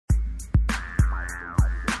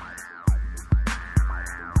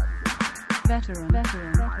Gamers.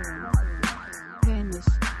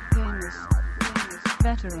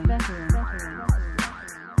 Veteran.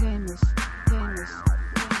 Gamers.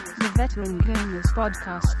 The Veteran Gamers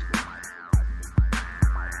Podcast.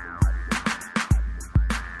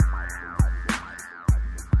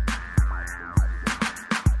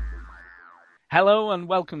 Hello and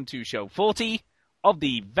welcome to show 40 of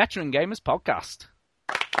the Veteran Gamers Podcast.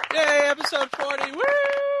 Yay, episode 40, woo,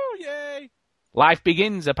 yay. Life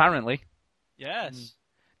begins, apparently. Yes.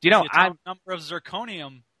 Do you know, I'm number of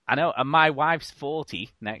zirconium. I know, and my wife's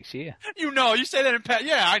 40 next year. You know, you say that in past.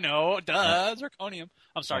 Yeah, I know, duh, zirconium.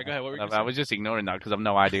 I'm sorry, go ahead, what were you going to say? I was just ignoring that because I've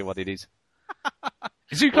no idea what it is.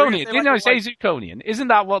 Zirconian, didn't I say zirconian? Isn't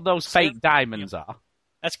that what those fake diamonds are?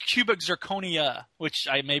 That's cubic zirconia, which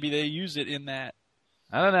maybe they use it in that.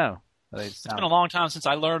 I don't know. It's been a long time since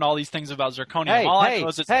I learned all these things about zirconium. All I know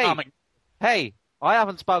is it's atomic. Hey, I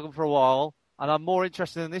haven't spoken for a while, and I'm more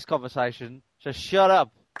interested in this conversation, so shut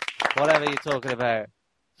up, whatever you're talking about.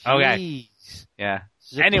 Okay. Jeez. Yeah.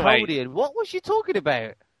 Zirconian. Anyway. What was you talking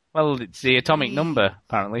about? Well, it's the atomic number,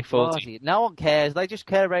 apparently, 40. No one cares. They just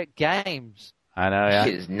care about games. I know, yeah.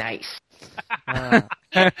 Shit is nice. Well,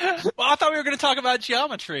 I thought we were going to talk about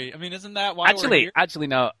geometry. I mean, isn't that why we're here? Actually,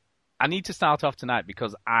 no. I need to start off tonight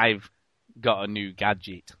because I've got a new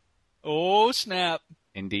gadget. Oh, snap.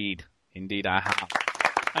 Indeed, I have.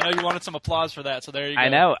 I know you wanted some applause for that, so there you go. I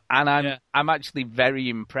know, and I'm actually very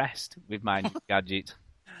impressed with my new gadget.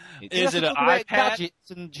 Is it an iPad?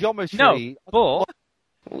 Gadgets and geometry. No, but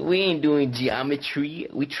We ain't doing geometry.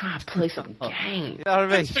 We trying to play some games. You know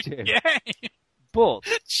what I mean? Yeah. But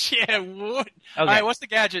Yeah, what? okay. All right, what's the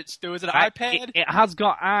gadget, Stu? Is it an iPad? It has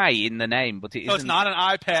got I in the name, but it So isn't. it's not an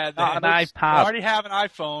iPad. Not an iPad. I already have an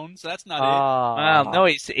iPhone, so that's not Well, no,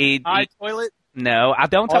 it's iToilet? No, I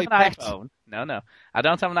don't have an iPad. iPhone. No, I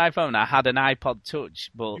don't have an iPhone. I had an iPod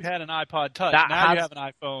Touch, but You had an iPod Touch. That Now has- you have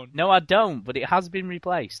an iPhone. no, I don't. But it has been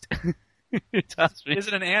replaced. It has been. Is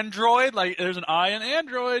it an Android? Like, there's an I in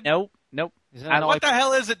Android. Nope. Is it And an What the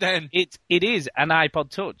hell is it then? It is an iPod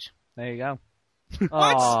Touch. There you go.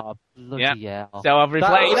 What? Oh, bloody hell. So I've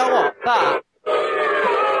replaced. You know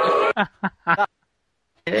what?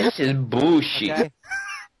 This is bullshit. Okay.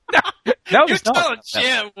 No, You're it's not. telling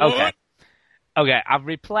shit, what? Okay, I've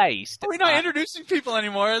replaced. We're not introducing people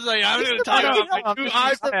anymore. It's like, I'm going to talk about my new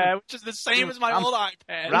iPad, which is the same as my old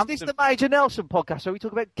iPad. Is this the Major Nelson podcast where we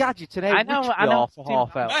talk about gadgets and I know. for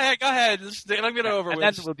half Go hour? ahead. Let me get over And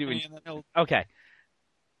with. then we'll do it. And then he'll- Okay.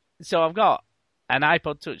 So I've got an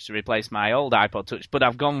iPod Touch to replace my old iPod Touch, but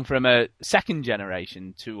I've gone from a second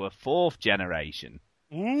generation to a fourth generation.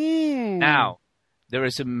 Ooh. Now, there are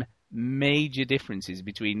some major differences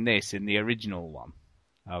between this and the original one.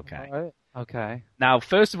 Okay. Right. Okay. Now,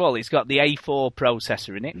 first of all, it's got the A4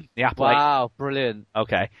 processor in it, the Apple Wow, brilliant.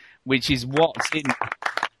 Okay, which is what's in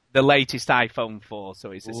the latest iPhone 4,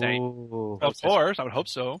 so it's the same. Ooh. Of course, I would hope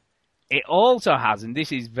so. It also has, and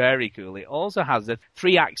this is very cool, it also has a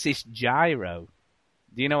 3-axis gyro.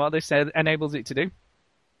 Do you know what this enables it to do?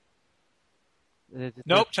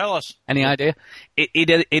 Nope, tell us. Any idea?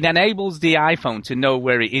 It enables the iPhone to know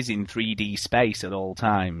where it is in 3D space at all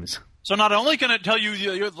times. So not only can it tell you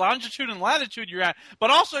your longitude and latitude you're at, but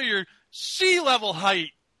also your sea level height.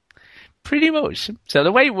 Pretty much. So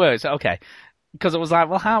the way it works, okay, because I was like,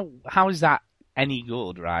 well, how is that any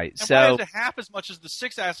good, right? And why is it half as much as the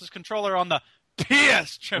 6-axis controller on the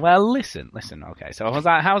PS? Well, listen, okay, so I was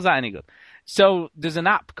like, how's that any good? So there's an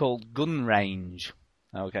app called Gun Range,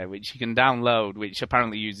 okay, which you can download, which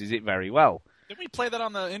apparently uses it very well. Didn't we play that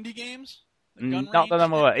on the indie games? Not that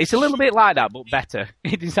I'm aware. It's a little bit like that, but better.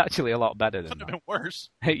 It is actually a lot better than Couldn't that. have been worse.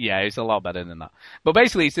 Yeah, it's a lot better than that. But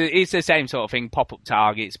basically, it's the same sort of thing, pop-up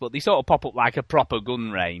targets, but they sort of pop up like a proper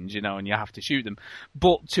gun range, you know, and you have to shoot them.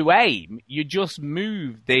 But to aim, you just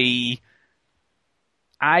move the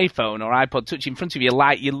iPhone or iPod Touch in front of you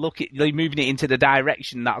like you're moving it into the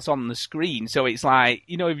direction that's on the screen. So it's like,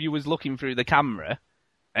 you know, if you was looking through the camera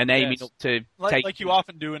and aiming up to take... Like you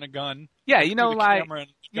often do in a gun. Yeah, you know, like...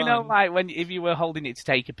 You know, like if you were holding it to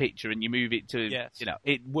take a picture and you move it to, you know,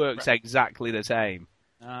 it works exactly the same.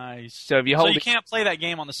 Nice. So if you hold you can't play that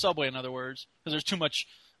game on the subway, in other words, because there's too much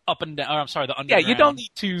up and down. Or, I'm sorry, the yeah, underground. you don't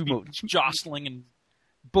need too much jostling and.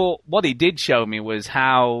 But what it did show me was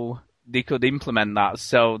how they could implement that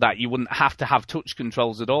so that you wouldn't have to have touch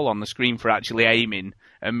controls at all on the screen for actually aiming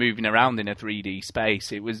and moving around in a 3D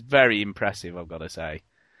space. It was very impressive, I've got to say.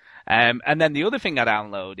 And then the other thing I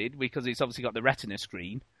downloaded, because it's obviously got the Retina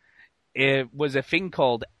screen, it was a thing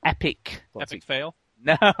called Epic. Epic fail?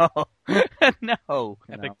 No. No.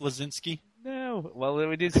 Epic Blazinski? No. no. Well,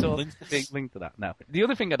 we did sort of link to that. No. The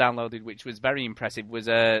other thing I downloaded, which was very impressive, was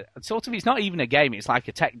it's not even a game. It's like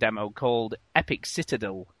a tech demo called Epic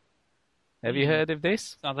Citadel. Have you heard of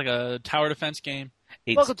this? Sounds like a tower defense game.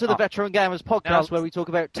 Welcome to the Veteran Gamers Podcast, where we talk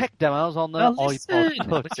about tech demos on the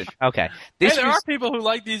iPod Touch. Okay. There are people who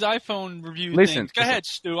like these iPhone review things. Go ahead,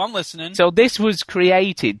 Stu. I'm listening. So this was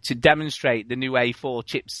created to demonstrate the new A4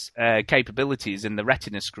 chip's capabilities in the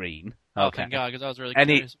Retina screen. Oh, thank God, because I was really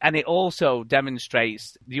curious. And it also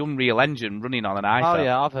demonstrates the Unreal Engine running on an iPhone. Oh,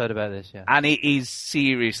 yeah, I've heard about this, yeah. And it is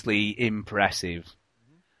seriously impressive.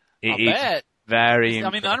 I bet. Very impressive.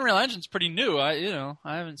 I mean, the Unreal Engine's pretty new. I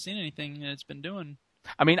haven't seen anything it's been doing.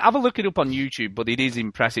 I mean, have a look it up on YouTube, but it is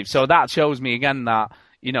impressive. So that shows me again that,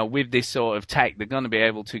 with this sort of tech, they're going to be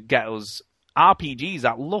able to get us RPGs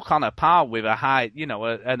that look on a par with a high,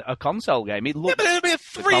 a console game. It looks. Yeah, but it'll be a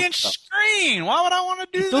 3-inch screen. Why would I want to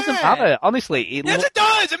do that? It doesn't matter. Honestly, it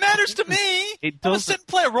does. It matters to me. It does. I'm gonna sit and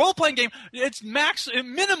play a role-playing game. It's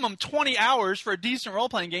minimum 20 hours for a decent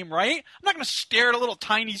role-playing game, right? I'm not going to stare at a little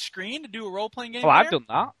tiny screen to do a role-playing game. Oh, I've done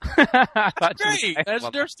that. That's great. That's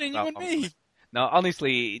the difference between you and me. No,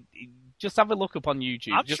 honestly, just have a look up on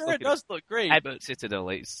YouTube. I'm sure it does look great. Epic Citadel,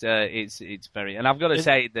 it's very, and I've got to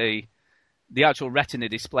say the actual Retina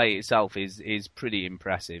display itself is pretty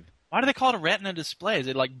impressive. Why do they call it a Retina display? Is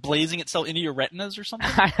it like blazing itself into your retinas or something?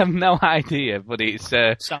 I have no idea, but it's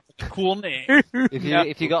sounds like a cool name.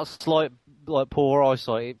 If you got slight poor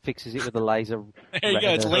eyesight, it fixes it with a laser. There you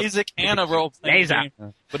go. It's LASIK and a role playing game.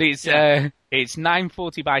 But it's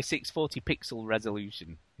 940 by 640 pixel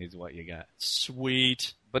resolution is what you get.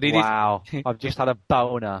 Sweet. But wow, I've just had a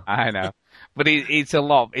boner. I know, but it's a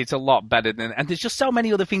lot better than. And there's just so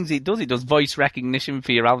many other things it does. It does voice recognition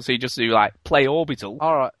for your album, so you just do like play Orbital.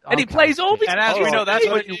 All right, and it plays Orbital. And as we know, that's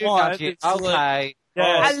what you want. Okay,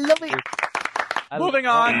 I love it. Moving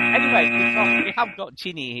on. Anyway, we have got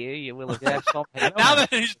Chinny here. You will have now that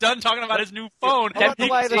he's done talking about his new phone, the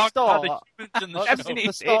way the start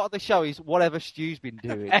of the show is whatever Stu's been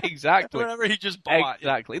doing. Exactly. Whatever he just bought.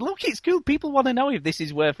 Exactly. Look, it's cool. People want to know if this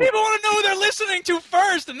is worth it. People want to know who they're listening to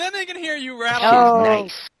first, and then they can hear you rattle. That shit is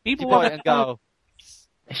nice. People want to go.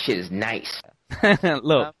 That shit is nice.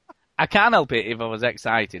 Look, I can't help it if I was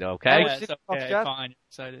excited, okay? Yeah, it's okay, fine.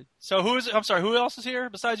 Excited. So who else is here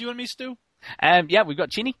besides you and me, Stu? Yeah, we've got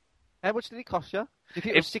Chinny. How much did it cost you? If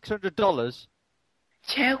it was $600.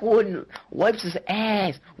 Chad Warden wipes his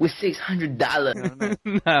ass with $600.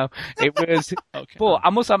 No, it was. Okay. But I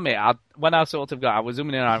must admit, when I sort of got, I was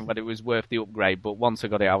zooming around whether it was worth the upgrade. But once I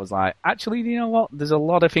got it, I was like, actually, you know what? There's a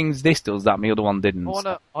lot of things this does that my other one didn't.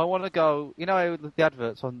 I want to go. You know, how the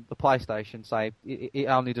adverts on the PlayStation say it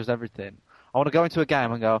only does everything. I want to go into a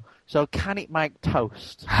game and go, so can it make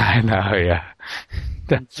toast? I know, yeah.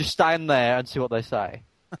 And just stand there and see what they say.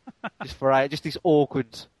 Just this awkward.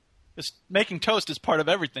 Just making toast is part of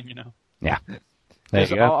everything, you know. Yeah. There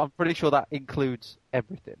you go. I'm pretty sure that includes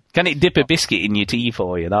everything. Can it dip a biscuit in your tea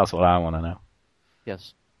for you? That's what I want to know.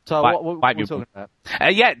 Yes. So what are we talking about?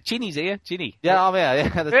 Yeah, Chinny's here. Chinny. Yeah, I'm here. Yeah,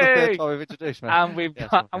 that's the third time we've introduced me.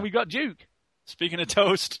 And we've got Duke. Speaking of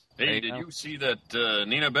toast. Hey, did you see that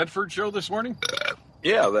Nina Bedford show this morning?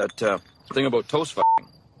 Yeah, that thing about toast f***ing.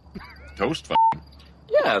 Toast f***ing?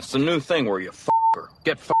 Yeah, it's the new thing where you f*** her.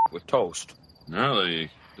 Get f***ed with toast. No, the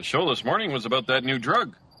show this morning was about that new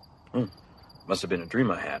drug. Must have been a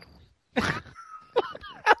dream I had.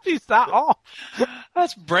 How is that off?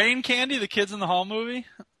 That's Brain Candy, the Kids in the Hall movie.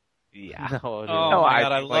 Yeah. Oh my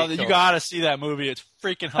God, I love it. You gotta see that movie. It's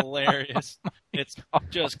freaking hilarious. It's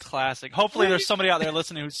just classic. Hopefully there's somebody out there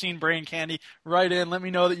listening who's seen Brain Candy. Write in. Let me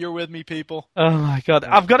know that you're with me, people. Oh my God.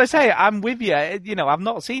 I've got to say, I'm with you. You know, I've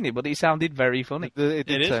not seen it, but it sounded very funny. It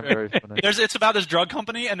did sound very funny. It's about this drug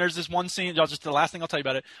company, and there's this one scene, just the last thing I'll tell you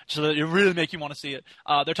about it, so that it really make you want to see it.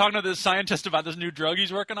 They're talking to this scientist about this new drug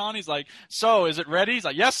he's working on. He's like, so, is it ready? He's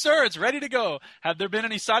like, yes, sir, it's ready to go. Have there been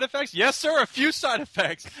any side effects? Yes, sir, a few side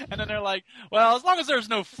effects. And then they're like, well, as long as there's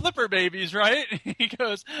no flipper babies, right? He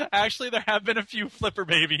goes, actually, there have been a few flipper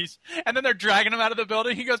babies. And then they're dragging him out of the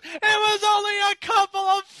building. He goes, it was only a couple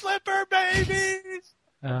of flipper babies.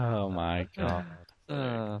 Oh, my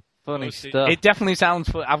God. Funny stuff. It definitely sounds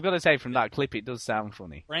funny. I've got to say, from that clip, it does sound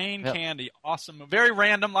funny. Brain Candy. Awesome. Very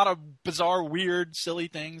random. A lot of bizarre, weird, silly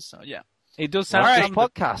things. So, yeah. It does sound like a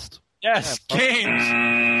podcast. Yes,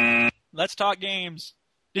 games. Let's talk games.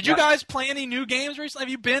 Did you guys play any new games recently? Have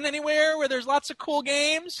you been anywhere where there's lots of cool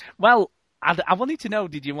games? Well, I wanted to know,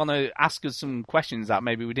 did you want to ask us some questions that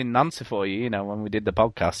maybe we didn't answer for you, when we did the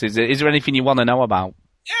podcast? Is there anything you want to know about?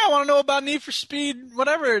 Yeah, I want to know about Need for Speed,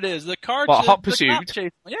 whatever it is. The car Hot Pursuit?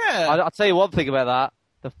 Yeah. I'll tell you one thing about that.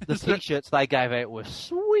 The T-shirts they gave out were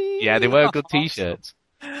sweet. Yeah, they were good T-shirts.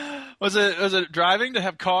 Was it driving to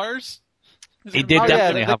have cars? It did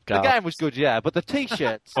definitely have the cars. game was good, yeah, but the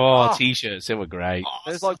T-shirts. T-shirts, they were great.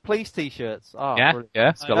 There's like police T-shirts. Oh, Yeah, brilliant. yeah,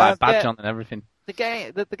 it's got like badge on and everything. The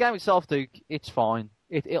game itself, Duke, it's fine.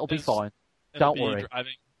 It'll be fine. It'll Don't be worry.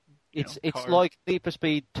 Driving, It's cars. like Need for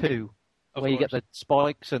Speed 2, Of where you get course. the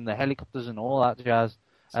spikes and the helicopters and all that jazz.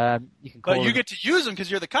 You can call But you them- get to use them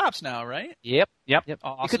because you're the cops now, right? Yep.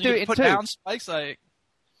 Awesome. You could do it in put two. down spikes like.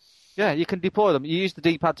 Yeah, you can deploy them. You use the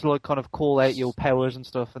D-pad to like kind of call out your powers and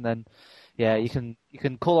stuff, and then you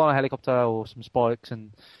can call on a helicopter or some spikes,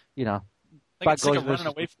 and I get sick of versus running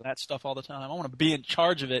away from that stuff all the time. I want to be in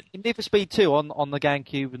charge of it. In Need for Speed 2 on the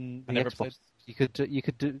GameCube and I the never Xbox, played. you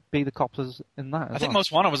could be the cops in that. I think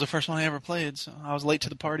Most Wanted was the first one I ever played, so I was late to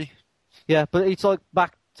the party. Yeah, but it's like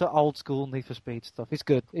back to old school Need for Speed stuff. It's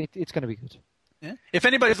good. It's going to be good. Yeah. If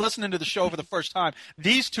anybody's listening to the show for the first time,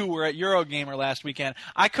 these two were at Eurogamer last weekend.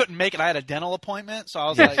 I couldn't make it. I had a dental appointment, so I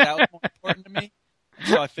was like, that was more important to me.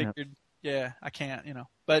 So I figured, I can't,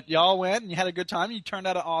 But y'all went and you had a good time. You turned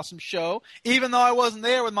out an awesome show, even though I wasn't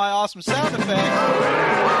there with my awesome sound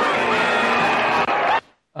effects.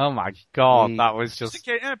 Oh my god, that was just...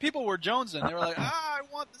 People were jonesing. They were like, I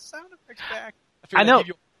want the sound effects back. I know. I'd give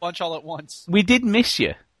you a bunch all at once. We did miss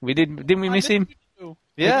you. Didn't we miss him?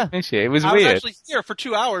 Yeah. Miss you. It was I weird. was actually here for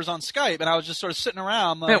 2 hours on Skype, and I was just sort of sitting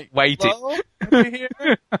around like, waiting. hello? Over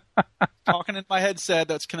here? Talking in my headset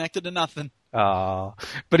that's connected to nothing. Oh,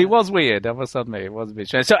 but it was weird. I must admit, it was a bit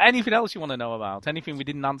strange. So, anything else you want to know about? Anything we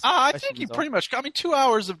didn't answer? I think you pretty much. 2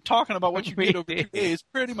 hours of talking about what you did over 2 days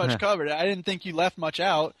pretty much Yeah. covered it. I didn't think you left much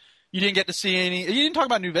out. You didn't get to see any. You didn't talk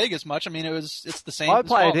about New Vegas much. I mean, it's the same. I as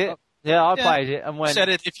played Fallout. it. Yeah, I played it, and You when said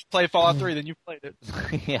it, if you play Fallout 3, then you played it.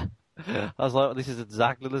 yeah, I was like, this is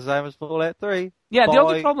exactly the same as Fallout 3. Yeah, the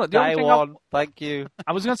only Bye, problem, the only day thing one, thank you.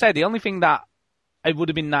 I was going to say, the only thing that it would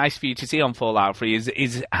have been nice for you to see on Fallout 3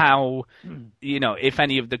 is how, if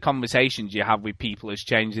any of the conversations you have with people has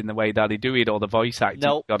changed in the way that they do it, or the voice acting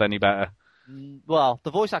got any better. Well, the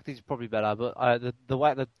voice acting is probably better, but the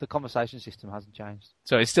way the conversation system hasn't changed.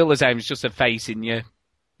 So it's still the same. It's just a face in your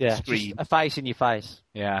screen. Just a face in your face.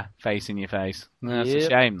 Yeah, face in your face. No, It's a Yep.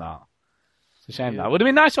 shame that. It's a shame that. It would have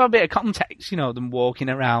been nice to have a bit of context, them walking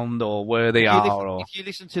around or where they are. If you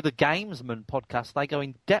listen to the Gamesman podcast, they go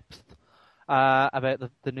in depth about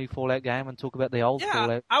the new Fallout game and talk about the old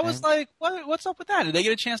Fallout. I was like, what's up with that? Did they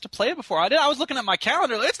get a chance to play it before I did? I was looking at my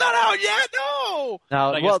calendar. Like, it's not out yet. No.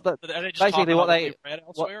 No, But I well, guess- are they just basically talking what about they read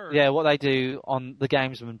elsewhere, or- what they do on the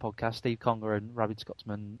Gamesman podcast, Steve Conger and Rabbit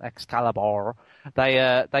Scotsman, Excalibur,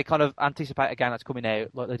 they kind of anticipate a game that's coming out,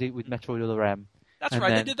 like they do with Metroid Other M. That's And right.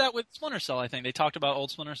 then- They did that with Splinter Cell. I think they talked about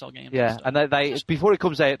old Splinter Cell games. Yeah, and they before it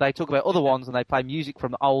comes out, they talk about other ones and they play music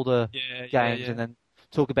from the older games and then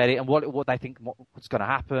talk about it and what they think what's going to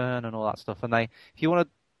happen and all that stuff. And if you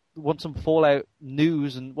want some Fallout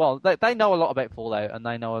news and they know a lot about Fallout and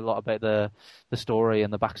they know a lot about the story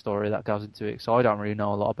and the backstory that goes into it. So I don't really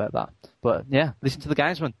know a lot about that. But yeah, listen to the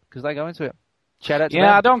Gamesman because they go into it. Shout out to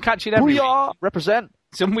them. I don't catch it every week. Represent.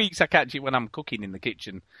 Some weeks I catch it when I'm cooking in the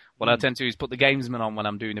kitchen. What I tend to do is put the Gamesman on when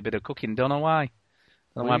I'm doing a bit of cooking. Don't know why.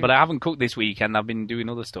 But I haven't cooked this weekend. I've been doing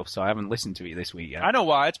other stuff, so I haven't listened to it this week yet. I know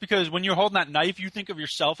why. It's because when you're holding that knife, you think of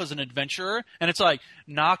yourself as an adventurer, and it's like,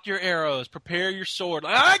 knock your arrows, prepare your sword.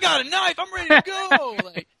 Like, I got a knife, I'm ready to go.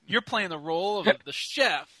 Like, you're playing the role of the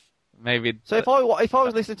chef. Maybe. So if I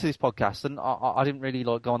was listening to this podcast and I didn't really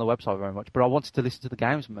go on the website very much, but I wanted to listen to the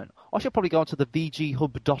Gamesman, I should probably go onto the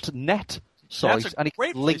vghub.net site and it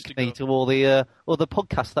great can place link to me go. to all the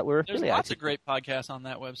podcasts that we're There's affiliated. lots of great podcasts on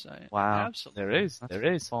that website. Wow. Absolutely.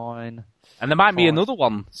 There is. Fine. And there might be Fine. another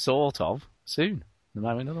one, sort of, soon. There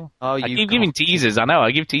might be another one. Oh, I keep giving teasers. I know.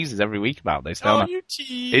 I give teasers every week about this. Don't I? You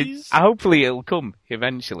tease. Hopefully it'll come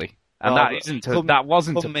eventually. And Oh, that isn't. That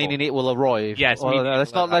wasn't. Come meaning it will arrive. Yes. Oh, no,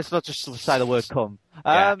 let's not just say the word come.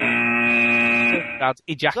 Yeah. That's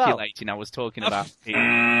ejaculating. I was talking about.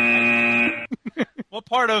 What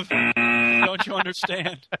part of don't you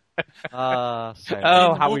understand? How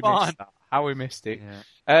we Move on. missed that. How we missed it.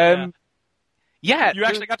 Yeah. Yeah. You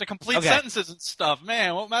actually got to complete Okay. sentences and stuff.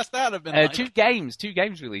 Man, what must that have been like? Two games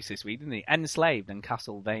released this week, didn't they? Enslaved and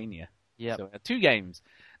Castlevania. Yeah. So, 2 games.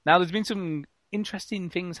 Now, there's been some interesting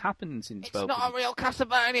things happened since. It's not a real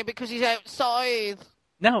Castlevania because he's outside.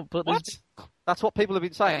 No, but What? That's what people have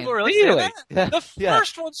been saying. People really say Really? that? Yeah. The Yeah.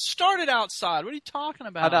 first one started outside. What are you talking I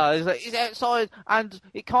about? know, it's like, he's outside, and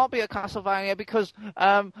it can't be a Castlevania because,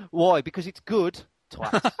 why? Because it's good.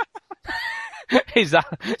 Twat. Is that?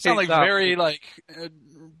 Sound like very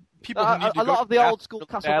people who need to a go lot of the to old school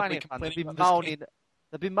bathroom badly Castlevania fans have complaining been about this game. moaning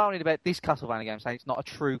they've been moaning about this Castlevania game, saying it's not a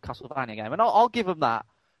true Castlevania game, and I'll give them that.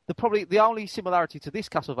 The only similarity to this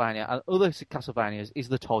Castlevania and other Castlevanias is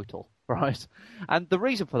the title, right? And the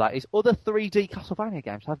reason for that is other 3D Castlevania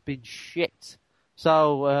games have been shit.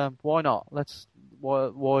 So why not?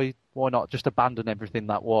 Why not just abandon everything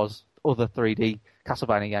that was other 3D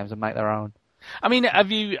Castlevania games and make their own? I mean,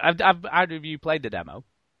 have either of you played the demo?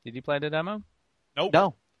 Did you play the demo? Nope.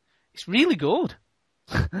 No. It's really good.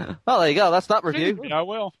 Well, there you go. That's that review. Yeah, I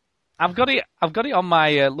will. I've got it on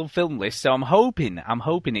my Love Film list, so I'm hoping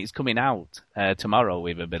it's coming out tomorrow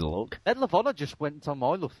with a bit of luck. Medal of Honor just went on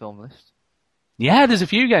my Love Film list. Yeah, there's a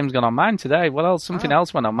few games gone on mine today. What else? Something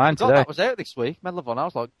else went on mine today. That was out this week. Medal of Honor. I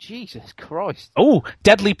was like, Jesus Christ. Oh,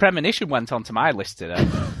 Deadly Premonition went onto my list today.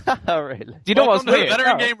 Oh, really? Do you know what's Welcome to weird?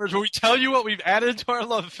 Veteran Gamers, where we tell you what we've added to our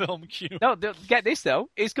Love Film queue. No, get this though.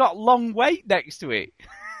 It's got Long Wait next to it.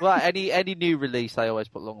 Well, any new release, they always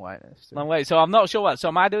put Long Wait next to it. Long Wait. So I'm not sure what. So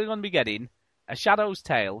am I going to be getting A Shadow's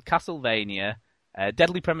Tale, Castlevania,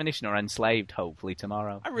 Deadly Premonition, or Enslaved? Hopefully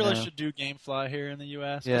tomorrow. I really should do GameFly here in the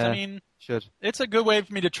U.S. Yeah, I mean, should. It's a good way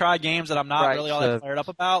for me to try games that I'm not really all that so- fired up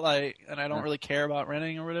about, and I don't really care about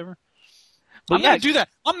renting or whatever. But I'm yeah, going to do that.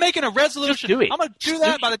 I'm making a resolution. do it. I'm going to do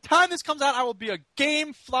that. By the time this comes out, I will be a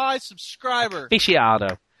GameFly subscriber.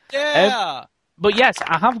 Aficionado. Yeah. But yes,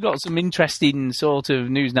 I have got some interesting sort of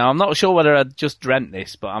news now. I'm not sure whether I just dreamt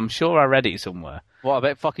this, but I'm sure I read it somewhere. What,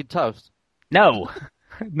 about fucking toast? No.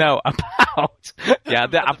 No, about... Yeah,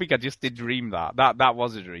 I think I just did dream that. That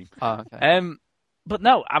was a dream. Oh, okay. But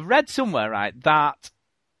no, I've read somewhere, right, that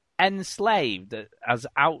Enslaved has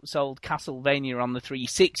outsold Castlevania on the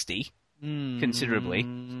 360 considerably,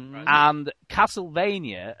 and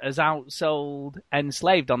Castlevania has outsold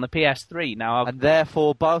Enslaved on the PS3. Now, and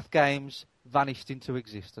therefore both games vanished into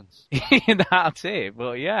existence. That's it.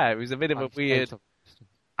 But yeah, it was a bit of a weird...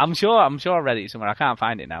 I'm sure I read it somewhere. I can't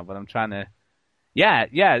find it now, but I'm trying to... Yeah,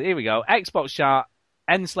 here we go. Xbox chart,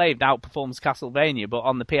 Enslaved outperforms Castlevania, but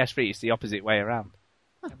on the PS3 it's the opposite way around.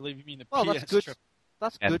 I believe you mean the Well, PS that's good. trip.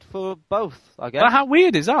 That's good for both, I guess. But how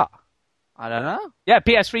weird is that? I don't know. Yeah,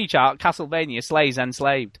 PS3 chart, Castlevania slays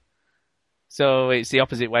Enslaved. So it's the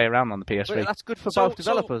opposite way around on the PS3. But that's good for both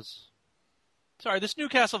developers. Sorry, this new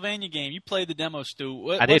Castlevania game, you played the demo,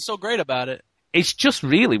 Stu. I did. What's so great about it? It's just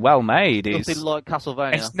really well made. Nothing like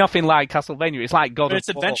Castlevania. It's nothing like Castlevania. It's like God But of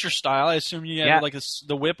it's War. adventure style. I assume you have like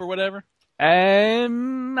the whip or whatever? I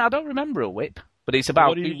don't remember a whip, but it's about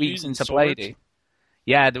What do you 2 weeks use, since I swords? played it.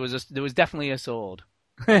 Yeah, there was definitely a sword.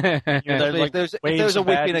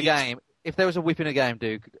 If there was a whip in a game,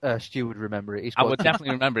 Duke, Stu would remember it. I would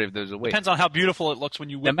definitely remember if there was a whip. Depends on how beautiful it looks when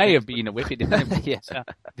you whip There may it. have been a whip. It depends. Yes.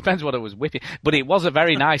 Depends what it was whipping. But it was a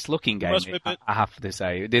very nice looking game. must whip it. I have to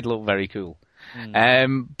say, it did look very cool.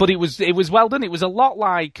 But it was well done. It was a lot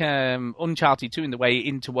like Uncharted 2 in the way it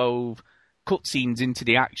interwove cutscenes into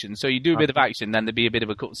the action. So you do a bit of action, then there'd be a bit of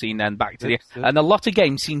a cutscene, then back to and a lot of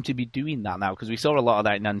games seem to be doing that now because we saw a lot of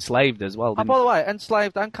that in Enslaved as well. Oh, by the way,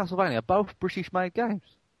 Enslaved and Castlevania are both British-made games.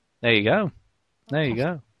 There you go.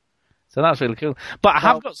 So that's really cool. But I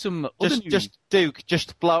have got some other news.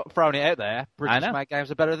 Throwing it out there. British-made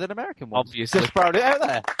games are better than American ones. Obviously. Just throwing it out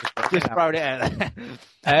there. Just throwing it out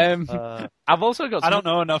there. I've also got. I don't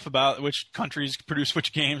know enough about which countries produce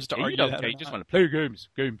which games to argue that. You just want to play games.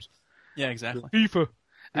 Yeah, exactly. FIFA.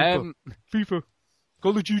 FIFA.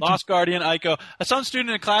 Call of Duty. Lost Guardian, Ico. Some student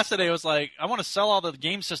in class today was like, I want to sell all the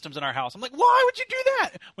game systems in our house. I'm like, why would you do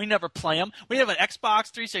that? We never play them. We have an Xbox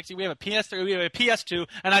 360. We have a PS3. We have a PS2.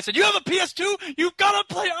 And I said, you have a PS2? You've got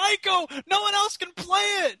to play Ico. No one else can play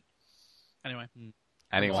it. Anyway.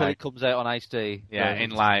 So it comes out on HD. Yeah, in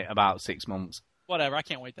like about 6 months. Whatever. I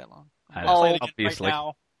can't wait that long. Obviously. Right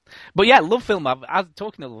now. But yeah, Love Film.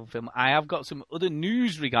 Talking of Love Film, I have got some other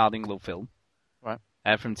news regarding Love Film. Right.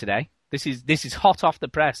 From today. This is hot off the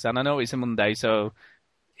press, and I know it's a Monday, so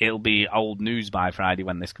it'll be old news by Friday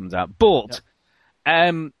when this comes out. But,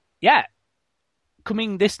 coming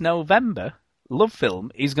this November, Love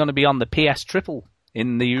Film is going to be on the PS Triple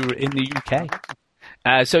in the UK.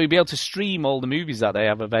 So you'll be able to stream all the movies that they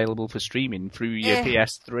have available for streaming through your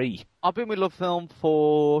PS3. I've been with Love Film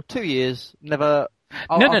for 2 years.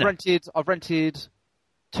 I've rented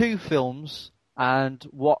 2 films and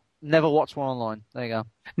never watched one online. There you go.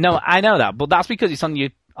 No, I know that, but that's because it's on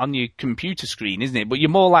your computer screen, isn't it? But you're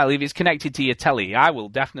more likely if it's connected to your telly. I will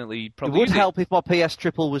definitely probably. It would help if my PS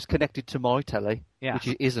Triple was connected to my telly, yeah. which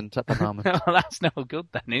it isn't at the moment. Well, that's no good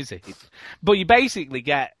then, is it? But you basically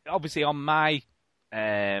get, obviously on my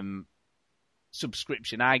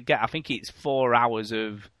subscription, I think it's 4 hours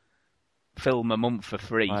of film a month for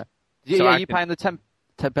free. Right. So you're paying the £10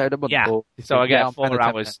 £10 a month. Yeah, or so I get on 4 £10.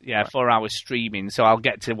 hours. Yeah, Right. 4 hours streaming. So I'll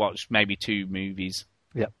get to watch maybe 2 movies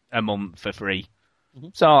Yep. a month for free. Mm-hmm.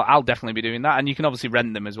 So I'll definitely be doing that, and you can obviously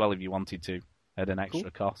rent them as well if you wanted to at an extra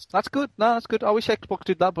cost. That's good. No, that's good. I wish Xbox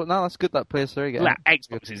did that, but no, that's good that PS3 game. Well,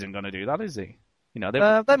 Xbox isn't going to do that, is he? You know,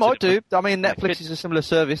 they might do. I mean, Netflix is a similar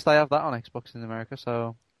service. They have that on Xbox in America,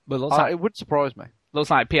 so it would surprise me. Looks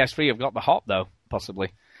like PS3 have got the hop though,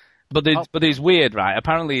 possibly. But it's weird, right?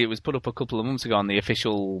 Apparently, it was put up a couple of months ago on the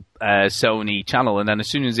official Sony channel, and then as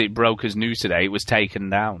soon as it broke as news today, it was taken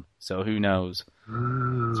down. So who knows?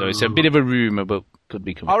 So it's a bit of a rumor, but could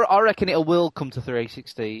be coming. I reckon it will come to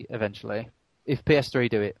 360 eventually if PS3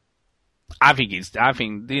 do it. I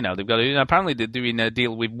think you know they've got to. Apparently, they're doing a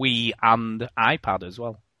deal with Wii and iPad as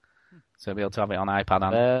well, so be able to have it on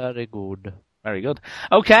iPad. Very good. Very good.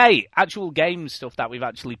 Okay, actual game stuff that we've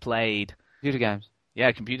actually played. Computer games.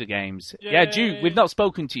 Yeah, computer games. Yay. Yeah, Duke, we've not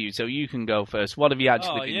spoken to you, so you can go first. What have you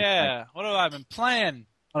actually been playing? What have I been playing?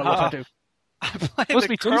 I don't know what to do. I played Must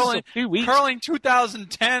the be 2 weeks. Curling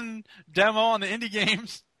 2010 demo on the indie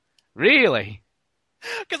games. Really?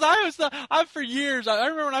 Because I for years, I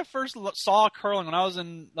remember when I first saw curling when I was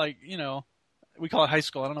in, like, you know, we call it high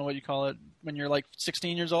school. I don't know what you call it when you're like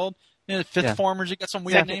 16 years old. You know, fifth formers, you got some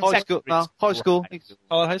weird names. High school. No, high school.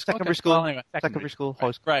 Call it high school? Secondary school. Well, anyway. Secondary school,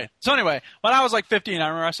 high school. Right. So anyway, when I was like 15, I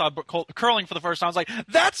remember I saw curling for the first time. I was like,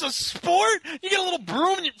 that's a sport? You get a little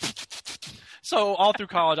broom and you... So all through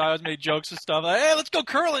college, I always made jokes and stuff. Like, hey, let's go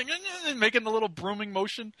curling. And making the little brooming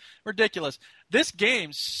motion. Ridiculous. This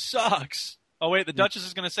game sucks. Oh, wait, the Duchess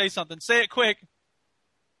is going to say something. Say it quick.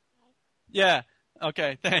 Yeah.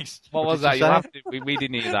 Okay, thanks. What was that? You laughed. We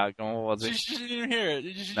didn't hear that. What was it? She didn't even hear it.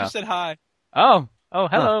 She just said hi. Oh,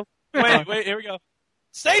 hello. Wait, here we go.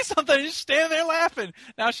 Say something. Just stand there laughing.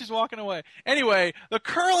 Now she's walking away. Anyway, the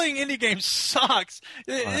curling indie game sucks.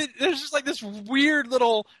 There's just like this weird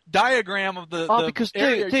little diagram of the. Because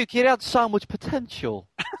Duke, it had so much potential.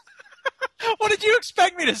 What did you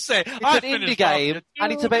expect me to say? It's an indie game,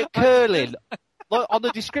 and it's about curling. Like, on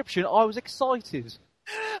the description, I was excited.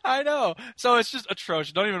 I know. So it's just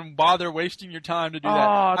atrocious. Don't even bother wasting your time to do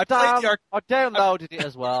that. I downloaded it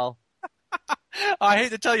as well. I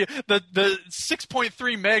hate to tell you, the 6.3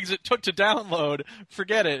 megs it took to download,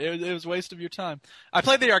 forget it. It was a waste of your time. I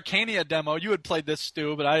played the Arcania demo. You had played this,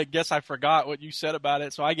 Stu, but I guess I forgot what you said about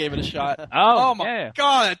it, so I gave it a shot. Oh my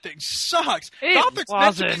God, that thing sucks. Gothic's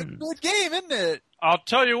meant to be a good game, isn't it? I'll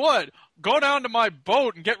tell you what, go down to my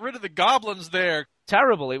boat and get rid of the goblins there.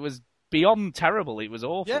 Terrible. It was beyond terrible. It was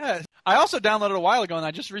awful. Yeah. I also downloaded a while ago, and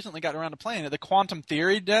I just recently got around to playing it, the Quantum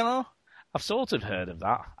Theory demo. I've sort of heard of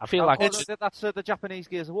that. I feel like that's the Japanese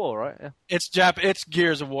Gears of War, right? Yeah. It's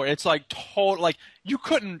Gears of War. It's like you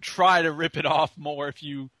couldn't try to rip it off more if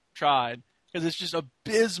you tried, because it's just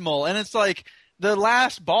abysmal. And it's like the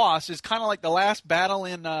last boss is kind of like the last battle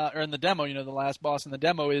in the demo. You know, the last boss in the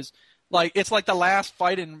demo is like it's like the last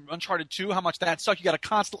fight in Uncharted 2. How much that sucked. You got to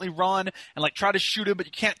constantly run and like try to shoot him, but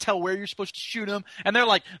you can't tell where you're supposed to shoot him. And they're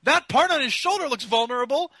like, that part on his shoulder looks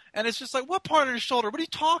vulnerable. And it's just like, what part on his shoulder? What are you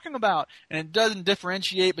talking about? And it doesn't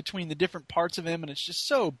differentiate between the different parts of him, and it's just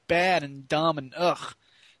so bad and dumb and ugh.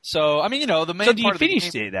 So I mean, you know, the main. So you part finished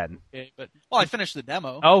of the game, it then? okay, but I finished the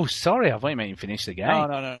demo. Oh, sorry, I thought you meant you finished the game.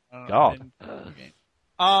 No. God.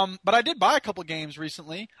 But I did buy a couple games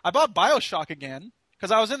recently. I bought Bioshock again.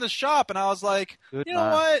 Because I was in the shop and I was like, you know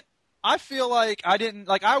what? I feel like I didn't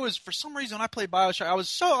I was for some reason when I played Bioshock, I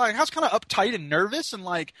was kind of uptight and nervous and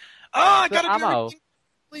like, I got to do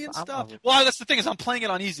everything and stuff. Well, that's the thing is I'm playing it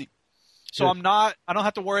on easy, so I don't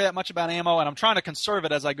have to worry that much about ammo, and I'm trying to conserve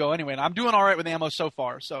it as I go anyway. And I'm doing all right with ammo so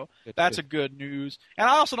far, so that's a good news. And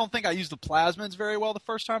I also don't think I used the plasmids very well the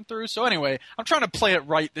first time through. So anyway, I'm trying to play it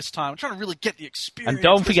right this time. I'm trying to really get the experience. And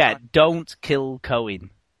don't forget, don't kill Cohen.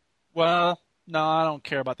 Well. No, I don't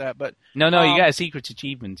care about that. But no, you get a secret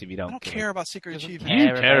achievement if you don't. I don't care about secret achievements.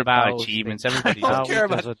 You care about achievements. Everybody I don't care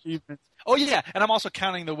about achievements. Oh yeah, and I'm also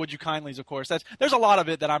counting the Would You Kindlies, of course. There's a lot of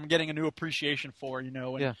it that I'm getting a new appreciation for. You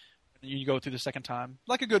know, when you go through the second time,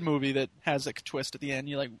 like a good movie that has a twist at the end.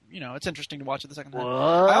 It's interesting to watch it the second time.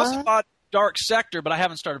 I also bought Dark Sector, but I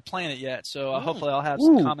haven't started playing it yet, so hopefully I'll have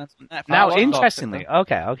some comments on that. Now, interestingly,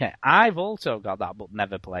 okay, I've also got that, but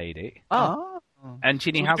never played it. And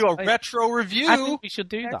Chinny has do a retro review. I think we should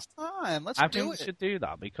do next that. Time. I think we should do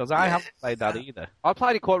that because I haven't played that either. I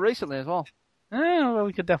played it quite recently as well. Oh, well,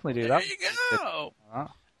 we could definitely do that. There you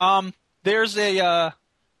go. There's a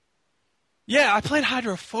I played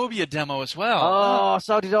Hydrophobia demo as well. Oh,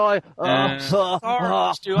 so did I.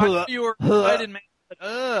 Sorry, Stu. I knew you were excited, man.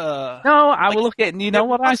 No, I will look at it, and you know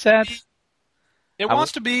what I said. It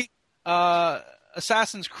wants to be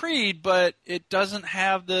Assassin's Creed, but it doesn't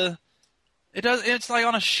have the. It does. It's like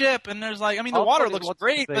on a ship, and there's like, I mean, the water looks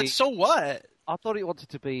great, but so what? I thought it wanted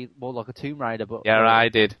to be more like a Tomb Raider, but Yeah, I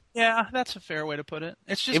did. Yeah, that's a fair way to put it.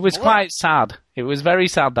 It's just. It was quite sad. It was very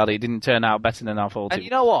sad that it didn't turn out better than I thought. And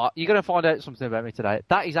you know what? You're going to find out something about me today.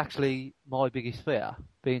 That is actually my biggest fear: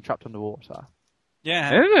 being trapped underwater.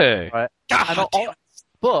 Yeah. Right. God,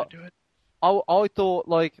 but I thought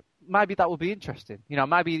like maybe that would be interesting. You know,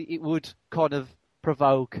 maybe it would kind of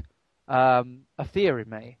provoke a fear in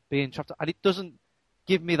me being trapped, and it doesn't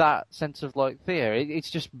give me that sense of like fear. It's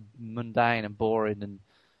just mundane and boring, and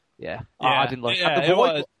I didn't like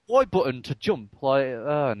the Y button to jump. Like,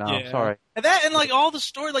 oh no, I'm sorry. And that, and like all the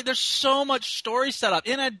story, like there's so much story set up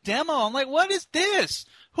in a demo. I'm like, what is this?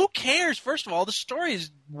 Who cares? First of all, the story is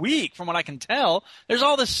weak from what I can tell. There's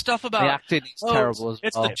all this stuff about the acting is terrible as well.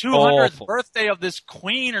 It's the 200th birthday of this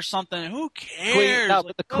queen or something. Who cares?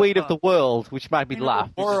 The queen of the world, which made me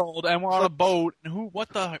laugh. World, and we're on a boat. And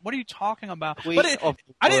what are you talking about? Queen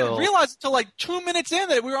I didn't realize until like 2 minutes in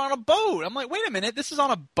that we were on a boat. I'm like, wait a minute, this is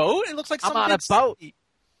on a boat? It looks like I'm on a boat.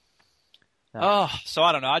 No. Oh, so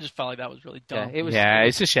I don't know. I just felt like that was really dumb.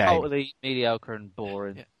 It's a shame. Totally mediocre and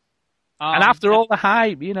boring. Yeah. And after all the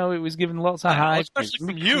hype, you know, it was given lots of hype. Especially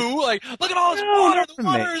from you. Like, look at all this water. The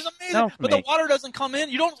water is amazing. But the water doesn't come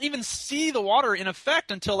in. You don't even see the water in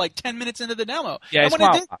effect until like 10 minutes into the demo. Yeah, and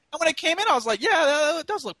when it came in, I was like, yeah, it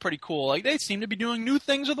does look pretty cool. Like, they seem to be doing new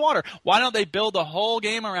things with water. Why don't they build a whole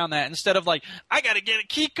game around that instead of like, I got to get a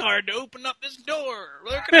key card to open up this door.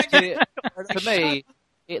 Where can I get a key card? To me,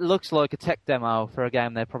 it looks like a tech demo for a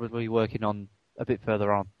game they're probably working on a bit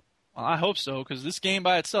further on. Well, I hope so, because this game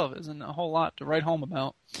by itself isn't a whole lot to write home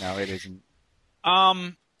about. No, it isn't.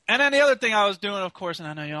 And then the other thing I was doing, of course, and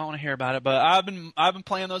I know you don't want to hear about it, but I've been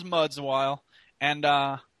playing those MUDs a while, and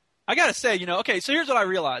I gotta say, you know, okay, so here's what I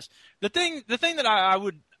realized: the thing that I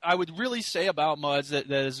would really say about MUDs that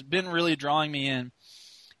has been really drawing me in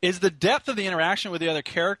is the depth of the interaction with the other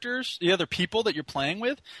characters, the other people that you're playing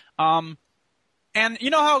with. And you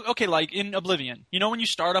know how, okay, like in Oblivion, you know when you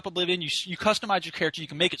start up Oblivion, you customize your character, you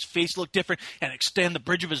can make its face look different and extend the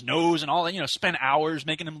bridge of his nose and all that, you know, spend hours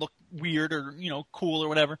making him look weird or, you know, cool or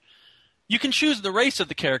whatever. You can choose the race of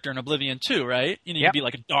the character in Oblivion too, right? You know, you can be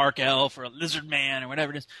like a dark elf or a lizard man or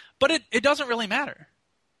whatever it is. But it doesn't really matter.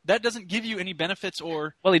 That doesn't give you any benefits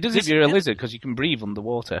or... Well, it does if you're a lizard because you can breathe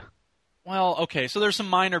underwater. Well, okay, so there's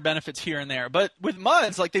some minor benefits here and there, but with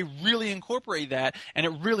MUDs, like, they really incorporate that, and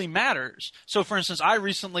it really matters. So, for instance, I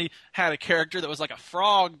recently had a character that was like a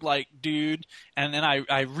frog-like dude, and then I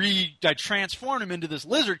transformed him into this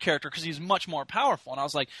lizard character because he's much more powerful, and I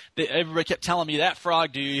was like, everybody kept telling me, that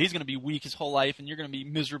frog dude, he's going to be weak his whole life, and you're going to be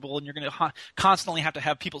miserable, and you're going to constantly have to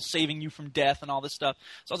have people saving you from death and all this stuff.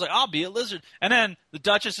 So I was like, I'll be a lizard. And then the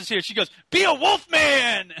Duchess is here, she goes, be a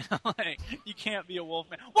wolfman! I'm like, you can't be a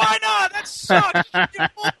wolfman. Why not? That sucks. And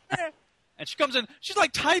she comes in, she's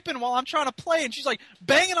like typing while I'm trying to play, and she's like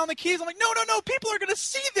banging on the keys. I'm like, no, people are gonna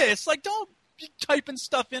see this. Like, don't be typing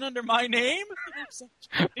stuff in under my name.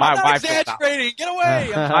 My not wife exaggerating. Get away.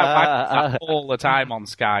 My wife does that all the time on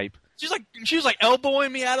Skype. She was like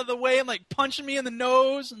elbowing me out of the way and like punching me in the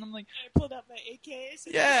nose, and I'm like, I pulled out my AK.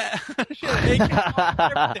 Yeah. She had an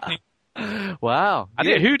AK, everything. Wow.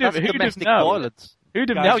 Who'd have known? Violence. Who'd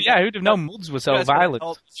have known MUDs were so violent?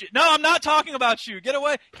 No, I'm not talking about you. Get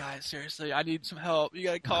away. Guys, seriously, I need some help. You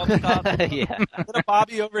got to call the cops. Yeah. Get a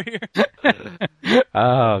Bobby over here.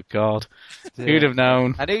 Oh, God. Who'd have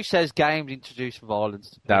known? And who says games introduce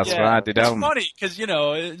violence? That's right, they don't. It's funny because, you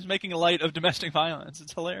know, it's making a light of domestic violence.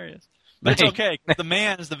 It's hilarious. But it's okay. The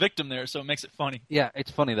man is the victim there, so it makes it funny. Yeah,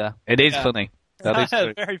 it's funny there. It is funny. That is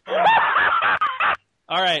true. Very funny.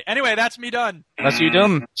 All right. Anyway, that's me done. That's you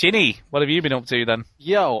done. Chinny, what have you been up to then?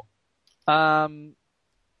 Yo, I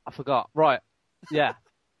forgot. Right. Yeah.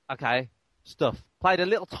 Okay. Stuff. Played a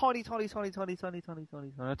little tiny bit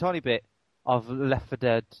of Left 4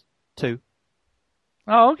 Dead 2.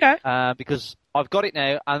 Oh, okay. Because I've got it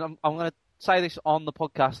now, and I'm going to say this on the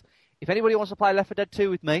podcast. If anybody wants to play Left 4 Dead 2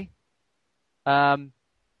 with me, and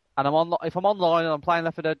if I'm online and I'm playing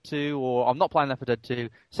Left 4 Dead 2, or I'm not playing Left 4 Dead 2,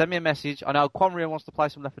 send me a message. I know Quanria wants to play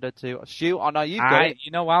some Left 4 Dead 2. Stu, I know you've got it.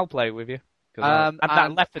 You know I'll play with you. And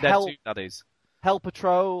that Left 4 Dead 2, that is. Hell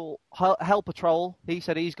Patrol, he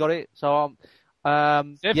said he's got it. So,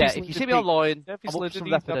 if you see me online, I'm up some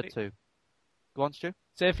Left 4 Dead 2. Go on, Stu.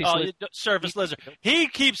 Surface Lizard. He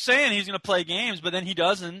keeps saying he's going to play games, but then he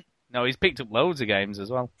doesn't. No, he's picked up loads of games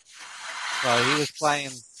as well. So he was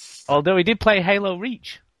playing... Although he did play Halo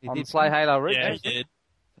Reach. He did play Halo Reach. Yeah, he did.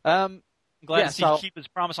 I'm glad to see him keep his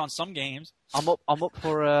promise on some games. I'm up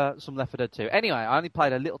for some Left 4 Dead 2. Anyway, I only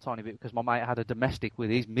played a little tiny bit because my mate had a domestic with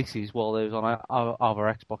his missus while they was on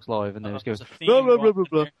our Xbox Live, and they was going blah blah blah blah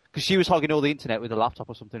blah because she was hogging all the internet with a laptop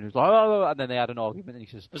or something. It was like and then they had an argument, and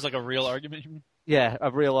he says, "It was like a real argument." Yeah, a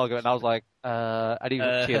real argument. And I was like, and he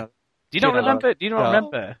was do you not remember? Do you not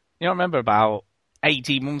remember? You don't remember about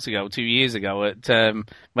 18 months ago, 2 years ago, at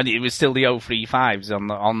when it was still the o35's on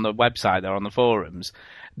the website there on the forums.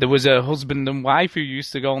 There was a husband and wife who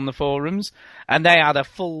used to go on the forums, and they had a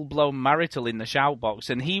full-blown marital in the shout box,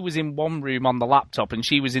 and he was in one room on the laptop, and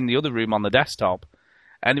she was in the other room on the desktop,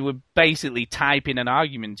 and they were basically typing an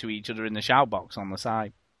argument to each other in the shout box on the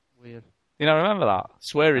side. Weird. You know, remember that?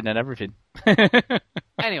 Swearing and everything.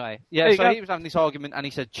 Anyway, yeah, so he was having this argument, and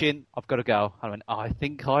he said, Chin, I've got to go. I went, I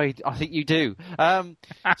think you do. So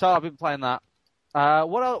I've been playing that.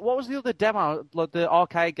 What was the other demo, like the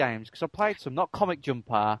arcade games? Because I played some, not Comic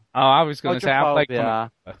Jumper. Oh, I was going to say I played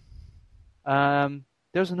Comic Jumper.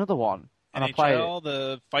 There was another one. And NHL, I played it.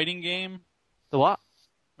 The fighting game. The what?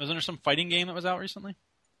 Wasn't there some fighting game that was out recently?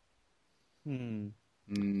 I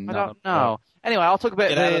don't know. Anyway, I'll talk about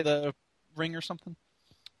Get out of the ring or something.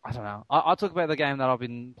 I don't know. I'll talk about the game that I've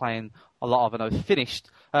been playing a lot of and I've finished.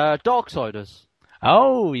 Darksiders.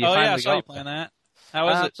 Oh, yeah, I saw you playing that. How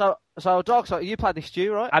was it? So Darksiders, you played this,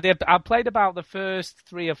 Stu, right? I did. I played about the first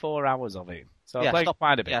 3 or 4 hours of it. So I played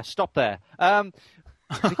quite a bit. Yeah, stop there.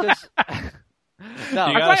 Because no,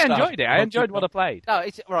 I quite enjoyed it. I enjoyed what I played. No,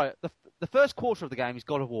 it's right. The first quarter of the game is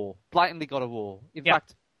God of War, blatantly God of War. In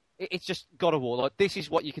fact, it's just God of War. Like, this is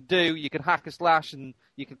what you can do. You can hack and slash, and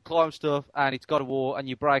you can climb stuff, and it's God of War, and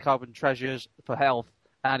you break open treasures for health,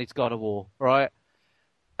 and it's God of War, right?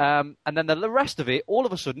 And then the rest of it, all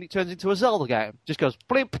of a sudden, it turns into a Zelda game. Just goes,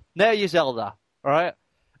 blimp, there you're Zelda, right?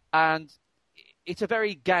 And it's a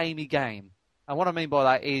very gamey game. And what I mean by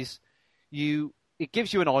that is it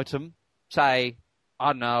gives you an item, say,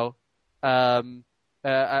 I don't know,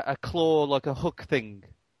 a claw, like a hook thing,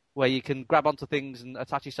 where you can grab onto things and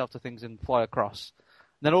attach yourself to things and fly across.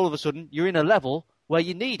 And then all of a sudden, you're in a level where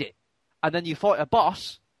you need it. And then you fight a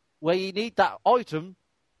boss where you need that item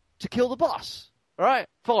to kill the boss. All right?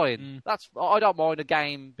 Fine. I don't mind a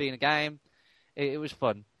game being a game. It was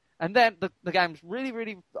fun. And then the game's really,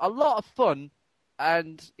 really a lot of fun.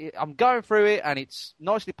 And I'm going through it, and it's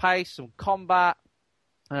nicely paced, some combat,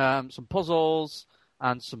 some puzzles,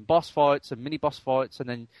 and some boss fights and mini-boss fights, and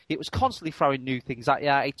then it was constantly throwing new things at you.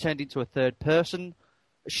 It turned into a third-person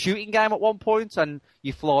shooting game at one point, and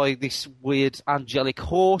you fly this weird angelic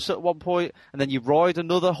horse at one point, and then you ride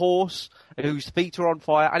another horse whose feet are on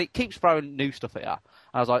fire, and it keeps throwing new stuff at you. And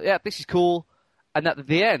I was like, yeah, this is cool. And at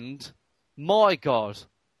the end, my God,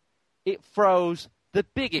 it throws the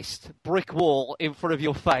biggest brick wall in front of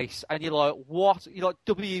your face, and you're like, what? You're like,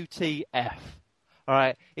 WTF. All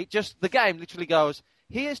right? The game literally goes,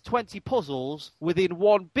 here's 20 puzzles within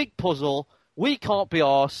one big puzzle. We can't be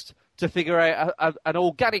asked to figure out an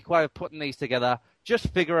organic way of putting these together. Just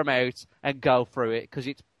figure them out and go through it, because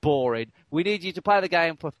it's boring. We need you to play the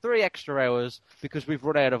game for 3 extra hours because we've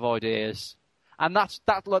run out of ideas. And that's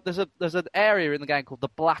like, there's an area in the game called the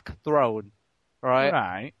Black Throne, right?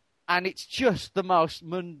 Right. And it's just the most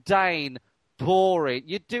mundane, boring.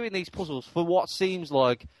 You're doing these puzzles for what seems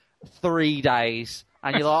like 3 days,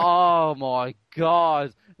 and you're like, oh my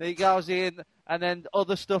God. Then he goes in, and then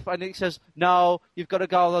other stuff, and it says, no, you've got to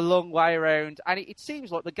go the long way around. And it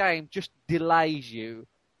seems like the game just delays you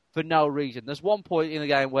for no reason. There's one point in the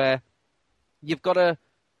game where you've got to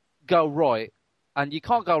go right, and you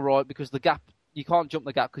can't go right because the gap, you can't jump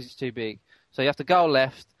the gap because it's too big. So you have to go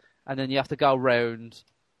left, and then you have to go round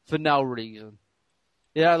for no reason.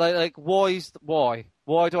 Yeah, like why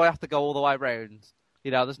do I have to go all the way around? You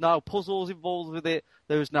know, there's no puzzles involved with it.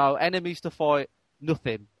 There's no enemies to fight.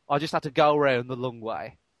 Nothing. I just had to go around the long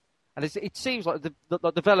way. And it seems like the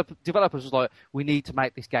developers was like, we need to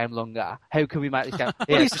make this game longer. How can we make this game? But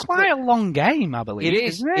it's quite a long game, I believe. It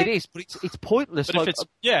is. It is, but it's pointless. But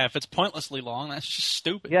if it's pointlessly long, that's just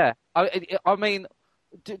stupid. Yeah. I mean,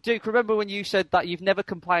 Duke, remember when you said that you've never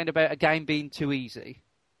complained about a game being too easy?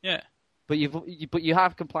 Yeah. But you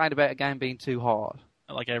have complained about a game being too hard.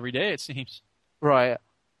 Like every day, it seems. Right.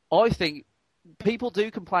 I think people do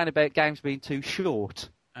complain about games being too short.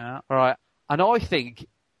 Yeah. Right. And I think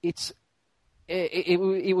it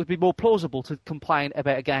would be more plausible to complain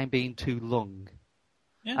about a game being too long.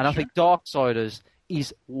 Yeah, and I think Darksiders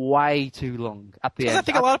is way too long at the end. I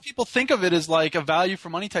think a lot of people think of it as like a value for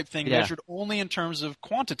money type thing, Yeah. measured only in terms of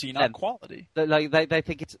quantity, not quality. They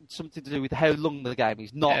think it's something to do with how long the game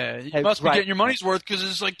is, not you how must be great- getting your money's worth because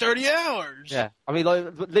it's like 30 hours. Yeah, I mean,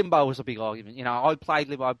 like, Limbo was a big argument. You know, I played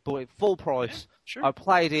Limbo, I bought it full price. Yeah, sure. I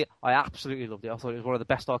played it, I absolutely loved it. I thought it was one of the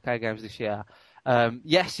best arcade games this year.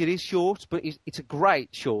 Yes, it is short, but it's a great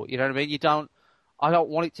short. You know what I mean? I don't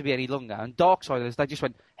want it to be any longer. And Darksiders, they just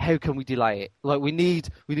went, how can we delay it? Like, we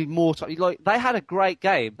need more time. Like, they had a great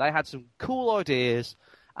game. They had some cool ideas,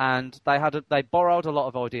 and they borrowed a lot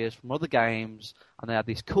of ideas from other games, and they had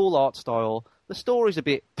this cool art style. The story's a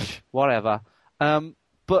bit whatever,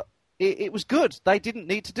 but it was good. They didn't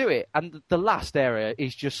need to do it. And the last area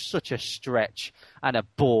is just such a stretch and a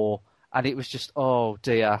bore, and it was just, oh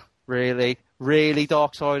dear, really,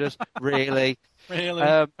 Darksiders, really.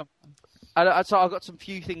 Really? So I've got some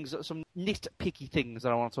nitpicky things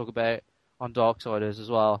that I want to talk about on Darksiders as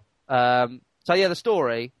well. So yeah, the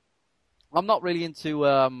story. I'm not really into,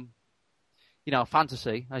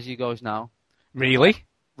 fantasy, as you guys know. Really?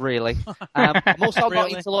 I'm also not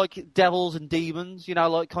Really? into like devils and demons. You know,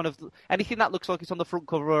 like kind of anything that looks like it's on the front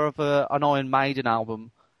cover of an Iron Maiden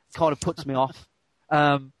album. Kind of puts me off.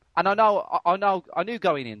 And I knew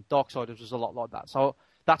going in, Darksiders was a lot like that. So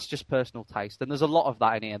that's just personal taste, and there's a lot of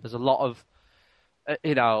that in here. There's a lot of,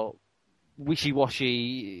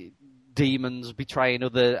 wishy-washy demons betraying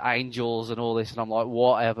other angels and all this, and I'm like,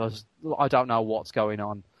 whatever. I don't know what's going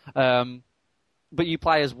on. But you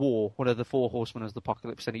play as War, one of the four horsemen of the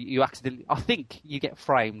apocalypse, and you accidentally, I think, you get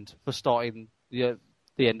framed for starting the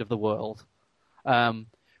end of the world,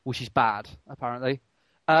 which is bad, apparently.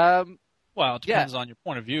 Well, it depends on your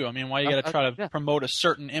point of view. I mean, why you got to try to promote a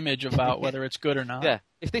certain image about whether it's good or not? Yeah.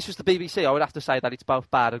 If this was the BBC, I would have to say that it's both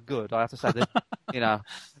bad and good. I have to say that,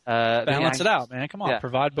 balance it out, man. Come on,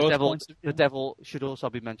 provide both points of view. The devil should also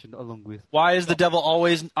be mentioned along with. Why is the devil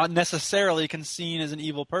always unnecessarily seen as an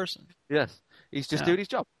evil person? Yes, he's just doing his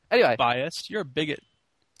job. Anyway, biased. You're a bigot.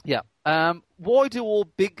 Yeah. Why do all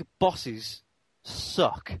big bosses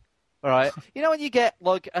suck? All right. You know when you get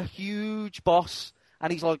like a huge boss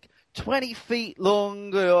and he's like 20 feet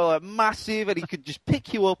long or like, massive, and he could just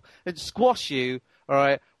pick you up and squash you. All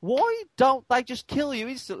right. Why don't they just kill you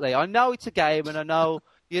instantly? I know it's a game, and I know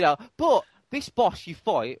but this boss you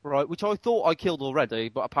fight, right, which I thought I killed already,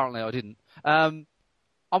 but apparently I didn't. I'm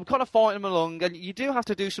kind of fighting him along, and you do have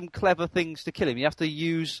to do some clever things to kill him. You have to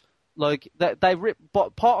use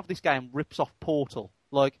but part of this game rips off Portal,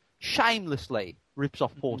 like shamelessly rips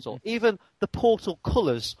off Portal. Even the Portal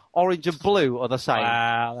colours, orange and blue, are the same.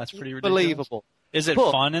 Wow, that's pretty ridiculous. Believable. Is it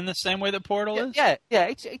fun in the same way that Portal is? Yeah.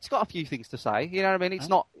 It's got a few things to say. You know what I mean? It's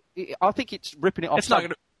not. I think it's ripping it off. It's not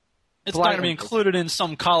going to be included in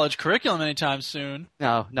some college curriculum anytime soon.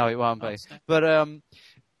 No, it won't be. But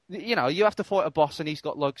you have to fight a boss, and he's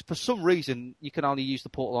got for some reason you can only use the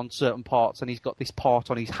portal on certain parts, and he's got this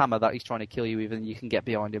part on his hammer that he's trying to kill you with, and you can get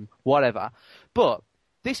behind him, whatever. But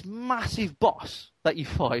this massive boss that you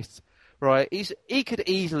fight, right? He could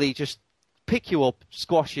easily just pick you up,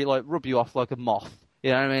 squash you, rub you off like a moth.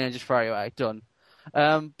 You know what I mean? And just throw you away. Done.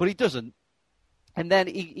 But he doesn't. And then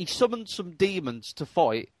he summons some demons to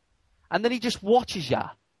fight, and then he just watches you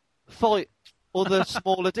fight other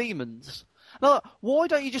smaller demons. Now, why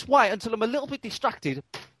don't you just wait until I'm a little bit distracted?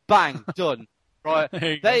 Bang, done. Right,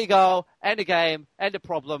 there you go. End of game, end of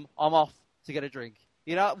problem. I'm off to get a drink.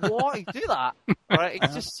 You know, why do that? Right,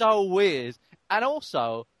 it's just so weird. And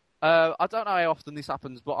also, I don't know how often this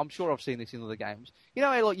happens, but I'm sure I've seen this in other games. You know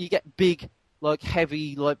how you get big,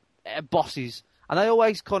 heavy, bosses, and they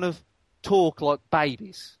always kind of talk like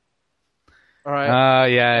babies. All right.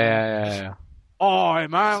 Yeah.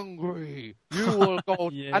 I'm angry. You will go.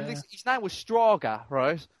 Yeah. And his name was Straga,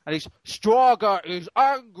 right? And he's Straga is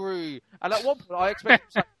angry. And at one point, I expected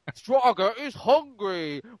to say, Straga is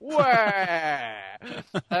hungry. Where?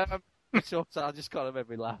 So I just kind of made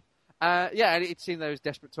me laugh. And it seemed they was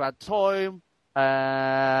desperate to add time.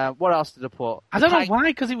 What else did I put? I don't know why,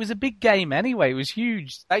 because it was a big game anyway. It was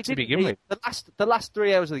huge to begin with. The last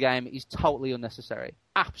 3 hours of the game is totally unnecessary,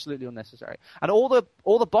 absolutely unnecessary. And all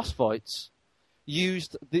the boss fights use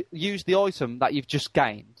the item that you've just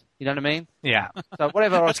gained. You know what I mean? Yeah. So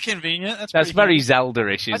whatever. That's convenient. That's very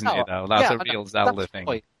Zelda-ish, isn't it? Though that's a real Zelda thing.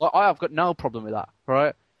 Fine. I have got no problem with that,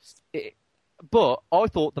 right? But I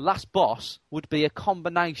thought the last boss would be a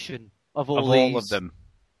combination of all of them.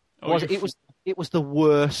 It was the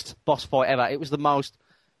worst boss fight ever. It was the most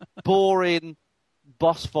boring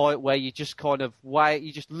boss fight where you just kind of wait,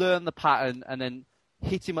 you just learn the pattern and then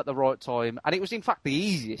hit him at the right time. And it was in fact the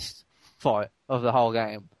easiest fight of the whole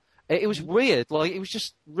game. It was weird. Like, it was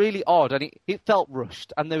just really odd, and it felt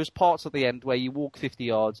rushed. And there was parts at the end where you walk 50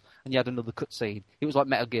 yards and you had another cutscene. It was like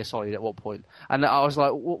Metal Gear Solid at one point. And I was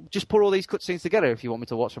like, well, just put all these cutscenes together if you want me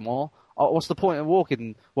to watch them all. What's the point of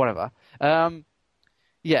walking? Whatever.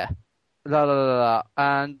 Yeah.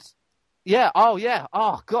 And yeah.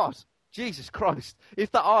 Oh God. Jesus Christ.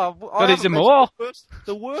 If that. But is there more?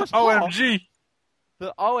 The worst OMG.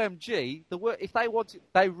 The OMG, if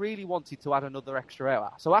they really wanted to add another extra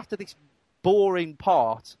hour. So after this boring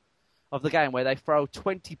part of the game where they throw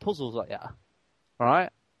 20 puzzles at you, right?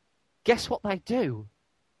 Guess what they do?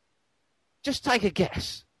 Just take a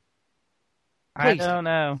guess. Please. I don't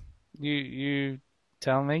know. You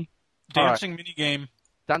tell me. Dancing minigame.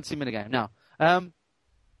 Dancing minigame. Now,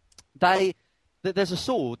 there's a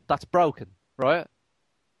sword that's broken, right?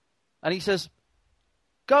 And he says,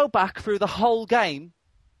 go back through the whole game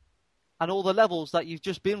and all the levels that you've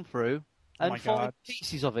just been through and find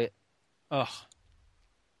pieces of it. Ugh.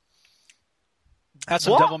 That's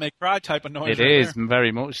a Devil May Cry type of noise. It is,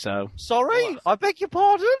 very much so. Sorry? I beg your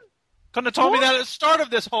pardon? Couldn't have told me that at the start of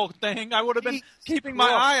this whole thing. I would have been keeping my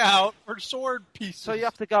eye out for sword pieces. So you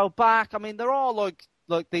have to go back. I mean, there are like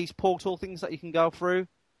these portal things that you can go through.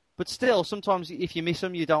 But still, sometimes if you miss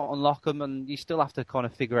them, you don't unlock them, and you still have to kind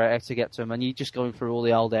of figure out how to get to them, and you're just going through all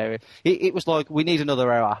the old area. It was like, we need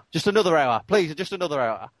another hour. Just another hour. Please, just another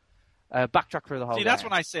hour. Backtrack through the whole game. See, that's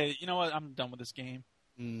when I say, you know what, I'm done with this game.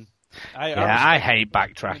 I hate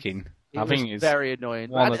backtracking. I think it's very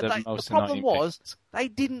annoying. One of the most the problem annoying was, things. they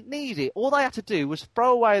didn't need it. All they had to do was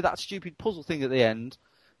throw away that stupid puzzle thing at the end,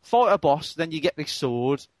 fight a boss, then you get this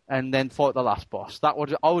sword, and then fight the last boss. I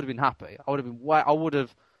would have been happy. I would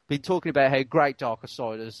have been talking about how great Darkest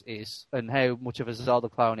Siders is and how much of a Zelda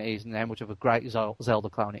clone it is and how much of a great Zelda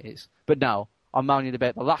clone it is. But no, I'm moaning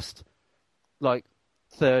about the last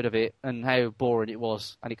third of it and how boring it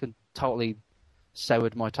was, and it can totally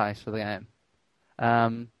soured my taste for the game.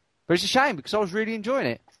 But it's a shame because I was really enjoying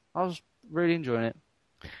it.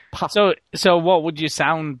 So what would your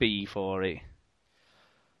sound be for it?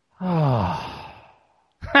 I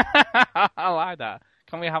like that.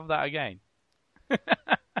 Can we have that again?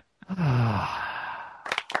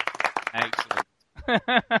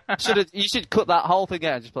 Excellent. You should cut that whole thing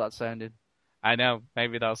out and just put that sound in. I know.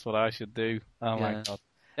 Maybe that's what I should do. Oh my god.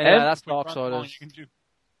 Anyway, that's Darksiders.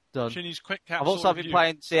 Done. Shinny's quick I've also been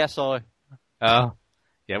playing CSI. Oh.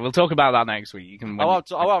 Yeah, we'll talk about that next week. You can. I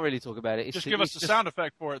won't really talk about it. Just give us the sound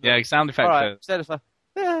effect for it. Though. Yeah, sound effect. All right, sound effect.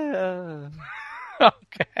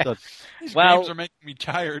 Okay. These games are making me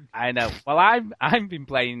tired. I know. Well, I've been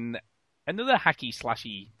playing another hacky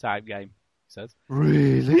slashy type game. Says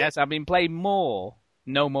really? Yes, I've been playing more.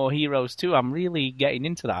 No More Heroes 2. I'm really getting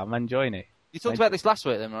into that. I'm enjoying it. You talked about this last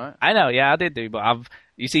week, then, right? I know. Yeah, I did do. But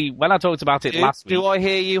you see, when I talked about it last week, do I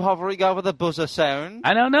hear you hovering over the buzzer sound?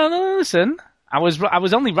 I know. No. Listen, I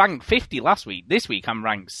was only ranked 50 last week. This week I'm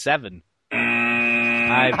ranked 7.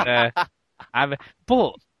 But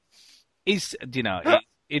it's no.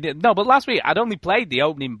 But last week I'd only played the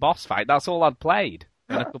opening boss fight. That's all I'd played.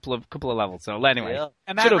 And a couple of levels. So anyway,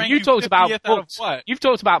 and that you talked about MUDs. What? You've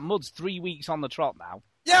talked about MUDs 3 weeks on the trot now.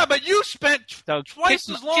 Yeah, but you spent twice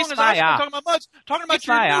as long as I spent talking about MUDs. Talking about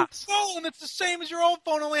your new phone. It's the same as your old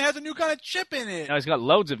phone, only has a new kind of chip in it. No, it's got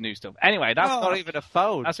loads of new stuff. Anyway, that's not even a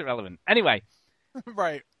phone. That's irrelevant. Anyway,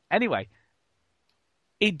 right. Anyway,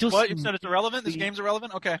 it does. What, you said it's irrelevant? This game's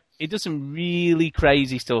irrelevant? Okay. It does some really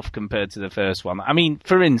crazy stuff compared to the first one. I mean,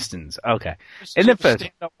 for instance, okay, Just in the first,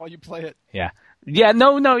 stand up while you play it. Yeah,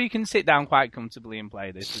 no, you can sit down quite comfortably and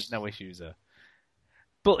play this. There's no issues there.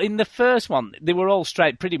 But in the first one, they were all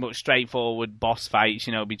pretty much straightforward boss fights,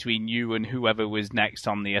 between you and whoever was next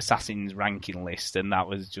on the assassin's ranking list, and that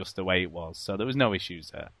was just the way it was. So there was no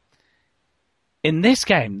issues there. In this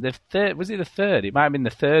game, was it the third? It might have been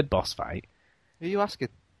the third boss fight. Who are you asking?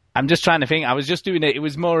 I'm just trying to think. I was just doing it. It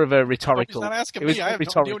was more of a rhetorical. He's not asking me. I have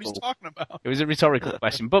no idea what he's talking about. It was a rhetorical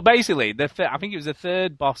question. But basically, I think it was the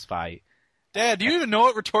third boss fight. Dad, do you even know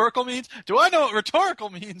what rhetorical means? Do I know what rhetorical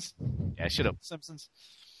means? Yeah, shut up. Simpsons.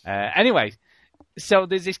 Anyway, so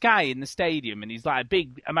there's this guy in the stadium, and he's like a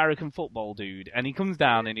big American football dude, and he comes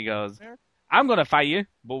down and he goes, I'm going to fight you,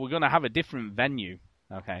 but we're going to have a different venue.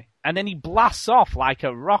 Okay. And then he blasts off like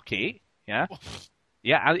a rocket. Yeah.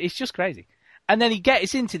 Yeah, it's just crazy. And then he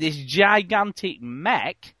gets into this gigantic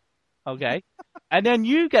mech. Okay. And then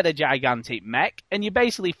you get a gigantic mech, and you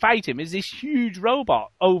basically fight him as this huge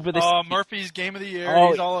robot over this. Oh, Murphy's Game of the Year.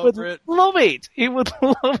 He's all over it. Love it. He would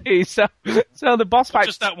love it. So the boss fight.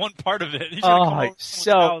 Just that one part of it. He's it's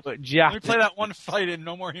so jacked. Let me play that one fight in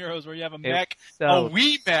No More Heroes where you have a mech, a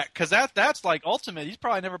Wii mech, because that's like ultimate. He's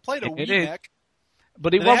probably never played a Wii mech.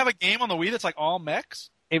 But it Do was. they have a game on the Wii that's like all mechs?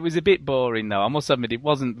 It was a bit boring, though. I must admit, it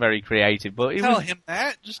wasn't very creative. But it Tell was. him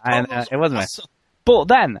that. Just I tell know, him it wasn't. awesome. But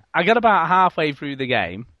then I got about halfway through the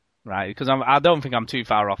game, right? Because I don't think I'm too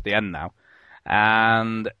far off the end now,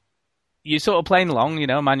 and you're sort of playing along,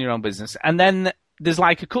 mind your own business, and then there's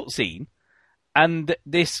like a cutscene, and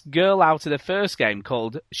this girl out of the first game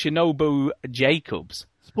called Shinobu Jacobs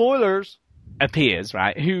Spoilers. appears,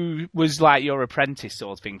 right? Who was like your apprentice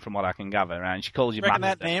sort of thing, from what I can gather, right? And she calls you Reckon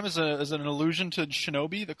master. that name is an allusion to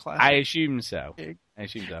Shinobi, the classic? I assume so.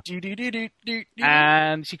 Do-do-do-do-do-do.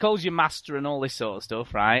 And she calls you master and all this sort of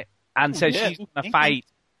stuff, right? And says yeah. she's going to fight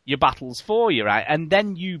your battles for you, right? And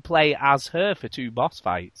then you play as her for 2 boss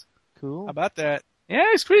fights. Cool. How about that? Yeah,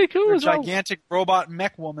 it's pretty cool You're a as well. gigantic robot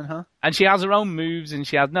mech woman, huh? And she has her own moves, and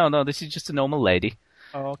she has... No, this is just a normal lady.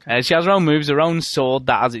 Oh, okay. She has her own moves, her own sword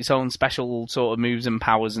that has its own special sort of moves and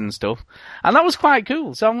powers and stuff. And that was quite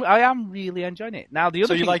cool, so I am really enjoying it. Now, the other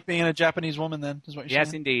So you thing... like being a Japanese woman, then, is what you're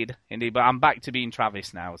Yes, saying? indeed. But I'm back to being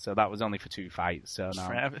Travis now, so that was only for 2 fights. So now...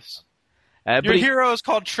 Travis. But Your hero is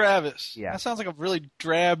called Travis. Yeah. That sounds like a really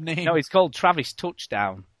drab name. No, it's called Travis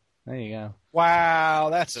Touchdown. There you go. Wow,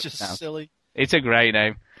 that's just Touchdown. silly. It's a great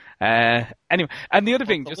name. Anyway, and the other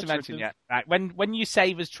thing, just to What's mention, your right, when you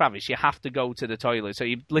save as Travis, you have to go to the toilet, so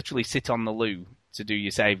you literally sit on the loo to do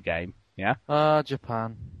your save game, yeah?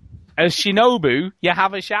 Japan. As Shinobu, you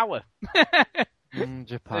have a shower.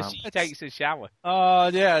 Japan. So she takes a shower.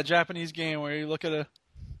 Yeah, a Japanese game where you look at a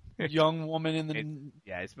young woman in the...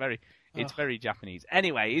 Yeah, it's very Japanese.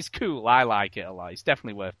 Anyway, it's cool. I like it a lot. It's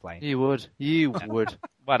definitely worth playing. You would.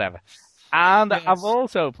 Whatever. And Yes. I've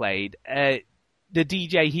also played the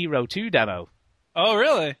DJ Hero 2 demo. Oh,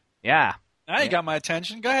 really? Yeah. Now you got my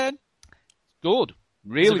attention. Go ahead. Good. Is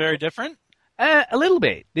Really it very different? A little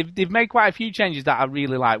bit. They've made quite a few changes that I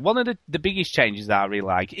really like. One of the biggest changes that I really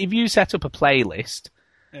like, if you set up a playlist,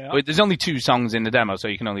 there's only 2 songs in the demo, so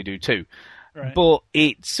you can only do 2. Right. But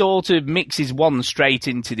it sort of mixes one straight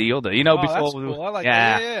into the other. Before... That's cool. I like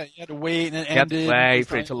that. Yeah. You had to wait and it ended. You had to wait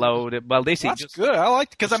for it to load. Well, this That's is just... good. I like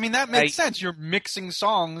it because that makes sense. You're mixing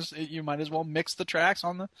songs. You might as well mix the tracks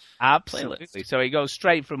on the Absolutely. playlist. So it goes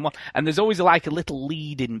straight from one, and there's always like a little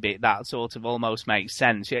lead-in bit that sort of almost makes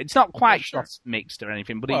sense. Yeah, it's not quite mixed or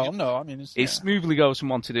anything, but it smoothly goes from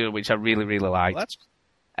one to the other, which I really, really like.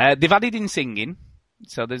 Well, they've added in singing.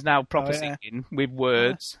 So there's now proper singing with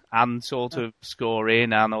words and sort of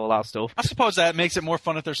scoring and all that stuff. I suppose that makes it more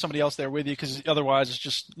fun if there's somebody else there with you, because otherwise it's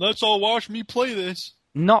just, let's all watch me play this.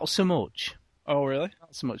 Not so much. Oh, really?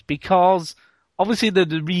 Not so much, because obviously the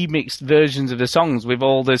remixed versions of the songs with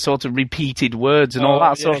all the sort of repeated words and all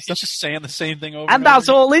that sort of stuff. He's just saying the same thing over and that's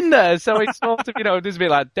all in there, so it's sort of, just be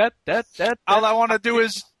like, all I want to do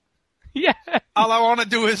is... Yeah. All I want to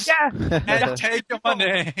do is... Yeah. And take your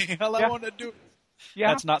money. All I want to do... Yeah.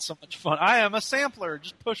 That's not so much fun. I am a sampler.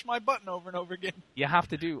 Just push my button over and over again. You have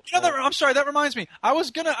to do... I'm sorry, that reminds me. I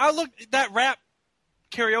looked, that rap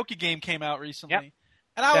karaoke game came out recently. Yep.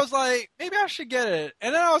 And I was like, maybe I should get it.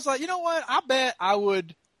 And then I was like, you know what? I bet I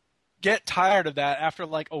would get tired of that after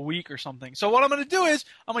like a week or something. So what I'm going to do is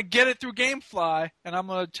I'm going to get it through GameFly, and I'm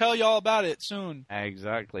going to tell you all about it soon.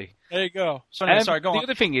 Exactly. There you go. So anyway, sorry, go on. The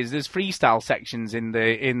other thing is there's freestyle sections in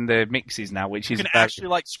the mixes now, which you is... can actually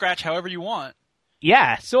like scratch however you want.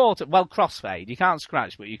 Yeah, sort of. Well, crossfade. You can't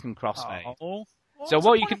scratch, but you can crossfade. Oh. Well, so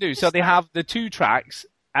what you can do, so they have the 2 tracks,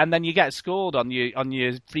 and then you get scored on your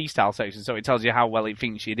freestyle section, so it tells you how well it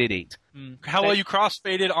thinks you did it. How well you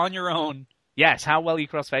crossfaded on your own. Yes, how well you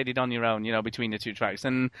crossfaded on your own, between the 2 tracks.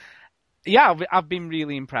 And yeah, I've been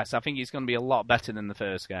really impressed. I think it's going to be a lot better than the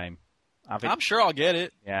first game. I'm sure I'll get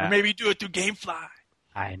it. Yeah. Or maybe do it through GameFly.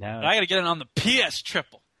 I know. But I got to get it on the PS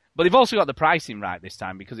Triple. But they've also got the pricing right this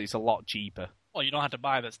time, because it's a lot cheaper. Well, you don't have to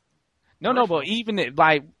buy this. No, but even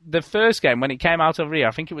the first game, when it came out over here,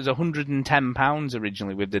 I think it was £110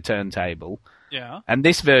 originally with the turntable. Yeah. And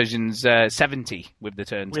this version's 70 with the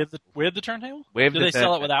turntable. With the turntable? Do they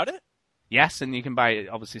sell it without it? Yes, and you can buy it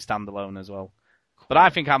obviously standalone as well. Cool. But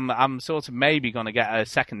I think I'm sort of maybe going to get a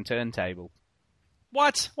second turntable.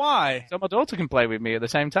 What? Why? So my daughter can play with me at the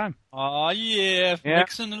same time. Oh, yeah.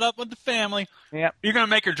 Mixing it up with the family. Yeah. You're going to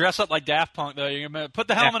make her dress up like Daft Punk, though. You're going to put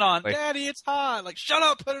the helmet on. Daddy, it's hot. Like, shut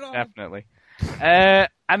up, put it on. Definitely. And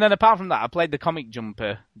then apart from that, I played the Comic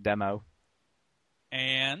Jumper demo.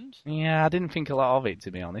 And? Yeah, I didn't think a lot of it,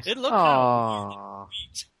 to be honest. It looked kind of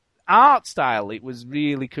sweet. Art style, it was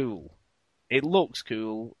really cool. It looks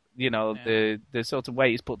cool. The sort of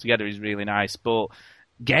way it's put together is really nice, but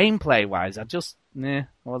gameplay-wise, I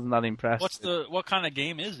wasn't that impressed. What kind of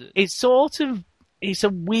game is it? It's a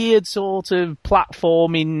weird sort of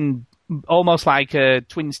platforming, almost like a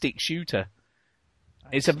twin-stick shooter.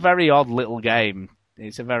 It's a very odd little game.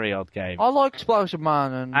 It's a very odd game. I like Explosion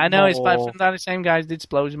Man. And I know, it's by the same guys did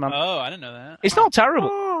Explosion Man. Oh, I didn't know that. It's not terrible.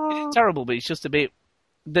 It's terrible, but it's just a bit...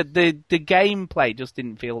 The gameplay just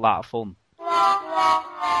didn't feel that fun.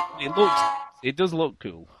 It does look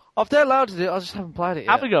cool. I've downloaded it, I just haven't played it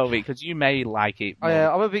yet. Have a go of it, because you may like it more. Oh,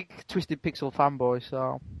 yeah, I'm a big Twisted Pixel fanboy,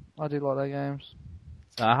 so I do like their games.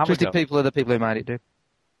 So Twisted People are the people who made it, dude.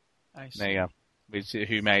 There you go.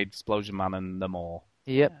 Who made Explosion Man and them all.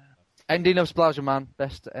 Yep. Ending of Explosion Man,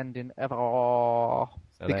 best ending ever.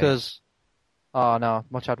 Because... Oh, no,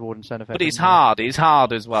 much had wooden sound effect. But it's hard. It's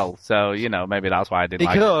hard as well. So, maybe that's why I didn't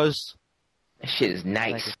like it. Because... That shit is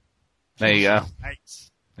nice. There you go.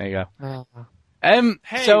 Nice. There you go.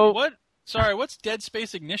 Hey, so... what? Sorry, what's Dead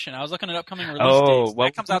Space Ignition? I was looking at upcoming release dates. Well,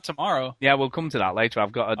 that comes out tomorrow. Yeah, we'll come to that later.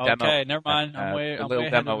 I've got a demo. Okay, never mind. I'm a little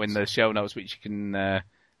demo in the show notes, which you can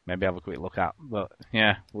maybe have a quick look at. But,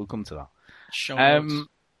 yeah, we'll come to that. Show notes.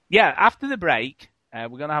 Yeah, after the break, we're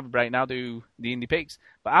going to have a break now, do the indie picks.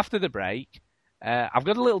 But after the break... I've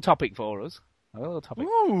got a little topic for us. A little topic.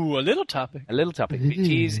 Ooh, a little topic. A little topic, which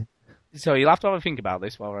is... So you'll have to have a think about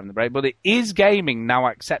this while we're on the break, but is gaming now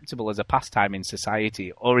acceptable as a pastime in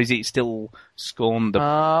society, or is it still scorned? Oh,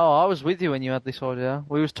 I was with you when you had this idea.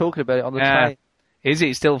 We was talking about it on the train. Is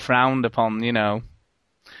it still frowned upon,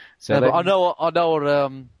 So but I know what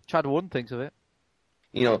Chad Wooden thinks of it.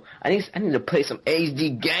 I need to play some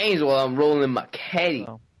HD games while I'm rolling my caddy.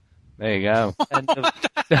 Oh. There you go. What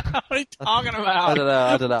are you talking about?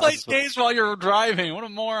 I don't know. Play games while you're driving. What a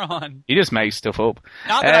moron. You just make stuff up.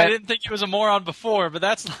 Not that I didn't think he was a moron before, but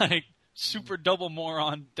that's like super double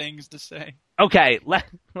moron things to say. Okay,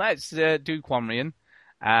 let's do Quanrian.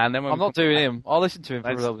 And then I'm not doing him. I'll listen to him for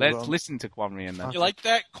a little bit. Let's listen to Quanrian then. You like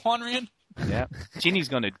that, Quanrian? Yeah. Chinny's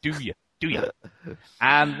going to do you.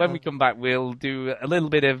 And when we come back, we'll do a little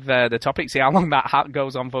bit of the topic, see how long that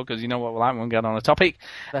goes on for, because you know what we're like, we'll get on a topic.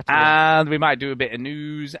 And we might do a bit of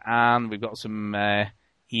news, and we've got some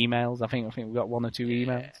emails. I think we've got 1 or 2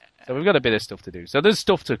 emails. So we've got a bit of stuff to do. So there's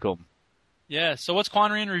stuff to come. Yeah, so what's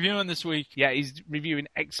Quanrian reviewing this week? Yeah, he's reviewing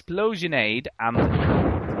Explosionade and...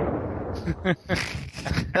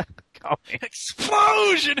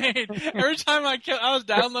 Explosionade! Every time I was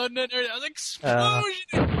downloading it, I was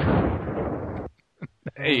Explosionade!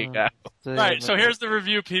 There you go. Right, so here's the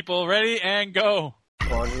review, people. Ready and go.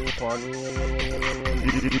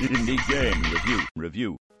 Indie game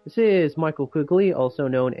review. This is Michael Quigley, also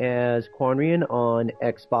known as Quanrian on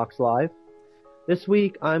Xbox Live. This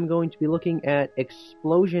week I'm going to be looking at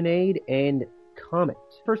Explosionade and Comet.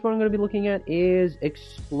 First one I'm going to be looking at is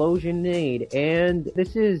Explosionade, and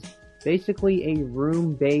this is basically a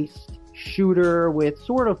room-based shooter with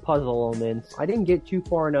sort of puzzle elements. I didn't get too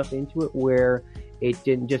far enough into it where it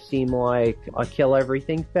didn't just seem like a kill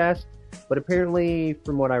everything fest, but apparently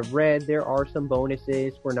from what I've read, there are some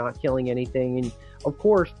bonuses for not killing anything, and of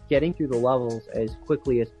course getting through the levels as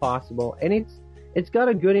quickly as possible. And it's got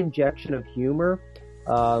a good injection of humor.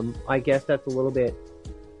 I guess that's a little bit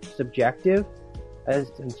subjective,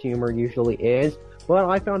 as humor usually is, but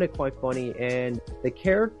I found it quite funny, and the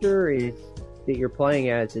character that you're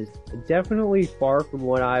playing as is definitely far from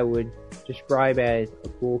what I would describe as a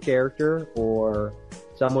cool character or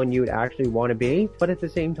someone you would actually want to be, but at the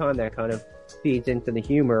same time that kind of feeds into the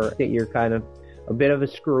humor that you're kind of a bit of a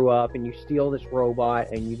screw up and you steal this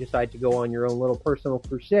robot and you decide to go on your own little personal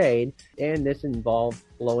crusade, and this involves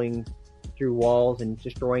blowing through walls and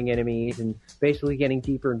destroying enemies and basically getting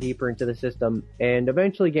deeper and deeper into the system and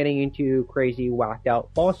eventually getting into crazy whacked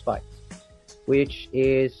out boss fights, which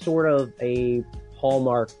is sort of a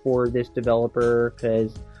hallmark for this developer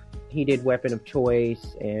because he did Weapon of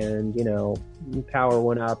Choice and, Power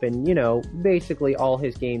went up and, basically all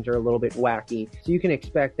his games are a little bit wacky. So you can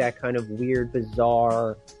expect that kind of weird,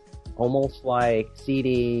 bizarre, almost like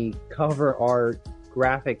CD cover art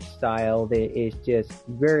graphic style that is just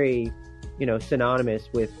very, synonymous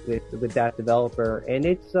with that developer. And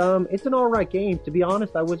it's an alright game. To be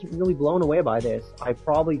honest, I wasn't really blown away by this. I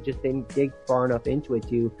probably just didn't dig far enough into it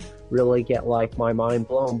to really get my mind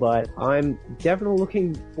blown, but I'm definitely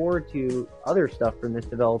looking forward to other stuff from this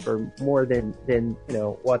developer more than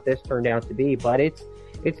what this turned out to be. But it's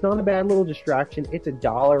not a bad little distraction. It's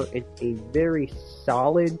 $1. It's a very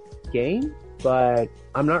solid game, but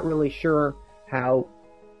I'm not really sure how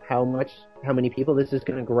many people this is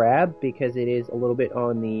going to grab because it is a little bit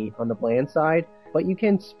on the bland side. But you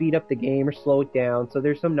can speed up the game or slow it down. So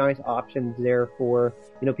there's some nice options there for,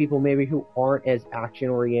 people maybe who aren't as action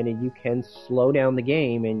oriented. You can slow down the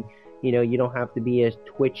game and, you don't have to be as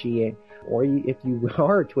twitchy. Or if you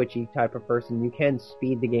are a twitchy type of person, you can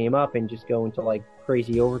speed the game up and just go into like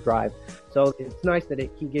crazy overdrive. So it's nice that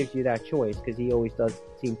he gives you that choice, because he always does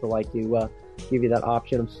seem to like to give you that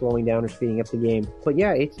option of slowing down or speeding up the game. But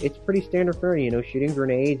yeah, it's pretty standard fare, shooting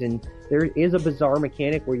grenades, and there is a bizarre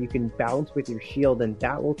mechanic where you can bounce with your shield, and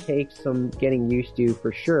that will take some getting used to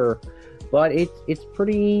for sure. But it's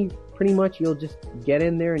pretty much, you'll just get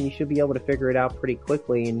in there and you should be able to figure it out pretty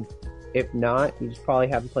quickly. And if not, you just probably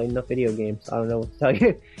haven't played enough video games. I don't know what to tell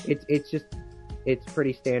you. It's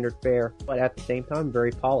pretty standard fare, but at the same time,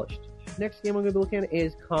 very polished. Next game I'm going to be looking at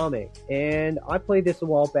is Comet, and I played this a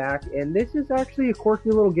while back, and this is actually a quirky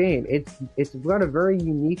little game. It's got a very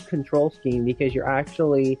unique control scheme, because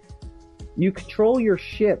you control your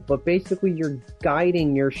ship, but basically you're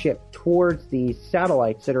guiding your ship towards these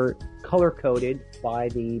satellites that are color-coded by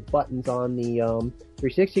the buttons on the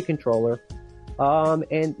 360 controller,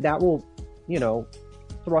 and that will,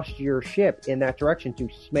 thrust your ship in that direction to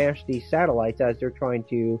smash these satellites as they're trying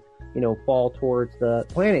to, fall towards the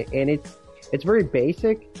planet. And it's very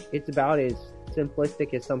basic. It's about as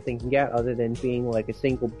simplistic as something can get, other than being like a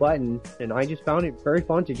single button. And I just found it very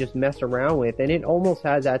fun to just mess around with. And it almost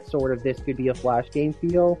has that sort of, this could be a Flash game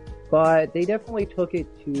feel, but they definitely took it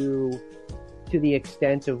to the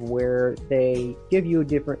extent of where they give you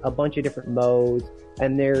a bunch of different modes,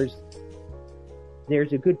 and there's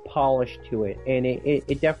a good polish to it, and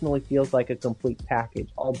it definitely feels like a complete package,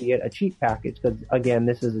 albeit a cheap package, because again,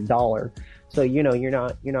 this is $1, so you're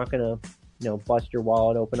not gonna bust your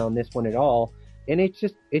wallet open on this one at all. And it's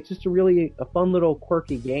just a fun little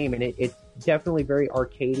quirky game, and it's definitely very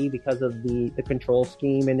arcadey because of the control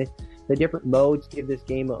scheme, and the different modes give this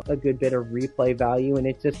game a good bit of replay value, and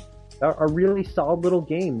it's just a really solid little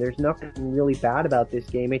game. There's nothing really bad about this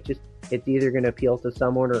game. It's either going to appeal to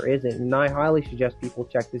someone or isn't. And I highly suggest people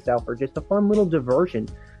check this out for just a fun little diversion,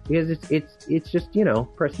 because it's just,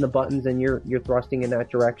 pressing the buttons and you're thrusting in that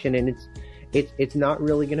direction, and it's not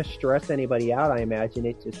really going to stress anybody out, I imagine.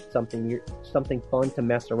 It's just something fun to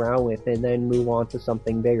mess around with and then move on to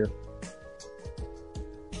something bigger.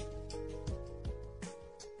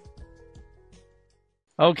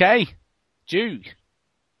 Okay, Duke,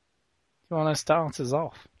 you want to start us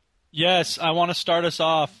off? Yes, I want to start us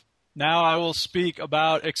off. Now I will speak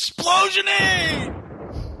about Explosionade!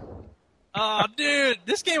 Oh, dude,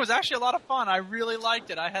 this game was actually a lot of fun. I really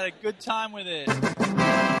liked it. I had a good time with it.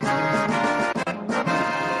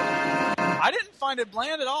 I didn't find it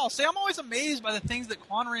bland at all. See, I'm always amazed by the things that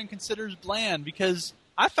Quanrian considers bland, because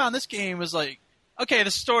I found this game was like, okay,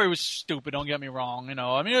 the story was stupid, don't get me wrong, it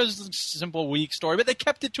was a simple, weak story, but they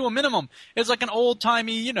kept it to a minimum. It's like an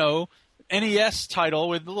old-timey, NES title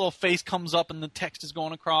where the little face comes up and the text is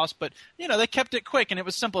going across, but they kept it quick and it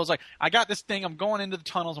was simple. It was like, I got this thing, I'm going into the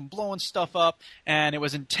tunnels, I'm blowing stuff up, and it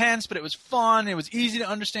was intense, but it was fun, it was easy to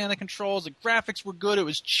understand the controls, the graphics were good, it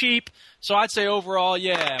was cheap. So I'd say overall,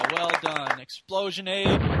 yeah, well done.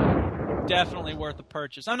 Explosionade, definitely worth the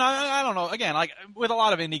purchase. I don't know, again, like with a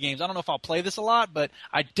lot of indie games, I don't know if I'll play this a lot, but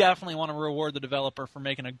I definitely want to reward the developer for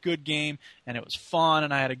making a good game, and it was fun,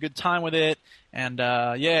 and I had a good time with it. And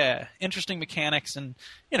yeah, interesting mechanics, and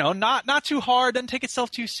not too hard, doesn't take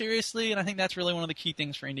itself too seriously, and I think that's really one of the key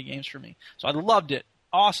things for indie games for me. So I loved it.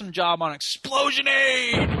 Awesome job on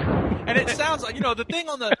Explosionade! And it sounds like, the thing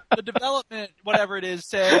on the development, whatever it is,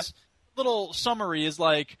 says, little summary is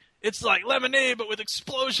like, it's like lemonade but with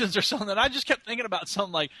explosions or something. I just kept thinking about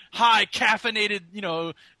some like high caffeinated,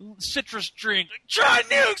 citrus drink. Like, try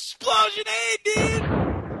new Explosionade,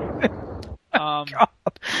 dude! God.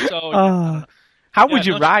 So, how would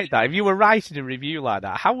you write that? If you were writing a review like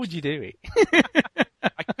that, how would you do it?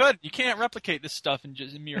 I couldn't. You can't replicate this stuff in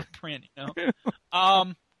just mere print,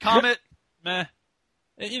 Comet, meh.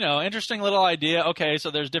 Interesting little idea. Okay,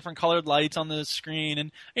 so there's different colored lights on the screen,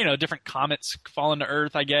 and, different comets fall into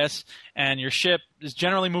Earth, I guess, and your ship is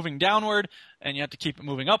generally moving downward, and you have to keep it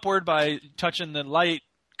moving upward by touching the light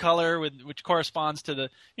color, which corresponds to the,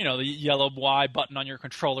 the yellow Y button on your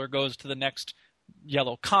controller goes to the next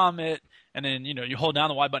yellow comet, and then, you hold down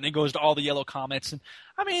the Y button, it goes to all the yellow comets. And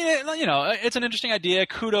I mean, it's an interesting idea.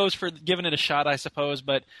 Kudos for giving it a shot, I suppose,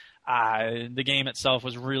 but the game itself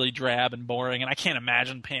was really drab and boring, and I can't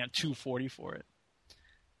imagine paying $240 for it.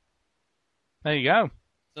 There you go.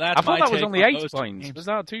 So that's I thought that was only 8 points. Games. Was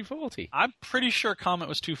that $240? I'm pretty sure Comet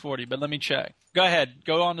was $240, but let me check. Go ahead.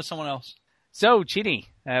 Go on to someone else. So, Chinny,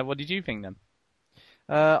 what did you think then?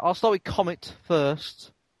 I'll start with Comet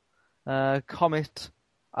first. Comet,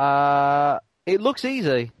 it looks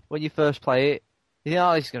easy when you first play it. You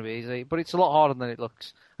know it's going to be easy, but it's a lot harder than it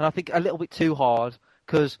looks. And I think a little bit too hard,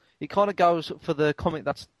 because it kind of goes for the Comet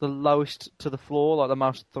that's the lowest to the floor, like the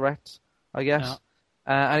most threat I guess.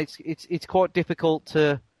 And it's quite difficult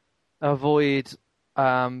to avoid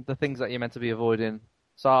the things that you're meant to be avoiding.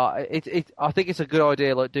 So I think it's a good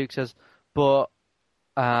idea, like Duke says, but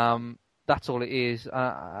that's all it is,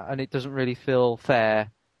 and it doesn't really feel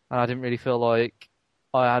fair, and I didn't really feel like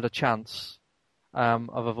I had a chance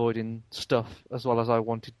of avoiding stuff as well as I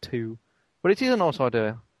wanted to. But it is a nice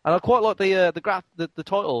idea, and I quite like the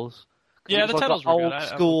titles. Yeah, the titles were old good.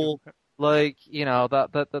 school, like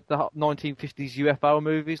the 1950s UFO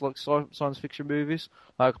movies, like science fiction movies,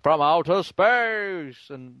 like From Outer Space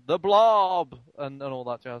and The Blob and all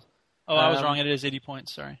that jazz. Oh, I was wrong. It is 80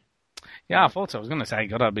 points. Sorry. Yeah, I thought so. I was going to say,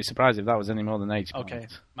 God, I'd be surprised if that was any more than 80 points. Okay,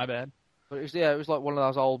 my bad. But it was like one of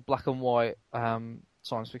those old black and white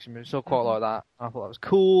science fiction movies, so quite like that. I thought that was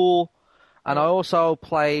cool. And I also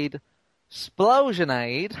played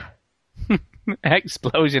Explosionade.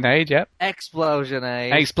 Explosionade, yep.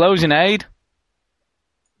 Explosionade. Explosionade.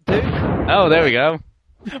 Duke. Oh, there we go.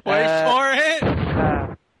 Wait for it!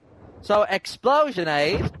 So,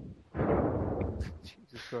 Explosionade.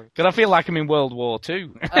 Jesus Christ. Because I feel like I'm in World War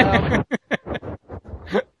II.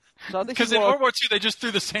 Because in World War II, they just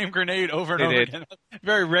threw the same grenade over and over again.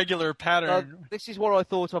 Very regular pattern. This is what I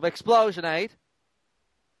thought of Explosionade.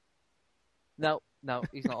 No,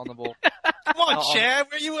 he's not on the ball. Come on, Chad.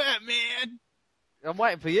 Where you at, man? I'm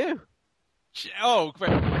waiting for you. Oh,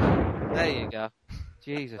 great. There you go.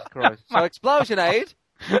 Jesus Christ. So, Explosionade.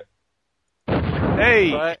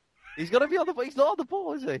 Hey. Right. He's got to be on the ball. He's not on the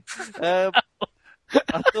ball, is he? I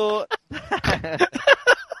thought...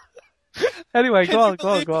 Anyway, go on.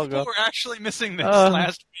 We're actually missing this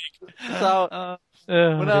last week. So,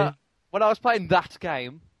 when I was playing that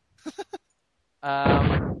game,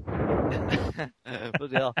 but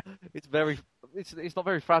yeah, it's not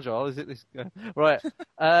very fragile, is it? Right.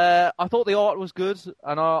 I thought the art was good,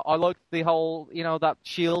 and I liked the whole, that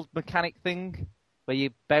shield mechanic thing where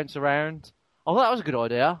you bounce around. I thought that was a good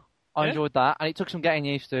idea. I enjoyed that, and it took some getting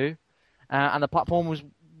used to, and the platform was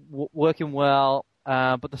working well.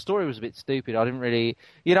 But the story was a bit stupid. I didn't really,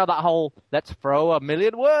 that whole let's throw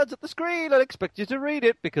 1,000,000 words at the screen and expect you to read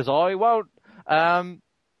it because I won't.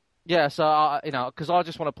 Yeah, so because I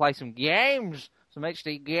just want to play some games, some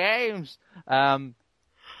HD games,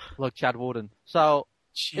 like Chad Warden. So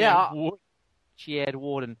Chad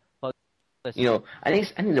Warden. I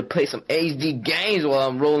need to play some HD games while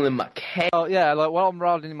I'm rolling my caddy. Oh yeah, like while I'm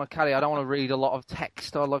rolling in my caddy, I don't want to read a lot of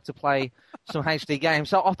text. I like to play some HD games.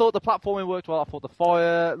 So I thought the platforming worked well. I thought the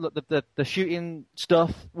fire, the shooting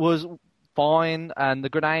stuff was fine, and the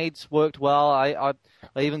grenades worked well. I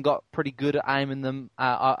even got pretty good at aiming them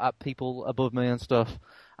at people above me and stuff.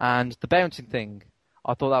 And the bouncing thing,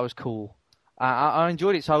 I thought that was cool. I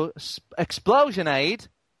enjoyed it. So Explosionade.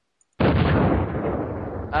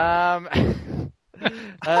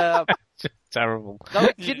 Just terrible.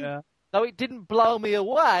 Though it didn't blow me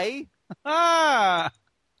away.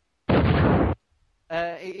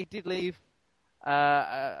 It did leave.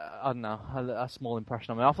 I don't know, a small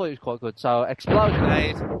impression on me. I thought it was quite good. So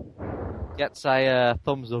Explosionade gets a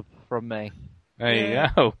thumbs up from me. There you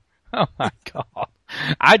go. Oh my God!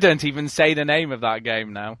 I don't even say the name of that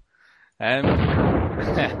game now.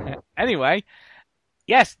 Anyway,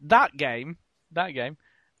 yes, that game.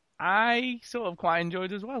 I sort of quite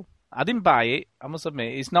enjoyed as well. I didn't buy it, I must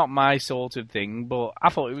admit. It's not my sort of thing, but I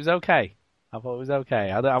thought it was okay. I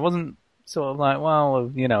wasn't sort of like,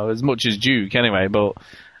 well, as much as Duke anyway, but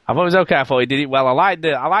I thought it was okay. I thought he did it well. I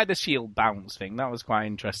like the shield bounce thing. That was quite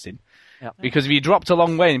interesting. Yep. Because if you dropped a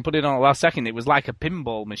long way and put it on the last second, it was like a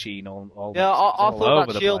pinball machine all yeah, I thought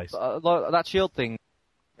over that shield, that shield thing.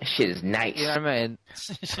 That shit is nice. You know what I mean?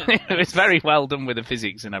 It was very well done with the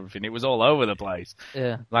physics and everything. It was all over the place.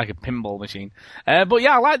 Yeah. Like a pinball machine. But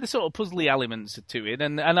yeah, I like the sort of puzzly elements to it,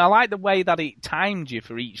 and I like the way that it timed you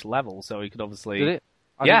for each level, so you could obviously... Did it?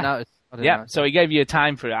 I didn't notice. So it gave you a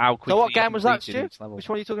time for how quickly... So what game was that, Stu? Which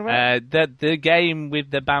one are you talking about? The game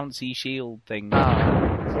with the bouncy shield thing.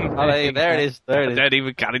 There it is. I don't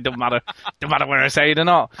even care. It doesn't matter. Doesn't matter where I say it or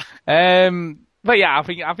not. But yeah, I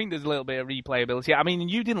think there's a little bit of replayability. I mean,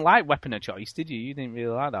 you didn't like Weapon of Choice, did you? You didn't really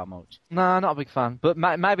like that much. No, not a big fan. But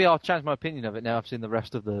maybe I'll change my opinion of it now I've seen the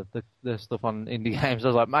rest of the stuff on indie games. I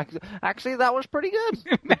was like, actually, that was pretty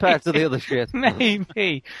good compared to the other shit.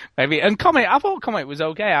 Maybe. And Comet, I thought Comet was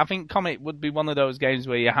okay. I think Comet would be one of those games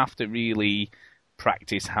where you have to really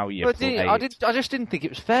practice how you play it. I just didn't think it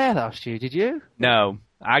was fair, though, Stu. Did you? No.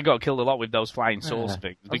 I got killed a lot with those flying sauce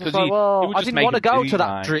things. Because I didn't want to go to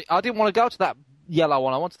that. I didn't want to go to that yellow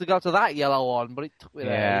one. I wanted to go to that yellow one, but it took me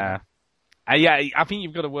there. Yeah. Yeah, I think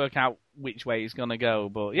you've got to work out which way it's going to go.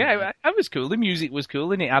 But yeah, it was cool. The music was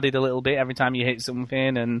cool, and it added a little bit every time you hit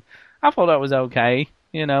something, and I thought that was okay,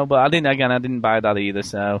 but I didn't buy that either,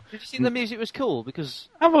 so... Did you think the music was cool? Because...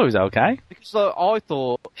 I thought it was okay. Because I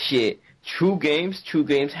thought... Shit, True Games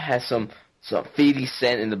has some 50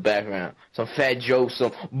 Cent in the background, some Fat Joe,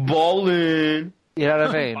 some ballin'. You know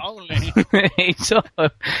what I mean?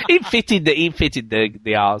 He fitted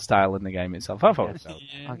the art style in the game itself. I thought it was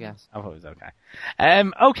okay. I guess. I thought it was okay.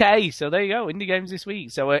 Okay, so there you go, indie games this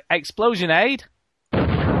week. So Explosion Aid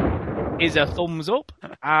is a thumbs up,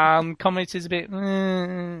 and Comet is a bit...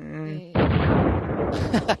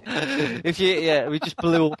 we just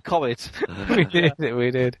blew up Comet.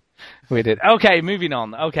 We did. Okay, moving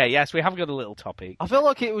on. Okay, yes, we have got a little topic. I feel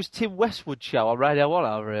like it was Tim Westwood's show on Radio 1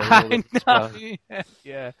 over here. I know.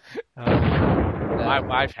 Yeah. My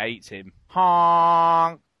wife hates him.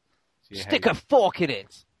 Honk. Stick a fork in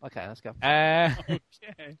it. Okay, let's go. Okay.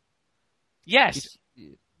 Yes.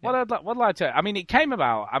 What I'd like to... I mean, it came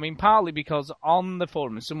about, partly because on the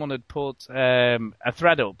forum someone had put a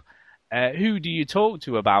thread up. Who do you talk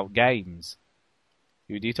to about games?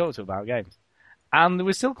 Who do you talk to about games? And there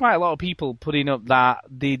was still quite a lot of people putting up that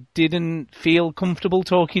they didn't feel comfortable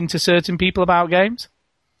talking to certain people about games.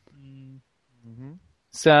 Mm-hmm.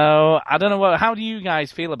 So, I don't know, how do you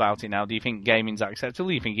guys feel about it now? Do you think gaming's acceptable?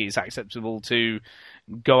 Do you think it's acceptable to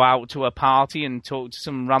go out to a party and talk to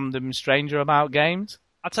some random stranger about games?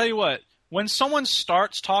 I'll tell you what, when someone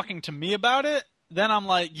starts talking to me about it, then I'm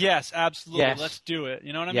like, yes, absolutely, let's do it.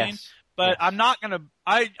 You know what I mean? But I'm not going to...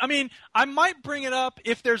 I might bring it up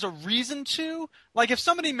if there's a reason to. Like, if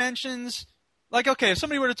somebody mentions... Like, okay, if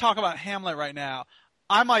somebody were to talk about Hamlet right now,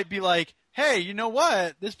 I might be like, hey, you know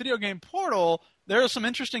what? This video game Portal, there are some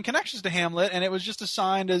interesting connections to Hamlet, and it was just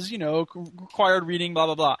assigned as, required reading, blah,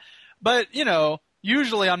 blah, blah. But,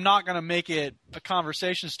 usually I'm not going to make it a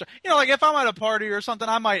conversation starter. Like, if I'm at a party or something,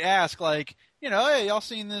 I might ask, like... hey, y'all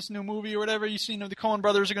seen this new movie or whatever? You seen the Coen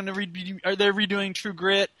brothers are they're redoing True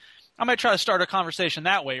Grit? I might try to start a conversation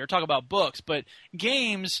that way or talk about books, but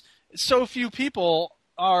games, so few people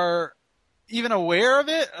are even aware of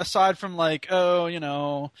it, aside from like, I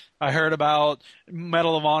heard about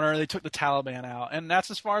Medal of Honor, they took the Taliban out, and that's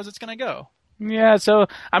as far as it's going to go. Yeah, so,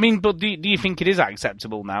 but do you think it is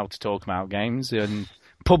acceptable now to talk about games? And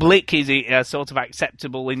public, is it sort of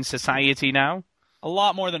acceptable in society now? A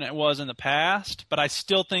lot more than it was in the past, but I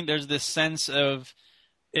still think there's this sense of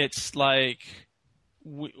it's like...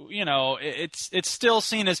 it's still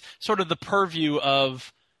seen as sort of the purview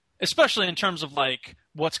of, especially in terms of like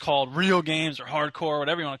what's called real games or hardcore,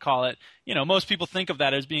 whatever you want to call it. Most people think of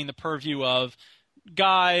that as being the purview of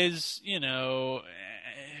guys,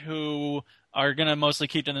 who are going to mostly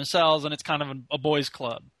keep to themselves, and it's kind of a boys'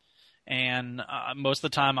 club. And most of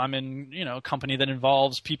the time I'm in, a company that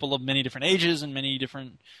involves people of many different ages and many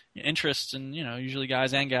different interests, and, usually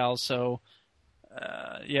guys and gals. So,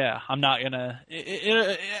 I'm not gonna.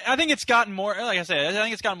 I think it's gotten more. Like I said, I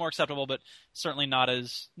think it's gotten more acceptable, but certainly not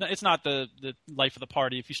as. It's not the life of the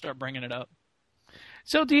party if you start bringing it up.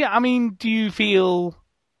 So do you feel?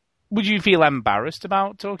 Would you feel embarrassed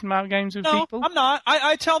about talking about games with people? No, I'm not.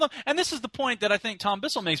 I tell them, and this is the point that I think Tom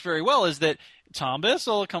Bissell makes very well, is that Tom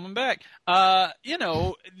Bissell coming back. I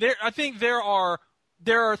think there are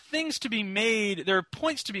things to be made, there are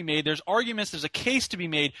points to be made, there's arguments, there's a case to be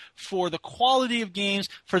made for the quality of games,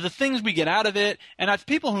 for the things we get out of it, and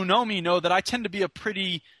people who know me know that I tend to be a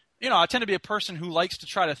person who likes to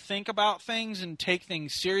try to think about things and take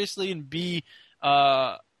things seriously and be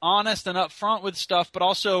honest and upfront with stuff, but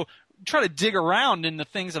also try to dig around in the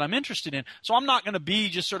things that I'm interested in. So I'm not going to be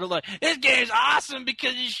just sort of like, this game's awesome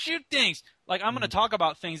because you shoot things. Like, I'm going to talk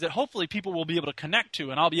about things that hopefully people will be able to connect to,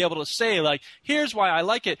 and I'll be able to say, like, here's why I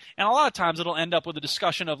like it. And a lot of times it'll end up with a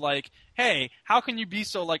discussion of, like, hey, how can you be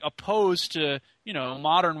so, like, opposed to,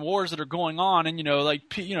 modern wars that are going on and,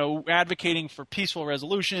 advocating for peaceful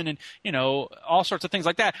resolution and, all sorts of things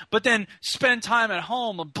like that, but then spend time at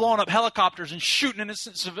home blowing up helicopters and shooting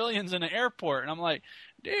innocent civilians in an airport. And I'm like,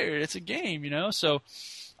 dude, it's a game, So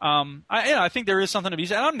I think there is something to be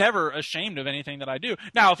said. And I'm never ashamed of anything that I do.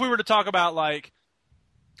 Now, if we were to talk about, like,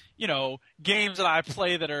 games that I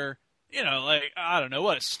play that are, like, I don't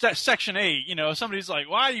know, Section 8, somebody's like,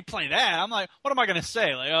 why do you play that? I'm like, what am I going to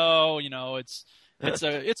say? Like, it's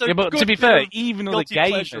a yeah, but to be fair, even though the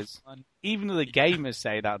gamers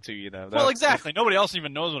say that to you, though. Well, exactly. Nobody else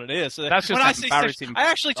even knows what it is. So that's just embarrassing.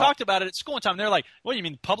 I actually talked about it at school one time. They're like, what do you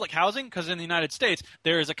mean public housing? Because in the United States,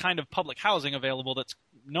 there is a kind of public housing available that's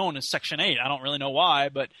known as Section 8. I don't really know why,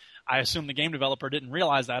 but I assume the game developer didn't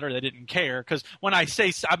realize that or they didn't care. Because when I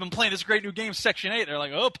say I've been playing this great new game, Section 8, they're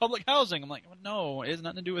like, oh, public housing. I'm like, well, no, it has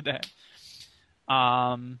nothing to do with that.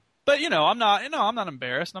 But I'm not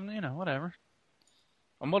embarrassed. I'm whatever.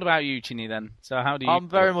 And what about you, Chinny, then? So how do you... I'm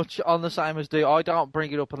very much on the same as do. I don't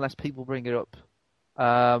bring it up unless people bring it up.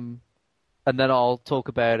 And then I'll talk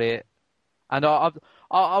about it. And I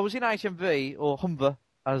was in HMV, or Humber,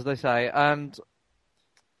 as they say, and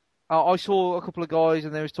I saw a couple of guys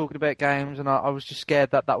and they was talking about games, and I was just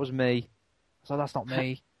scared that was me. So that's not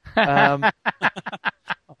me. And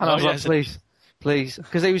I was like, please.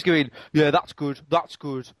 Because he was going, yeah, that's good. That's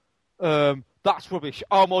rubbish.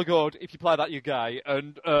 Oh my god, if you play that, you're gay,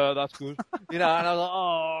 and that's good. And I was like,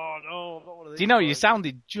 oh no, I'm not one of these. Do you know, you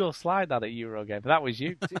sounded just like that at Eurogame, but that was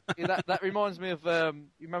you. that reminds me of,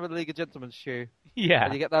 you remember the League of Gentlemen, Stu? Yeah.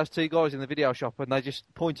 And you get those two guys in the video shop, and they just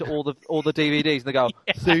point at all the DVDs, and they go,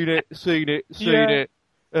 seen it.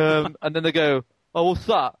 And then they go, oh, what's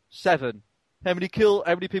that? 7. How many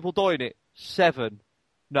people die in it? 7.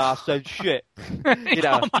 Nah, so shit. Oh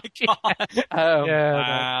my god!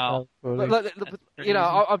 Wow.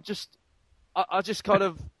 I just kind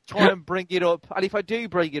of try and bring it up, and if I do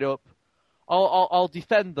bring it up, I'll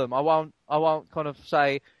defend them. I won't kind of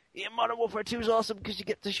say, yeah, Modern Warfare 2 is awesome because you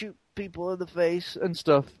get to shoot people in the face and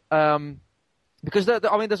stuff. Because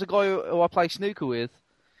there's a guy who I play snooker with,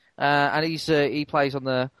 and he plays on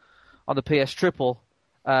the PS Triple,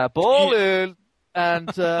 ballin',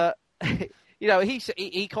 and.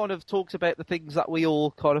 He kind of talks about the things that we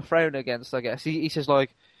all kind of frown against, I guess. He says,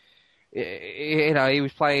 like, he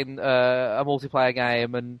was playing a multiplayer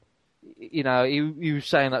game, and, he was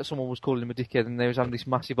saying that someone was calling him a dickhead, and they was having this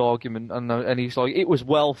massive argument, and he's like, it was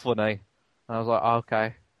well funny. And I was like,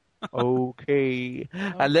 okay.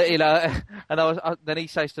 And, then he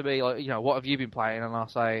says to me, like, what have you been playing? And I'll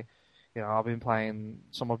say, I've been playing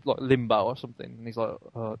some of like Limbo or something, and he's like,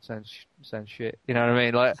 "Oh, it sounds shit." You know what I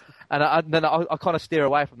mean? Like, and then I kind of steer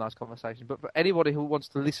away from those conversations. But for anybody who wants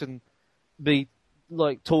to listen, me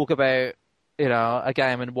like talk about a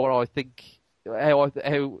game and what I think, how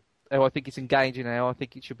I think it's engaging, how I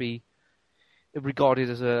think it should be regarded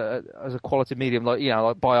as a quality medium, like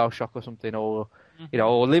like Bioshock or something, or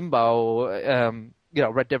or Limbo, or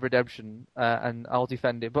Red Dead Redemption, and I'll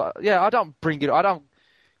defend it. But yeah, I don't bring it. I don't.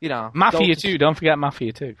 Mafia 2, don't forget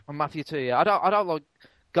Mafia 2. And Mafia 2, yeah. I don't like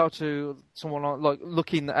go to someone like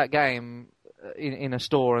looking at a game in a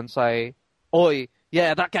store and say, "Oi,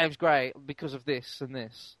 yeah, that game's great because of this and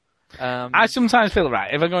this." I sometimes feel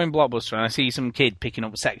right if I go in Blockbuster and I see some kid picking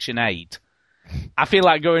up Section 8, I feel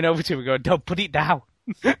like going over to him and going, "Don't put it down."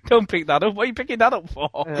 Don't pick that up. What are you picking that up for?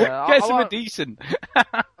 Get something decent.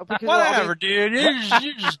 Whatever, dude.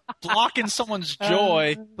 You're just blocking someone's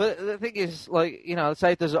joy. But the thing is, like,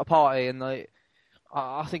 say if there's a party and like,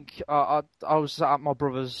 I think I was at my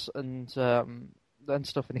brother's and stuff,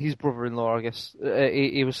 and his brother-in-law, I guess,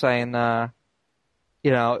 he was saying, oh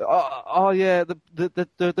yeah,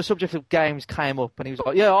 the subject of games came up, and he was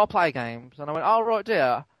like, yeah, I'll play games, and I went, oh right,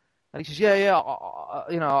 dear. And he says, yeah,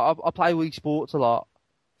 I play Wii Sports a lot.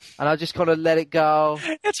 And I just kind of let it go.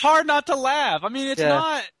 It's hard not to laugh. I mean, it's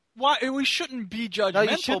not... Why we shouldn't be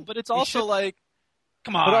judgmental, but it's also like,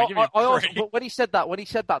 come on, give me a break. But when he said that,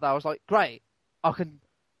 I was like, great, I can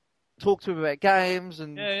talk to him about games,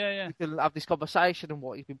 and we can have this conversation and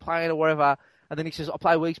what he's been playing or whatever. And then he says, I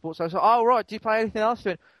play Wii Sports. So I was like, oh, right, do you play anything else? He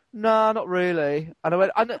went, no, not really. And I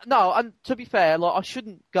went, and to be fair, like, I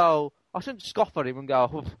shouldn't scoff at him and go,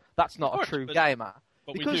 oh, that's not a true gamer.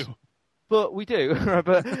 But we do. But we do.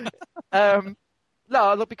 But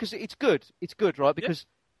no, look, because it's good. It's good, right? Because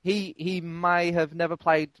he may have never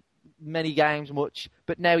played many games much,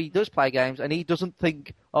 but now he does play games, and he doesn't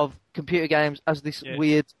think of computer games as this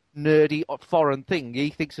weird, nerdy, foreign thing.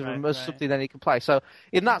 He thinks of them as something that he can play. So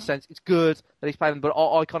in that sense, it's good that he's playing them. But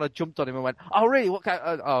I kind of jumped on him and went, "Oh, really? What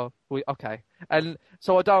kind? Okay." And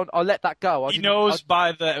so I let that go. He knows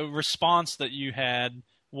by the response that you had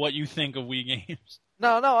what you think of Wii games.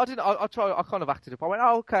 No, I didn't. I kind of acted up. I went,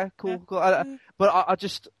 "Oh, okay, cool." But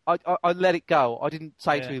I let it go. I didn't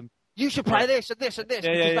say to him, "You should play this and this and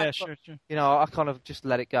this." Sure. I kind of just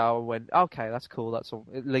let it go and went, "Okay, that's cool. That's all.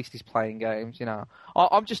 At least he's playing games."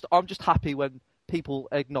 I'm just happy when people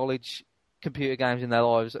acknowledge computer games in their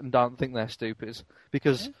lives and don't think they're stupid,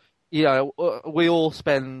 because we all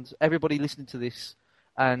spend, everybody listening to this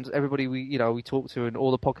and everybody we talk to and all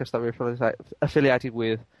the podcasts that we're affiliated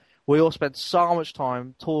with. We all spend so much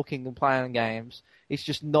time talking and playing games. It's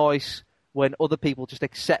just nice when other people just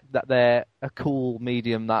accept that they're a cool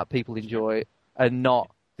medium that people enjoy and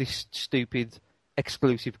not this stupid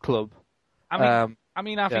exclusive club. I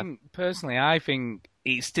think personally,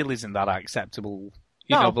 it still isn't that acceptable.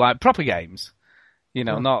 You know, like proper games. You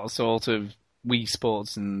know, not sort of Wii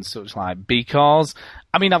Sports and such like. Because,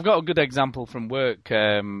 I mean, I've got a good example from work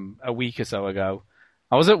a week or so ago.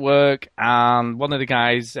 I was at work and one of the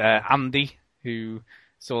guys, Andy, who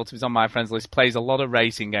sort of is on my friends list, plays a lot of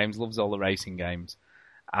racing games, loves all the racing games.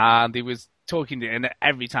 And he was talking to, and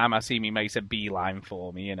every time I see him, he makes a beeline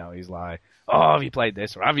for me. You know, he's like, "Oh, have you played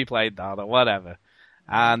this or have you played that or whatever?"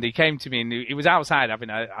 And he came to me, and he was outside having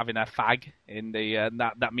a fag in the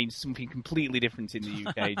that means something completely different in the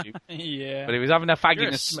UK. Yeah, but he was having a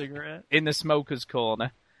fag in the smokers'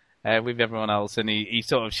 corner with everyone else, and he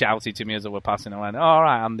sort of shouted to me as I were passing. I went, "All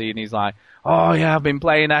right, Andy," and he's like, "Oh yeah, I've been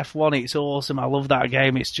playing F1. It's awesome. I love that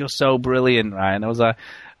game. It's just so brilliant, right?" And I was like,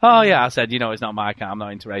 "Oh yeah," I said, "You know, it's not my kind. I'm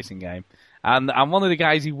not into racing game." And one of the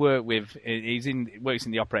guys he worked with, works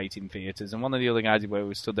in the operating theatres, and one of the other guys he worked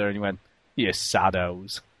with stood there and he went, "You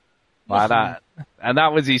saddos." Like that. And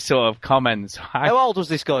that was his sort of comments. How old was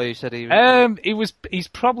this guy you said he was? He's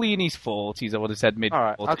probably in his 40s, I would have said mid-40s. All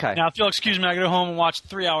right, okay. Now, if you'll excuse me, I go home and watch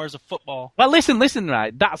 3 hours of football. Well, listen,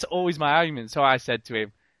 right? That's always my argument. So I said to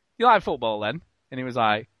him, "You like football then?" And he was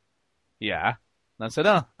like, "Yeah." And I said,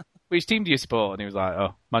 "Oh, which team do you support?" And he was like,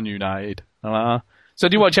 "Oh, Man United." I'm like, "Oh. So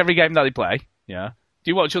do you watch every game that they play?" "Yeah."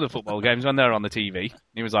 "Do you watch other football games when they're on the TV?"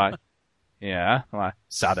 And he was like, "Yeah." I'm like,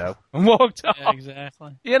 "Sado," and walked off. Yeah,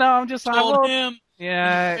 exactly. You know, I'm just like, told him.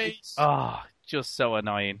 Yeah. Just so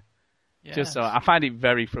annoying. Yes. Just so I find it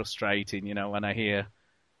very frustrating, you know, when I hear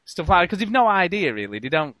stuff like that, because they've no idea really. They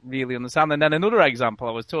don't really understand. And then another example,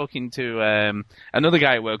 I was talking to another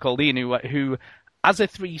guy at work called Ian who has a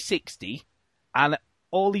 360, and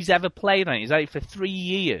all he's ever played on it, he's had it for 3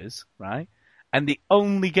 years, right? And the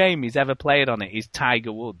only game he's ever played on it is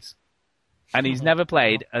Tiger Woods. And he's never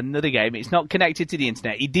played another game. It's not connected to the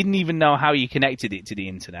internet. He didn't even know how you connected it to the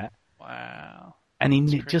internet. Wow. And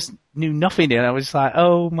he just knew nothing. And I was like,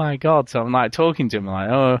 oh my God. So I'm like talking to him, like,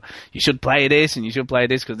 "Oh, you should play this and you should play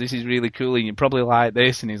this because this is really cool and you probably like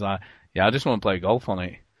this." And he's like, "Yeah, I just want to play golf on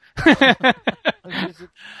it."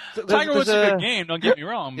 Tiger Woods is a good game, don't get me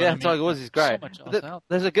wrong. But yeah, Tiger Woods is great.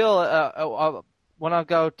 There's a girl, when I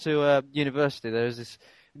go to university, there's this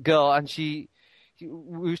girl and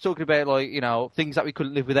we was talking about, like, you know, things that we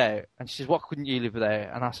couldn't live without. And she says, "What couldn't you live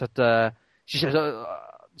without?" And I said, she said,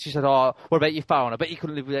 "Oh, what about your phone? I bet you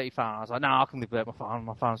couldn't live without your phone." I was like, "No, I can live without my phone.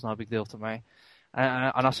 My phone's not a big deal to me."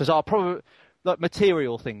 And I says, "Oh, probably like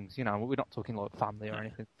material things, you know, we're not talking like family or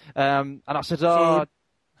anything." And I said, "Oh, food.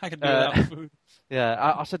 I can do that with food."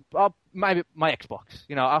 Yeah, I said, "Oh, maybe my Xbox."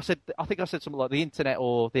 You know, I think I said something like the internet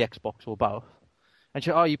or the Xbox or both. And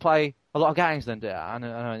she said, "Oh, you play a lot of games then, do you?"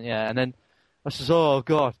 And yeah, and then I says, "Oh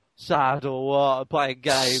God, sad or what? Playing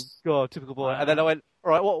games, God, typical boy." And then I went,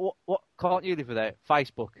 "All right, what can't you live without?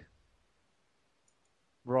 Facebook."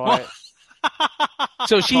 Right.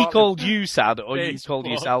 So she called you sad, or you called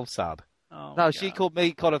yourself sad? Oh, no, she called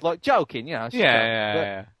me kind of like joking, you know.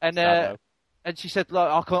 Yeah. And she said,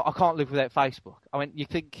 "Look, I can't live without Facebook." I went, "You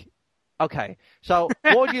think? Okay, so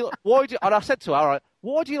why do you?" And I said to her, "All right,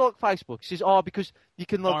 why do you like Facebook?" She says, "Oh, because you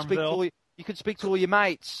can like speak to all your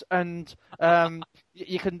mates, and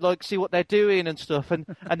you can like see what they're doing and stuff, and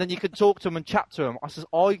then you can talk to them and chat to them." I says,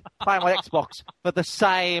 "I play my Xbox for the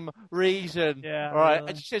same reason." Yeah. Right. Really.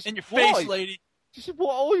 And she says, "In your "Why?" face, lady. She said,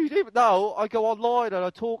 "What are you doing?" "No, I go online and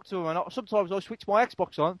I talk to them, and sometimes I switch my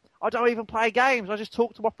Xbox on. I don't even play games. I just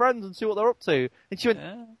talk to my friends and see what they're up to." And she went,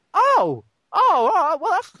 "Oh, all right,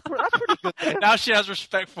 well that's pretty good." Then. Now she has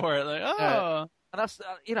respect for it. Like, oh. Yeah. And that's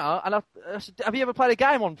you know, and I said, "Have you ever played a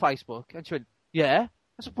game on Facebook?" And she went, "Yeah."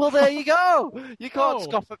 I said, "Well, there you go. You can't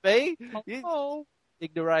scoff at me. You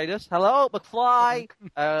ignoramus. Hello, McFly."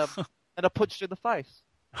 And I punched her in the face.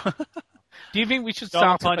 Do you think we should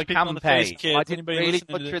start up a campaign? I didn't really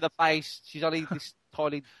punch her in the face. She's only this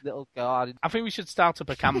tiny little girl. I think we should start up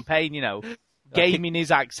a campaign, you know. Gaming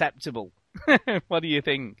is acceptable. What do you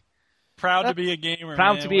think? Proud to be a gamer.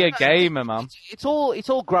 Proud man. to be a gamer, man. It's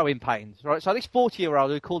all growing pains, right? So this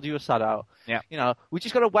 40-year-old who called you a sado, you know, we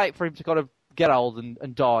just got to wait for him to kind of get old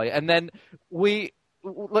and die. And then you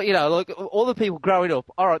know, like all the people growing up.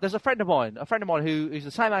 All right, there's a friend of mine who's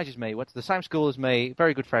the same age as me, went to the same school as me,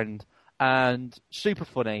 very good friend, and super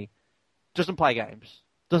funny, doesn't play games,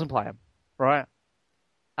 doesn't play them, right?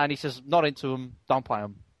 And he says, not into them, don't play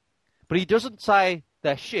them. But he doesn't say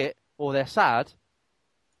they're shit or they're sad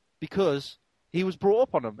because he was brought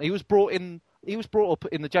up on them. He was brought up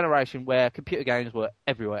in the generation where computer games were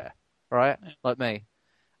everywhere, right? Yeah. Like me.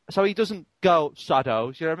 So he doesn't go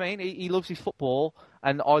saddos, you know what I mean? He loves his football,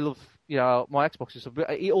 and I love, you know, my Xbox and stuff.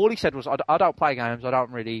 All he said was, I don't play games. They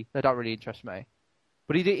don't really interest me.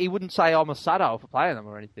 But he wouldn't say I'm a sado for playing them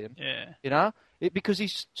or anything. Yeah. You know? Because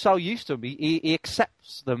he's so used to them. He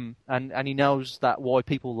accepts them and he knows that why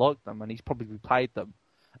people like them and he's probably played them.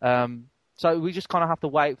 So we just kind of have to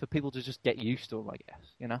wait for people to just get used to them, I guess,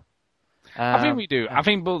 you know? I think we do. I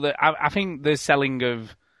think the selling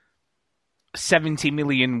of 70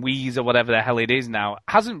 million Wiis or whatever the hell it is now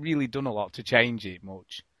hasn't really done a lot to change it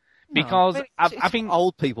much. Because I think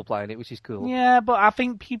old people playing it, which is cool. Yeah, but I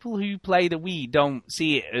think people who play the Wii don't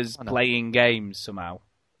see it as playing games somehow.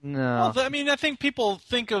 No. Well, I mean, I think people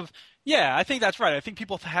think of... Yeah, I think that's right. I think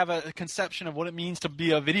people have a conception of what it means to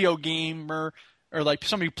be a video gamer or like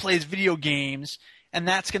somebody who plays video games, and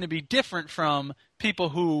that's going to be different from people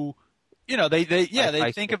who... You know, they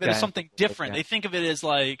think of it as something different. They think of it as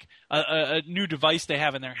like a new device they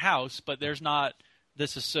have in their house, but there's not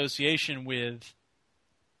this association with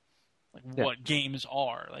what games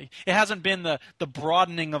are. Like it hasn't been the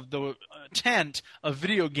broadening of the tent of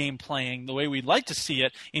video game playing the way we'd like to see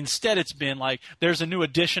it. Instead, it's been like there's a new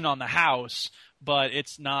addition on the house, but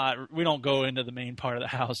it's not. We don't go into the main part of the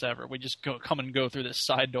house ever. We just come and go through this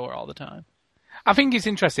side door all the time. I think it's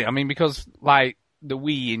interesting. I mean, because like the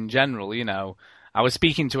Wii in general, you know, I was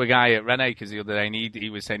speaking to a guy at Reneca's the other day, and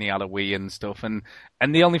he was saying he had a Wii and stuff, and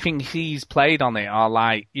the only thing he's played on it are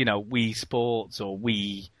like, you know, Wii Sports or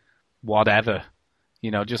Wii whatever,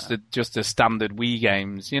 you know, just the standard Wii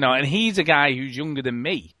games, you know, and he's a guy who's younger than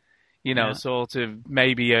me, you know, sort of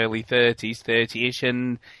maybe early 30s, 30-ish,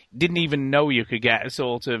 and didn't even know you could get a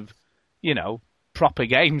sort of, you know, proper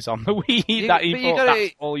games on the Wii that he thought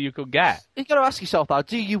that's all you could get. You got to ask yourself though: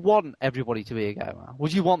 do you want everybody to be a gamer?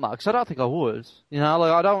 Would you want that? Because I don't think I would. You know,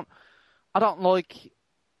 like I don't like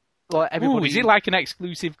everybody. Ooh, is it like an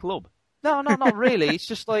exclusive club? No, not really. It's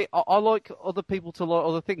just like I like other people to like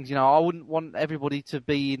other things. You know, I wouldn't want everybody to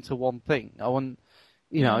be into one thing. I want,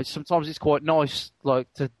 you know, sometimes it's quite nice like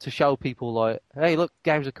to show people like, hey, look,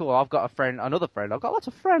 games are cool. I've got another friend. I've got lots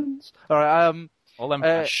of friends. All right, all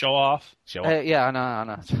them show off. Yeah, I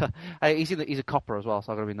know. He's a copper as well,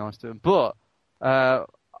 so I've got to be nice to him. But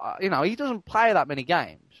you know, he doesn't play that many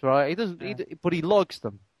games, right? He doesn't, but he likes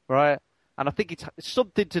them, right? And I think it's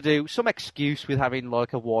something to do, some excuse with having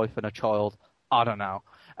like a wife and a child. I don't know.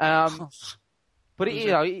 But you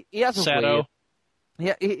know, he has a Wii.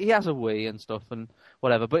 Yeah, he has a Wii and stuff and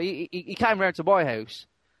whatever. But he came round to my house,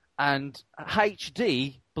 and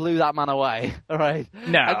HD blew that man away. All right.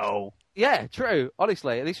 No. Yeah, true.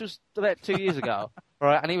 Honestly, this was about 2 years ago,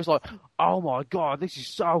 right? And he was like, "Oh my god, this is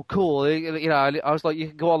so cool!" You know, I was like, "You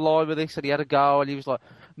can go online with this," and he had a go, and he was like,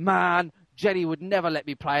 "Man, Jenny would never let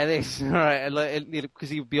me play this," right? Because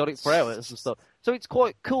he would be on it for hours and stuff. So it's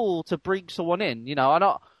quite cool to bring someone in, you know. And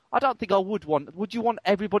I don't think I would want. Would you want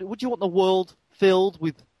everybody? Would you want the world filled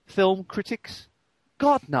with film critics?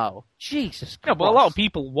 God, no. Jesus Christ. No, but a lot of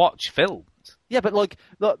people watch films. Yeah, but like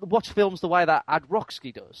watch films the way that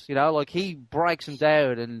Adroxky does, you know, like he breaks them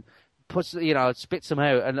down and puts, you know, spits them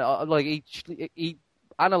out, and like he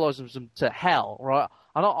analyzes them to hell, right?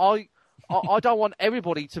 And I don't want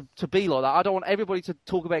everybody to be like that. I don't want everybody to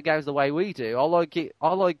talk about games the way we do. I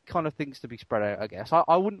like kind of things to be spread out. I guess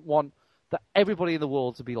I wouldn't want everybody in the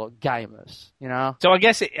world to be like gamers, you know. So I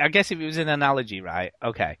guess if it was an analogy, right?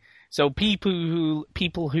 Okay, so people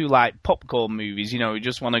who like popcorn movies, you know, who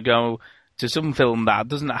just want to go to some film that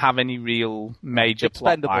doesn't have any real major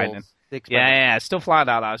plot line. Yeah, stuff like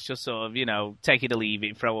that. That's just sort of, you know, take it or leave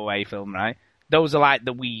it, throw away film, right? Those are like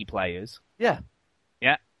the Wii players. Yeah.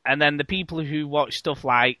 Yeah. And then the people who watch stuff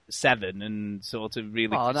like Seven and sort of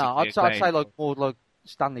really... Oh, no, I'd say like more like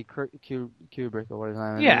Stanley Kubrick or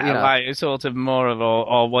whatever. Yeah, you know. like sort of more of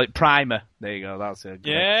or like Primer. There you go, that's it.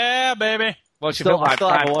 Yeah, baby. Watch a film like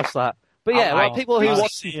Primer. I still haven't watched that. But yeah, like people who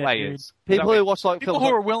watch players, people who watch like people films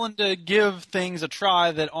who are willing to give things a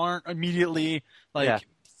try that aren't immediately like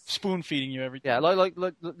spoon feeding you everything. Yeah, like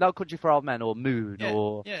No Country for Old Men or Moon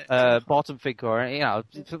or Bottom Figure, or you know,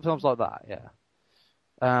 films like that.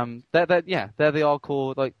 Yeah, they're the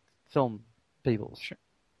hardcore like film people. Sure.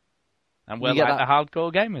 And we're like the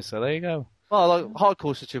hardcore gamers, so there you go. Well, like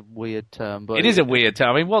hardcore is such a weird term, but it is a weird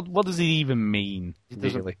term. I mean, what does it even mean?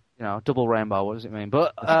 Really? You know, double rainbow. What does it mean?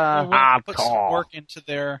 But put some work into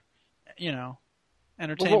their, you know,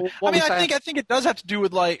 entertainment. I think it does have to do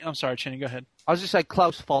with like. I'm sorry, Chinny, go ahead. I was just saying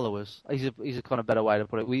close followers. He's a kind of better way to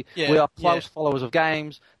put it. We are close followers of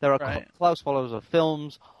games. There are close followers of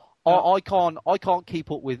films. I can't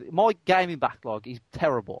keep up with my gaming backlog is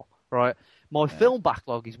terrible. Right. My film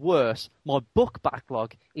backlog is worse. My book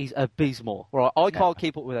backlog is abysmal. Right, I can't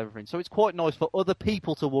keep up with everything, so it's quite nice for other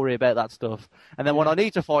people to worry about that stuff. And then when I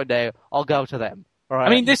need to find out, I'll go to them. Right? I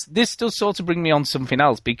mean, this does sort of bring me on something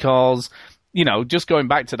else, because just going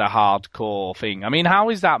back to the hardcore thing. I mean, how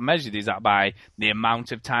is that measured? Is that by the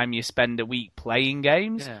amount of time you spend a week playing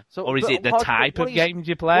games? Yeah. Or is it the type of games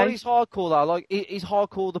you play? What is hardcore, though? Like, is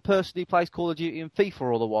hardcore the person who plays Call of Duty and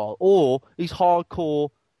FIFA all the while? Or is hardcore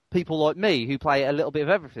people like me who play a little bit of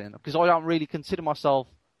everything? Because I don't really consider myself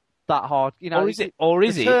that hard. Or is it?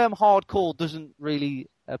 The term hardcore doesn't really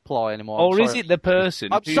apply anymore. Or is it the person...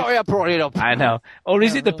 I'm sorry I brought it up. I know. Or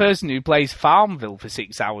is it the person who plays Farmville for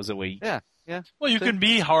 6 hours a week? Yeah. Yeah. Well, you can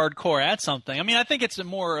be hardcore at something. I mean, I think it's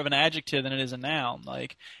more of an adjective than it is a noun.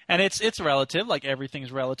 And it's relative. Like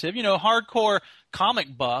everything's relative. Hardcore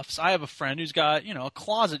comic buffs. I have a friend who's got a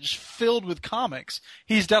closet just filled with comics.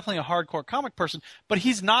 He's definitely a hardcore comic person, but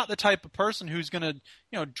he's not the type of person who's going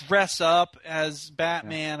to dress up as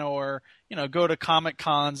Batman or go to comic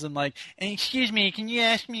cons and excuse me, can you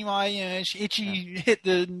ask me why Itchy hit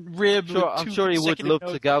the rib? I'm sure he would love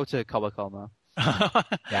to go to Comic Con though.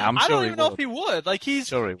 Yeah, I'm sure I don't even know if he would.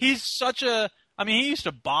 He's such a. I mean, he used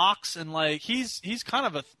to box and he's kind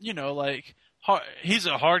of a he's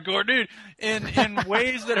a hardcore dude in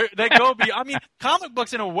ways that go beyond. I mean, comic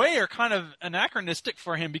books in a way are kind of anachronistic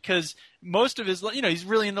for him because most of his he's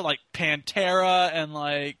really into Pantera and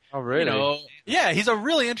oh really? Yeah, he's a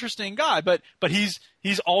really interesting guy, but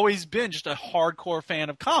he's always been just a hardcore fan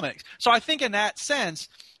of comics. So I think in that sense,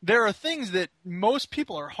 there are things that most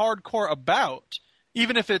people are hardcore about,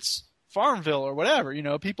 even if it's Farmville or whatever.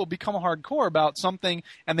 People become hardcore about something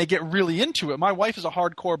and they get really into it. My wife is a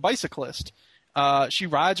hardcore bicyclist. She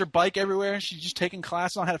rides her bike everywhere and she's just taking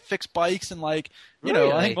classes on how to fix bikes and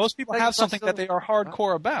really? I think most people have something that they are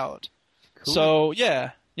hardcore about. Cool. So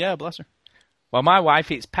yeah, bless her. Well, my wife,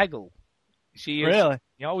 it's Peggle. She is, really?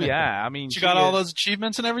 Oh yeah, I mean, she got all those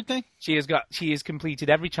achievements and everything. She has completed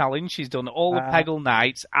every challenge. She's done all the Peggle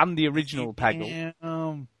nights and the original Peggle,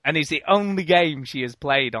 and it's the only game she has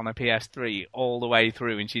played on a PS3 all the way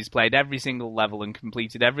through. And she's played every single level and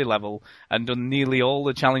completed every level and done nearly all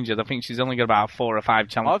the challenges. I think she's only got about 4 or 5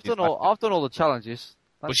 challenges. I've done all the challenges,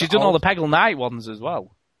 but she's done all the Peggle night ones as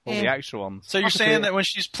well. All the extra ones. So you're saying that when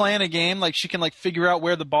she's playing a game, she can figure out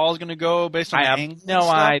where the ball's going to go based on the angle? I have no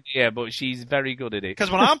idea, but she's very good at it. Because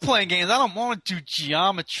when I'm playing games, I don't want to do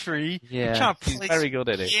geometry. Yeah, I'm trying to she's play very good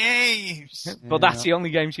at it. Games. But that's the only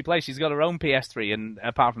game she plays. She's got her own PS3, and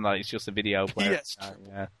apart from that, it's just a video player. Yes.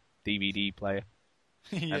 DVD player.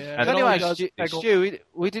 Yeah. And anyway, Stu,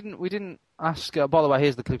 we didn't ask. By the way,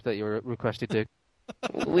 here's the clip that you requested, Duke.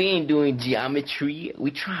 We ain't doing geometry.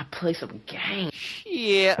 We trying to play some games.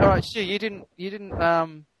 Yeah, all right, Stu. You didn't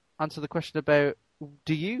answer the question about.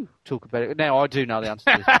 Do you talk about it? Now I do know the answer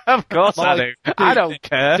to this. Of course I do. Duke, I don't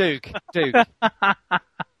care. Duke.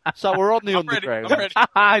 So we're on the underground. I'm ready.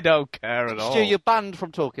 I don't care at all. Stu, you're banned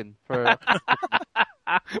from talking. Well,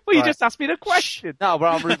 you just asked me the question. No, but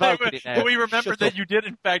I'm revoking it now. But we remembered that you did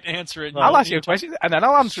in fact answer it. I'll ask you a question and then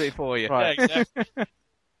I'll answer it for you. Right. Yeah, exactly.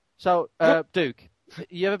 So, Duke,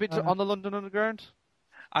 you ever been on the London Underground?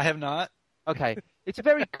 I have not. Okay. It's a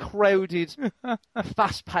very crowded,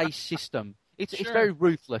 fast-paced system. It's very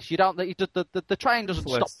ruthless. You don't. The train doesn't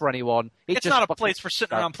stop for anyone. It's not a place for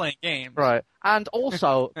sitting around playing games. Right. And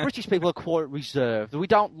also, British people are quite reserved. We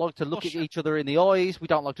don't like to look at each other in the eyes. We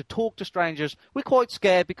don't like to talk to strangers. We're quite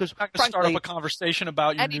scared because, I'm not going to start up a conversation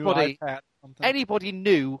about your new iPad. Anybody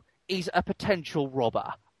new is a potential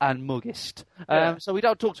robber and muggist. So we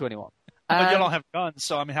don't talk to anyone. But you don't have guns,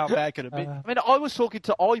 so how bad could it be? I was talking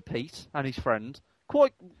to Pete and his friend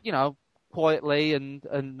quite, quietly and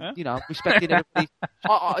respecting everybody.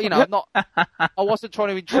 I wasn't trying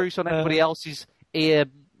to intrude on anybody else's ear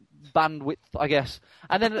bandwidth, I guess.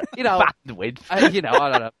 And then, bandwidth. I don't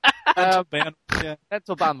know.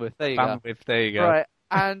 Mental bandwidth. There you go. There you go. Right.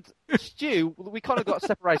 And Stu, we kind of got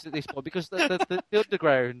separated at this point because the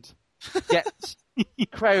underground gets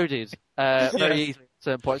crowded very easily at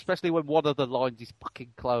certain point, especially when one of the lines is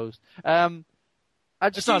fucking closed.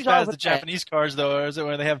 It's not as bad as the Japanese cars, though, is it?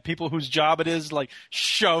 Where they have people whose job it is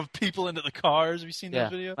shove people into the cars. Have you seen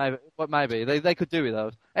those videos? Maybe they could do with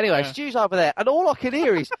those. Anyway, Stu's over there, and all I can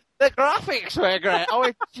hear is the graphics were great.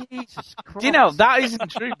 Oh, Jesus Christ! Do you know that isn't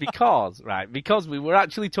true because we were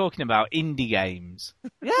actually talking about indie games.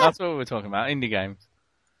 Yeah, that's what we were talking about, indie games.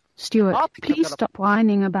 Stuart, please stop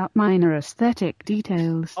whining about minor aesthetic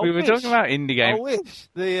details. We were talking about indie games. I wish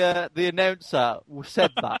the announcer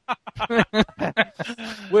said that.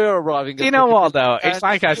 We're arriving. Do you know what, though? It's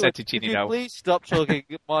like I said to Chinny, though. Please stop talking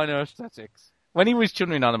minor aesthetics. When he was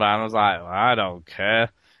chumming on about it, I was like, I don't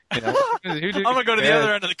care. I'm going to go to the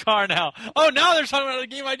other end of the car now. Oh, now they're talking about the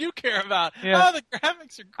game I do care about. Yeah. Oh, the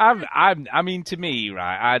graphics are great. I mean, to me,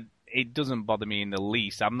 right, it doesn't bother me in the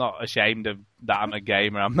least. I'm not ashamed of that I'm a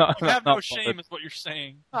gamer. I'm not. You have not no shame, is what you're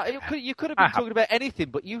saying. You could have been talking about anything,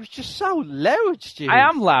 but you were just so loud, Stu. I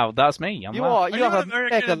am loud. That's me. I'm loud. Are you an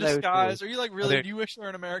American in disguise? Are you like really? Do you wish you were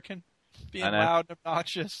an American? Being loud and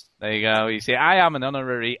obnoxious. There you go. You see, I am an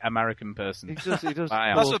honorary American person. He does.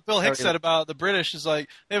 That's what Bill Hicks said about the British. Is like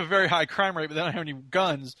they have a very high crime rate, but they don't have any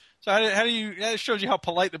guns. So how do you? That shows you how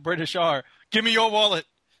polite the British are. Give me your wallet.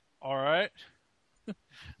 All right.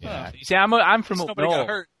 Yeah. You see, I'm from up north. Got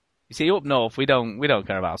hurt. You see, up north, we don't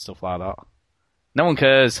care about stuff like that. No one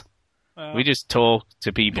cares. We just talk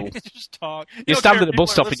to people. Just talk. You stand at the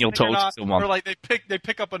bus stop and you'll talk to someone. Or like they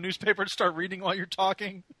pick up a newspaper and start reading while you're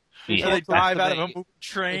talking. Yeah. Or they dive out of a moving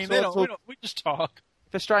train. We just talk.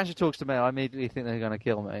 If a stranger talks to me, I immediately think they're going to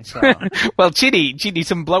kill me. So. Well, Chinny,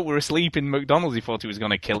 some bloke were asleep in McDonald's. He thought he was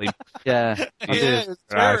going to kill him. Yeah, it's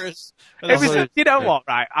terrorists. You know what?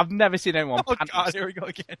 Right, I've never seen anyone. Oh God, here we go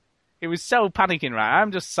again. It was so panicking, right?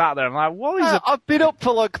 I'm just sat there. I'm like, what is it? I've been up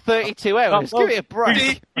for like 32 hours. Give me a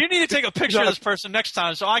break. You need to take a picture of this person next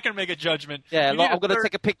time so I can make a judgment. Yeah, I'm going to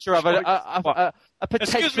take a picture of a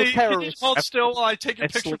potential Excuse me, terrorist. Can you hold still while I take a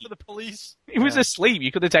picture for the police? He was asleep.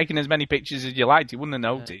 You could have taken as many pictures as you liked. He wouldn't have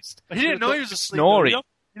noticed. He didn't know he was asleep. Snoring.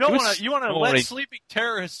 You want to let sleeping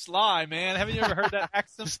terrorists lie, man. Haven't you ever heard that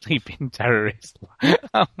accent? Sleeping terrorist.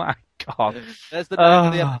 Oh my God. There's the name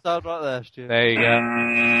of the episode right there, Stu. There you go.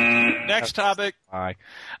 Next topic.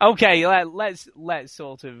 Okay, let's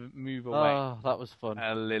sort of move away. Oh, that was fun.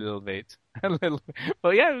 A little bit.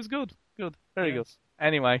 But yeah, it was good. Good. Very good.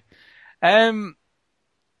 Anyway. There's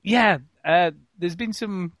been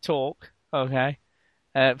some talk. Okay.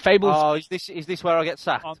 Fables. Oh, is this where I get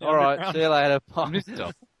sacked? All right, see you later.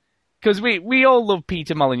 Because we all love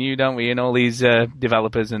Peter Molyneux, don't we? And all these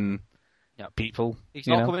developers and people. He's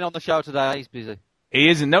not coming on the show today. He's busy. He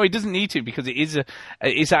isn't. No, he doesn't need to because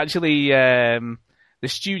it's actually the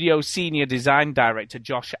studio senior design director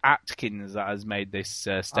Josh Atkins that has made this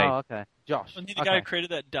statement. Oh, okay. Josh. Wasn't he the guy who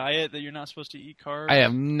created that diet that you're not supposed to eat carbs? I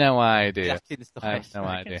have no idea. I have no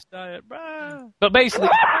idea. Diet, but basically,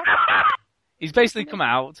 he's basically come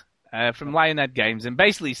out from Lionhead Games and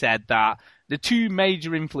basically said that the two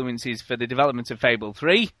major influences for the development of Fable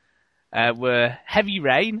 3 were Heavy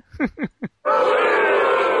Rain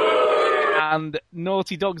and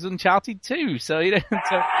Naughty Dog's Uncharted 2. So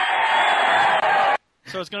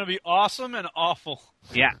so it's going to be awesome and awful.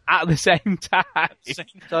 Yeah, at the same time. So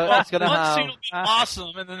it's going to have... scene will be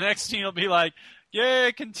awesome, and the next scene will be like,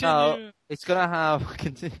 yeah, continue. No, it's going to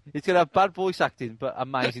have bad voice acting, but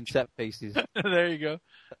amazing set pieces. There you go.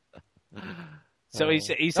 So he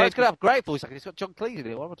said it's going to have great voice acting. It's got John Cleese in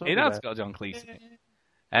it. What am I talking about? It has got John Cleese in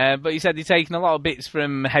it. But he said he's taken a lot of bits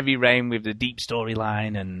from Heavy Rain with the deep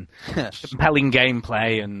storyline and compelling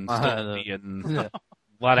gameplay and story and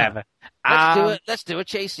whatever. Let's do a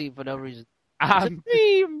chase scene for no reason.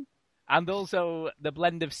 And also the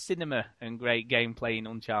blend of cinema and great gameplay in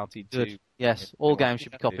Uncharted 2. Yes, all games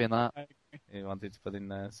should be copying that. He wanted to put in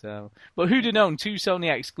there. So, but who'd have known? 2 Sony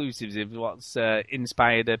exclusives is what's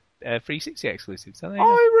inspired a 360 exclusive. So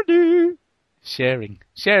irony. Sharing.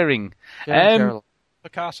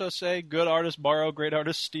 Picasso say, "Good artists borrow, great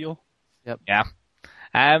artists steal." Yep.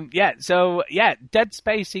 Yeah. So Dead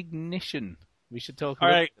Space Ignition. We should talk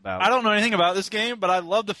about. I don't know anything about this game, but I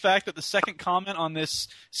love the fact that the second comment on this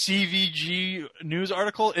CVG news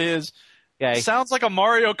article is, sounds like a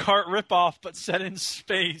Mario Kart ripoff, but set in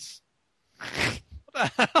space. What the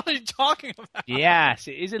hell are you talking about? Yes,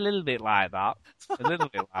 it is a little bit like that.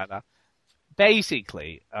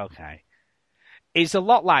 Basically, okay. It's a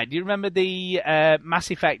lot like, do you remember the Mass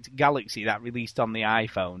Effect Galaxy that released on the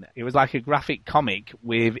iPhone? It was like a graphic comic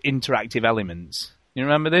with interactive elements. You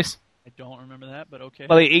remember this? I don't remember that, but okay.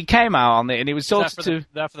 Well, it came out on it, and it was sort of for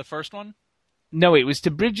the first one? No, it was to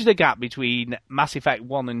bridge the gap between Mass Effect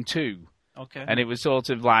 1 and 2. Okay. And it was sort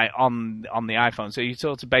of like on the iPhone. So you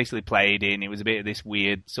sort of basically played in. It was a bit of this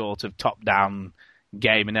weird sort of top-down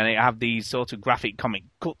game, and then it had these sort of graphic comic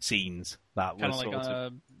cutscenes that kind were of like sort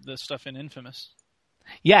of the stuff in Infamous.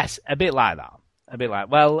 Yes, a bit like that.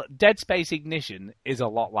 Well, Dead Space Ignition is a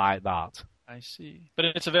lot like that. I see. But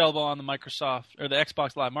it's available on the Microsoft or the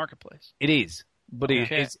Xbox Live Marketplace. It is, but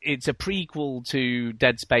it's a prequel to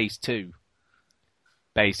Dead Space 2.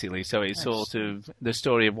 Basically, so it's sort of the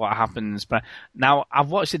story of what happens. But now I've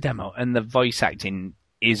watched the demo, and the voice acting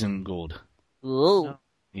isn't good. Ooh.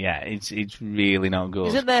 Yeah, it's really not good.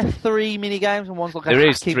 Isn't there 3 mini games and one's like there a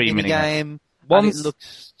is hacking 3 mini game? It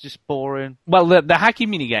looks just boring. Well, the hacking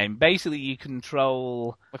mini game, basically you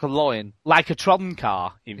control like a lion, like a Tron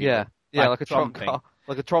car. Like a Tron car,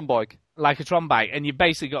 like a Tron bike. like a Tron bike, and you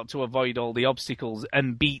basically got to avoid all the obstacles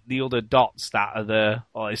and beat the other dots that are there.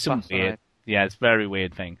 Oh, it's some weird. Yeah, it's a very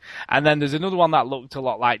weird thing. And then there's another one that looked a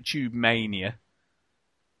lot like Tube Mania.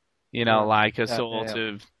 You know, like a sort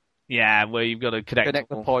of... Yeah, where you've got to connect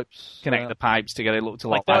the pipes. Connect the pipes together. It looked a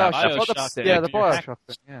lot like like Bioshock. The Bioshock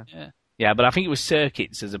thing, Yeah, but I think it was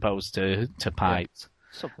circuits as opposed to pipes.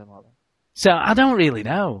 Something like that. So I don't really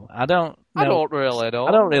know. I don't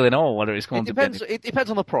really know whether it's going to be. It depends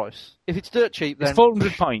on the price. If it's dirt cheap, then... It's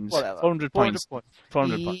 400 points. Whatever. 400 points.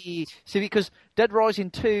 400 points. See, because Dead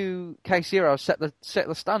Rising 2 Case Zero set the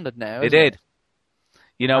standard now. It did.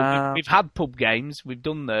 You know, we've had pub games. We've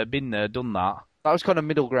been there, done that. That was kind of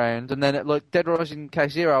middle ground, and then like Dead Rising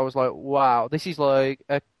Case Zero, I was like, wow, this is like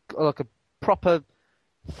a proper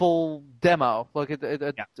full demo, like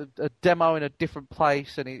a demo in a different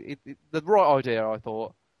place, and it the right idea, I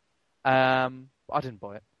thought. I didn't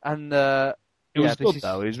buy it, and it was good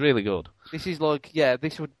though. It was really good. This is like,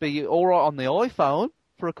 this would be all right on the iPhone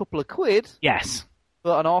for a couple of quid. Yes,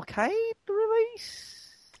 but an arcade release.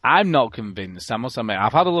 I'm not convinced, I must admit.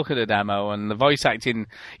 I've had a look at the demo, and the voice acting,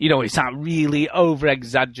 you know, it's that really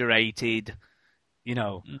over-exaggerated, you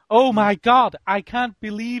know, oh my God, I can't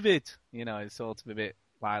believe it. You know, it's sort of a bit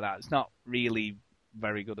like that. It's not really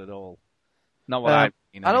very good at all. Not what I've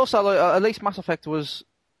seen. And also, like, at least Mass Effect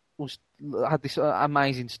had this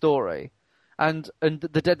amazing story, and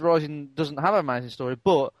the Dead Rising doesn't have an amazing story,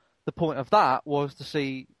 but the point of that was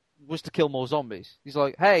to kill more zombies. He's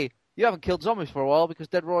like, hey, you haven't killed zombies for a while because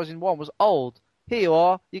Dead Rising 1 was old. Here you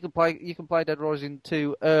are. You can play Dead Rising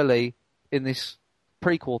 2 early in this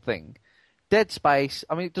prequel thing. Dead Space,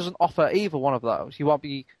 I mean, it doesn't offer either one of those. You won't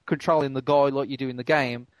be controlling the guy like you do in the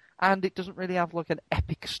game, and it doesn't really have like an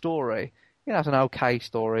epic story. It has an okay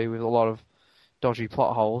story with a lot of dodgy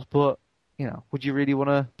plot holes, but, you know, would you really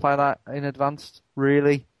want to play that in advanced?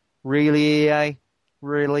 Really? Really, EA?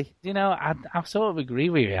 Really? You know, I sort of agree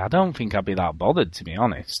with you. I don't think I'd be that bothered, to be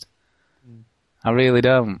honest. I really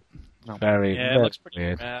don't. No. Very it looks pretty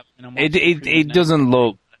weird. crap. It doesn't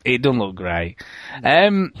look great.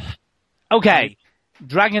 Okay,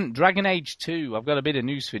 Dragon Age 2. I've got a bit of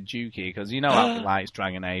news for Duke here because you know how he likes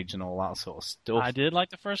Dragon Age and all that sort of stuff. I did like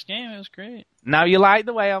the first game. It was great. Now you like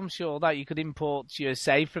the way I'm sure that you could import your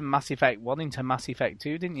save from Mass Effect 1 into Mass Effect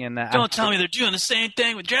 2, didn't you? And don't tell me they're doing the same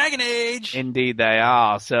thing with Dragon Age. Indeed they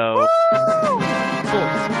are. So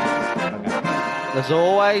there's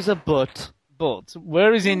always a but. But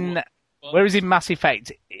whereas in Mass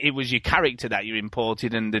Effect, it was your character that you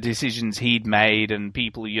imported and the decisions he'd made and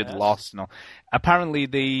people you'd lost and all. Apparently,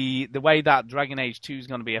 the way that Dragon Age 2 is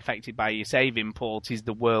going to be affected by your save import is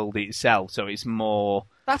the world itself. So it's more...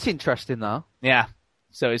 That's interesting, though. Yeah.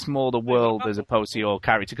 So it's more the world as opposed to your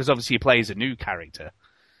character, because obviously you play as a new character.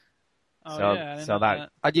 Oh, I didn't know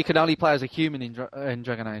that. And you can only play as a human in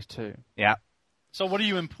Dragon Age 2. Yeah. So what are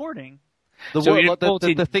you importing?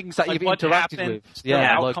 The things that you've interacted with.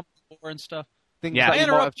 Yeah, like and stuff. Things that you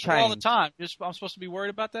might have changed. All the time. I'm supposed to be worried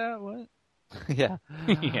about that? What? Yeah.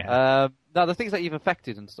 Yeah. No, the things that you've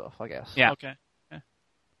affected and stuff, I guess. Yeah. Okay.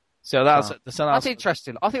 So that's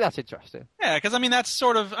interesting. I think that's interesting. Yeah, because I mean that's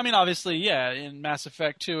sort of. I mean, obviously, yeah. In Mass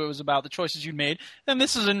Effect 2, it was about the choices you made, and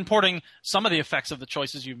this is importing some of the effects of the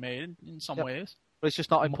choices you've made in some ways. But it's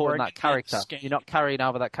just not important that character. You're not carrying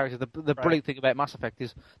over that character. The brilliant thing about Mass Effect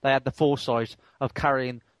is they had the foresight of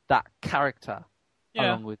carrying that character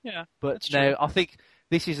along with. Yeah, but now I think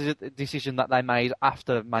this is a decision that they made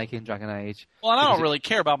after making Dragon Age. Well, and I don't really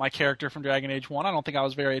care about my character from Dragon Age 1. I don't think I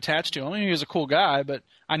was very attached to him. I mean, he was a cool guy, but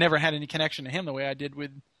I never had any connection to him the way I did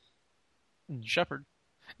with Shepard.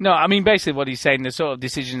 No, I mean, basically what he's saying, the sort of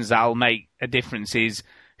decisions that'll make a difference is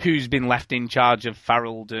who's been left in charge of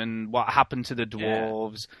Farrelden, what happened to the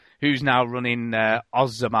dwarves, who's now running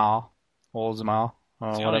Ozamar, or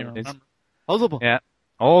whatever it is. Ozamar. Yeah,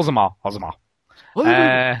 Ozamar.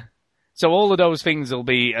 So all of those things will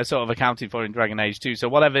be sort of accounted for in Dragon Age 2. So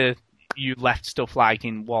whatever you left stuff like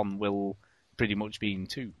in 1 will pretty much be in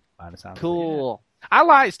 2, by the sound. Cool. I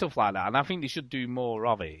like stuff like that, and I think they should do more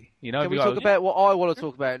of it. You know, can we talk about what I want to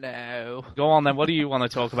talk about now? Go on then. What do you want to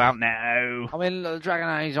talk about now? I mean, Dragon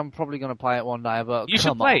Age. I'm probably going to play it one day, but you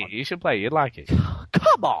should play it. You should play it. You'd like it.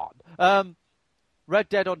 Come on. Red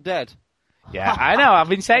Dead Undead. Yeah, I know. I've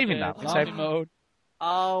been saving that. Zombie mode.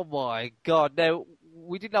 Oh my god! Now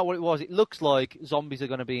we didn't know what it was. It looks like zombies are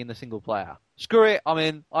going to be in the single player. Screw it. I'm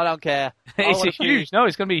in. I don't care. It's huge. No,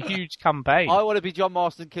 it's going to be a huge campaign. I want to be John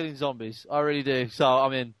Marston killing zombies. I really do. So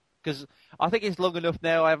I'm in. Because I think it's long enough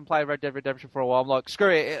now. I haven't played Red Dead Redemption for a while. I'm like,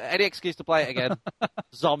 screw it. Any excuse to play it again.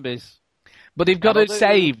 Zombies. But they've got to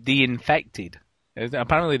save the infected.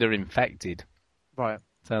 Apparently they're infected. Right.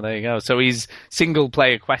 So there you go. So his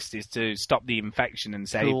single-player quest is to stop the infection and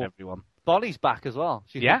save everyone. Bonnie's back as well.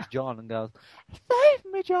 She Yeah. hits John and goes, "Save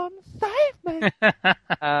me, John, save me."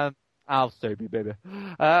 I'll save you, baby.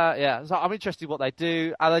 Yeah, so I'm interested in what they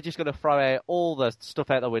do. Are they just going to throw out all the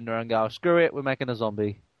stuff out the window and go, "Screw it, we're making a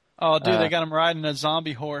zombie"? Oh, dude, they got him riding a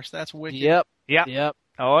zombie horse. That's wicked. Yep.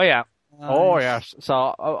 Oh, yeah. Nice. Oh, yes.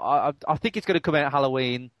 So I think it's going to come out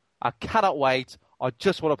Halloween. I cannot wait. I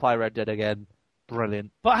just want to play Red Dead again.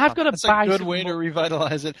 Brilliant. But I've got to That's buy a good way to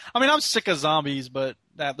revitalize it. I mean, I'm sick of zombies, but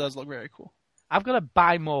that does look very cool. I've got to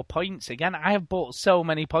buy more points again. I have bought so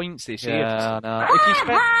many points this year. Yeah, no.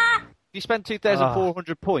 If you spend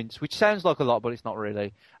 2,400 points, which sounds like a lot, but it's not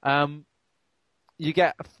really, you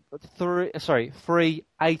get free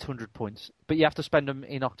 800 points, but you have to spend them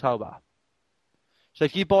in October. So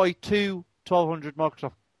if you buy two 1,200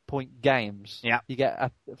 Microsoft point games, you get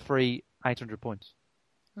a free 800 points.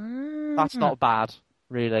 That's not bad,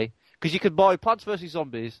 really. Because you could buy Plants vs.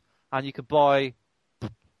 Zombies, and you could buy, I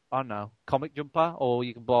don't know, Comic Jumper, or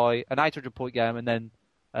you can buy an 800 point game and then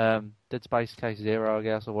Dead Space Case Zero, I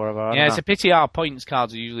guess, or whatever. Yeah, it's a pity our points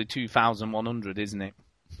cards are usually 2,100, isn't it?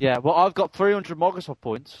 Yeah, well, I've got 300 Microsoft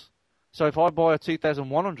points, so if I buy a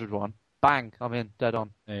 2,100 one, bang, I'm in, dead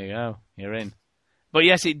on. There you go, you're in. But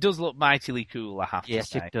yes, it does look mightily cool, I have to say.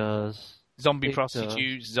 Yes, it does. Zombie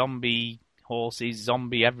prostitutes, zombie horses,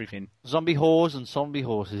 zombie everything. Zombie whores and zombie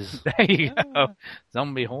horses. There you go.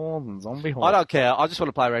 Zombie whores and zombie horses. I don't care. I just want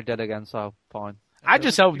to play Red Dead again, so fine. I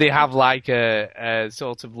just hope they have like a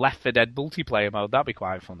sort of Left 4 Dead multiplayer mode. That'd be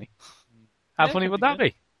quite funny. How funny would that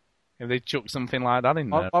be? If they chuck something like that in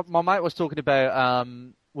there. My mate was talking about,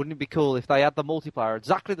 wouldn't it be cool if they had the multiplayer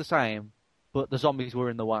exactly the same, but the zombies were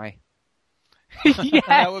in the way?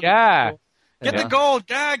 Yeah. Cool. Get the gold,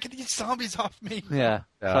 God! Get these zombies off me. Yeah.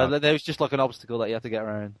 So there was just like an obstacle that you had to get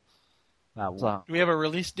around. Do we have a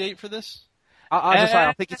release date for this?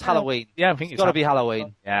 I think it's Halloween. Yeah, I think it's got to be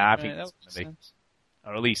Halloween. Yeah, I think it's going to be.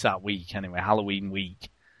 Or at least that week, anyway. Halloween week.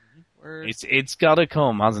 It's got to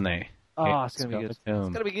come, hasn't it? Oh, it's going to be good. It's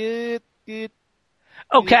going to be good.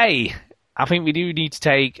 Okay. I think we do need to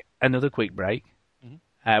take another quick break.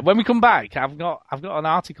 When we come back, I've got an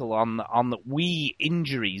article on Wii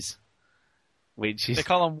injuries, which is they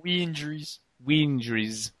call them Wii injuries. Wii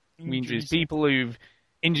injuries. People who've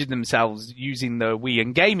injured themselves using the Wii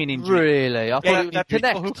and gaming injuries. Really? I thought it was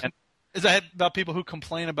Connect. Is that about people who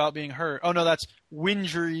complain about being hurt? Oh no, that's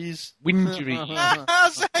winjuries.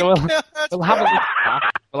 Winjuries. So we'll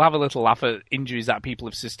have a little laugh at injuries that people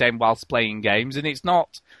have sustained whilst playing games, and it's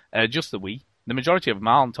not just the Wii. The majority of them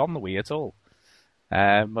aren't on the Wii at all.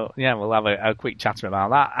 But yeah, we'll have a quick chatter about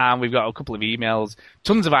that, and we've got a couple of emails,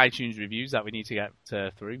 tons of iTunes reviews that we need to get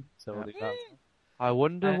through. So we'll do that. I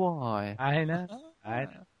wonder why. I know.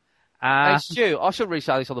 Hey, Stu, I shouldn't really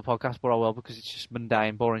say this on the podcast, but I will because it's just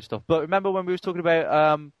mundane, boring stuff. But remember when we was talking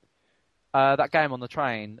about that game on the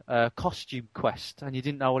train, Costume Quest, and you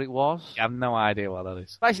didn't know what it was? I have no idea what that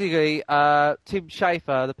is. Basically, Tim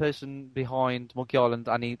Schafer, the person behind Monkey Island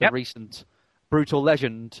and the recent Brutal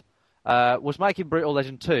Legend, was making Brutal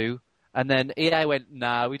Legend 2, and then EA went,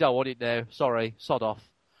 "No, we don't want it now. Sorry, sod off."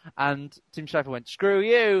 And Tim Schafer went, "Screw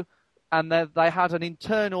you," and they had an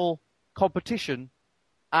internal competition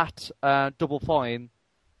at Double Fine,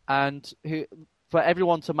 and for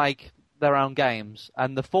everyone to make their own games,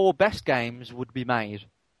 and the 4 best games would be made,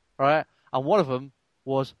 right? And one of them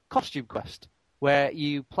was Costume Quest, where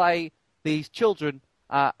you play these children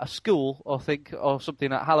at a school, or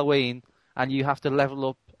something at Halloween, and you have to level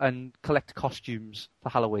up and collect costumes for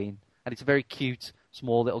Halloween. And it's a very cute,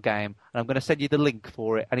 small little game. And I'm going to send you the link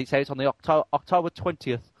for it. And it's out on the October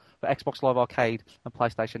 20th for Xbox Live Arcade and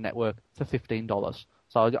PlayStation Network for $15.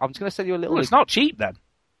 So I'm just going to send you a little link. It's not cheap then.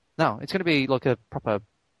 No, it's going to be like a proper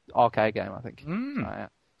arcade game, I think.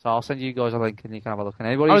 So I'll send you guys a link and you can have a look. And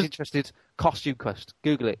anybody who's interested, Costume Quest,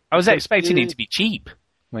 Google it. I was expecting it to be cheap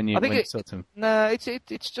when you No,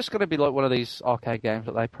 it's just going to be like one of these arcade games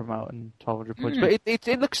that they promote and 1,200 points. But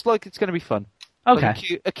it looks like it's going to be fun. Okay.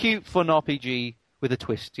 Like a cute, fun RPG with a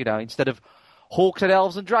twist, instead of hawks and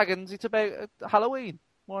elves and dragons, it's about Halloween.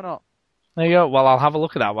 Why not? There you go. Well, I'll have a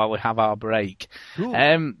look at that while we have our break.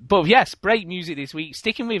 But yes, break music this week.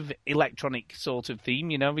 Sticking with electronic sort of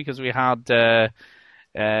theme, because we had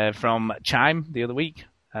from Chime the other week,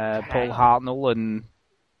 Paul Hartnell and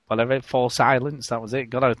whatever, For Silence, that was it.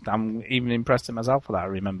 God, I'm even impressed with myself for that. I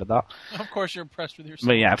remember that. Of course you're impressed with yourself.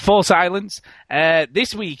 But yeah, For Silence.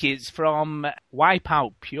 This week is from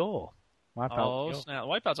Wipeout Pure. Snap.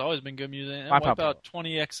 Wipeout's always been good music. Wipeout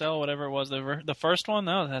 20XL, whatever it was, the first one,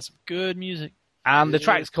 that's some good music. And the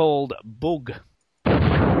track's called Bug.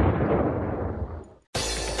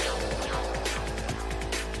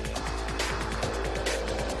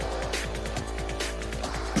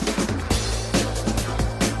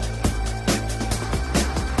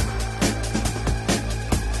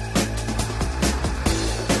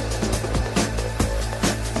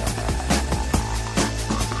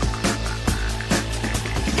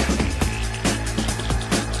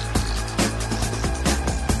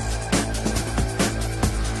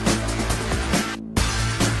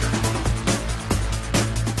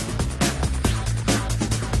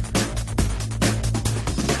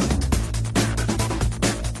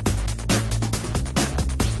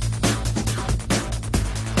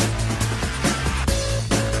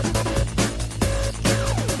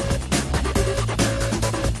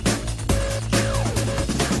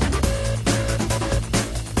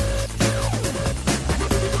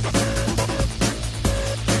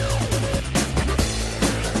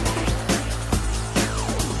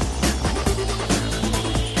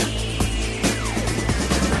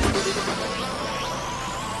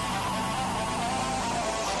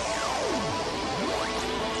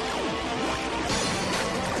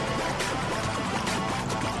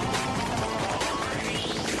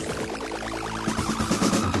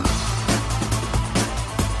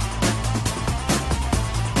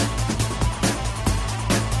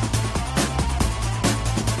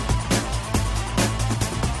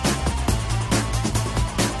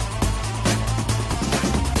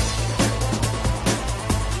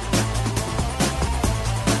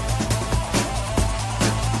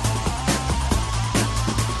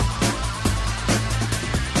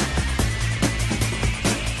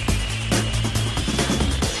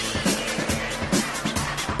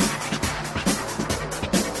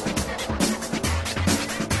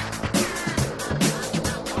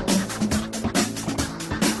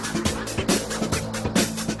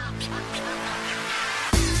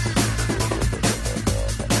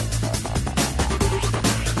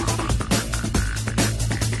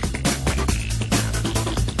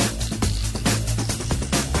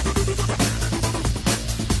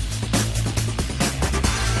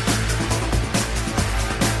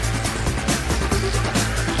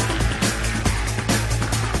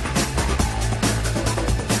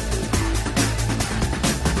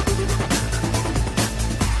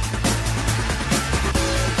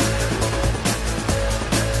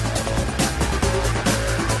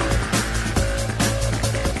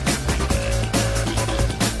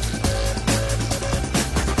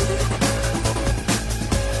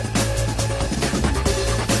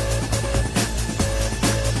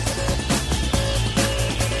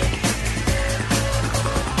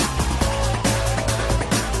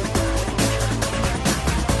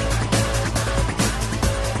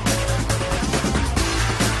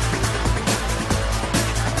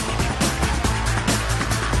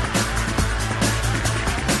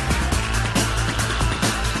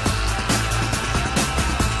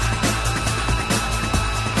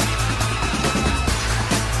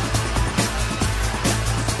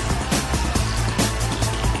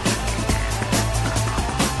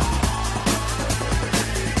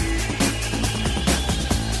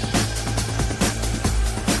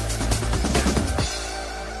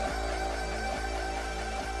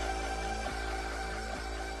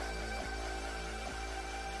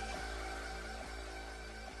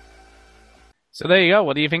 So there you go.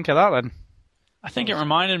 What do you think of that then? I think it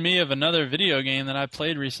reminded me of another video game that I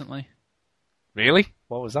played recently. Really?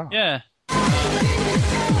 What was that? Yeah.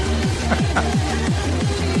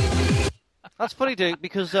 That's funny, Duke,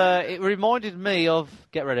 because it reminded me of,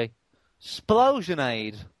 get ready,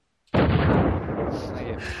 Splosionade.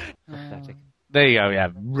 There you go, yeah.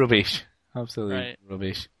 Rubbish. Absolutely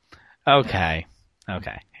rubbish. Okay,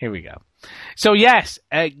 here we go. So yes,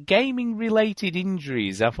 gaming-related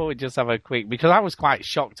injuries. I thought we'd just have a quick, because I was quite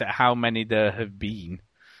shocked at how many there have been.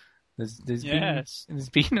 There's been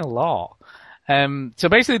a lot. So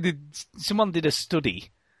basically, someone did a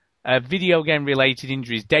study. Video game related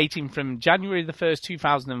injuries dating from January the 1st,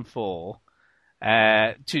 2004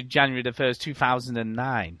 to January the 1st,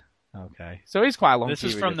 2009. Okay. So it's quite a long period.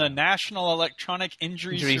 This is from the National Electronic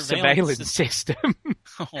Injury Surveillance System.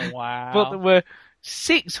 Oh, wow. But there were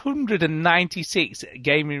 696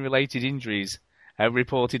 gaming related injuries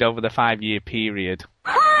reported over the 5-year period.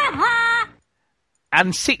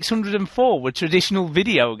 And 604 were traditional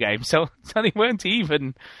video games. So they weren't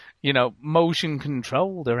even... motion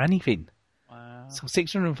controlled or anything. Wow. So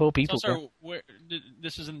 604 people.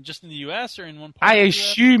 This is just in the U.S. or in one part? I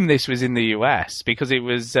assume this was in the U.S. because it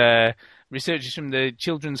was researchers from the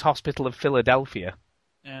Children's Hospital of Philadelphia.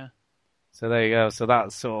 Yeah. So there you go. So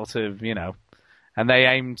that's sort of, and they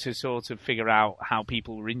aim to sort of figure out how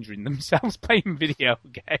people were injuring themselves playing video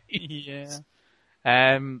games.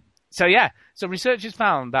 Yeah. So researchers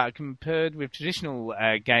found that compared with traditional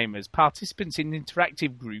gamers, participants in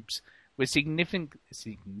interactive groups were significantly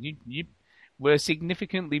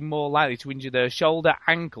more likely to injure their shoulder,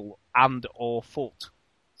 ankle, and or foot.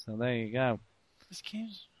 So there you go. This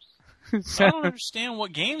game's... I don't understand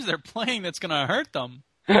what games they're playing that's going to hurt them.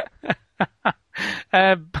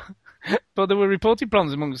 But there were reported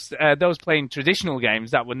problems amongst those playing traditional games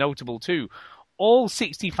that were notable too. All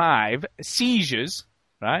 65 seizures,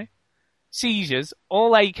 right? Seizures,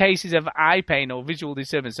 all 8 cases of eye pain or visual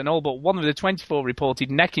disturbance, and all but one of the 24 reported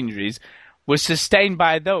neck injuries were sustained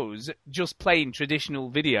by those just playing traditional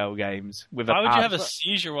video games. With Why would you have a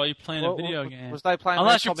seizure while you're playing a video game? Was they playing?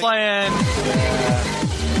 Unless you're playing...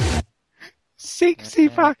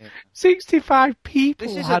 65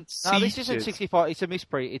 people had seizures. No, this isn't 65. It's a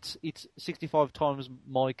misprint. It's 65 times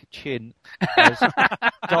Mike Chin has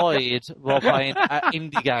died while playing an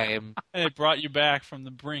indie game. And it brought you back from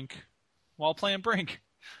the brink while playing Brink.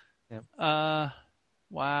 Yep.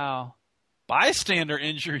 Wow. Bystander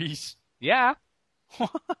injuries. Yeah.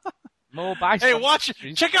 More bystander. Hey, watch it.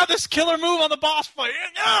 Check out this killer move on the boss fight.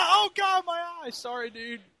 Oh, God, my eye. Sorry,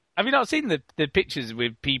 dude. Have you not seen the pictures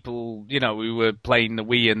with people, who were playing the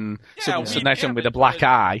Wii and someone with a black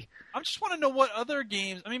eye? I just want to know what other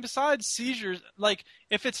games, besides seizures, like,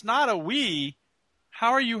 if it's not a Wii,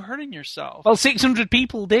 how are you hurting yourself? Well, 600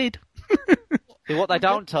 people did. See, what they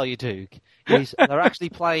don't tell you, Duke, is they're actually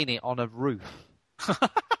playing it on a roof.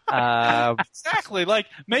 Exactly. Like,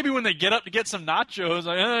 maybe when they get up to get some nachos,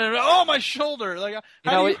 like, oh, my shoulder. Like,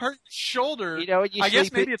 how do you hurt your shoulder? I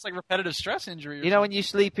guess maybe it's like repetitive stress injury. When you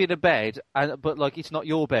sleep in a bed, but like it's not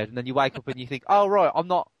your bed, and then you wake up and you think, oh right, I'm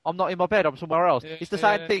not in my bed, I'm somewhere else. Yeah, it's the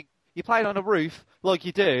same thing. You're playing on a roof, like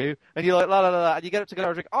you do, and you're like, la la la la, and you get up to go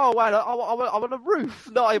and think, oh wait, I'm on a roof,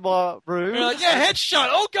 not in my room. You're like, yeah, headshot.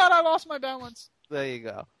 Oh God, I lost my balance. There you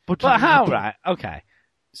go. But how, right? Okay.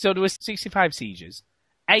 So there were 65 seizures,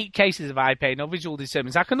 8 cases of eye pain or visual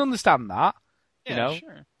disturbance. I can understand that.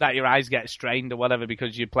 Sure. That your eyes get strained or whatever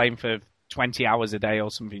because you're playing for 20 hours a day or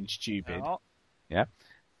something stupid. Oh. Yeah.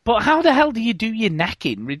 But how the hell do you do your neck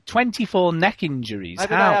in with 24 neck injuries?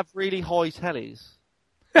 Maybe they have really high tellies.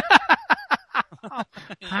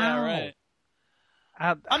 Yeah, right.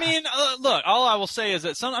 Look, all I will say is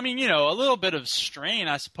that a little bit of strain,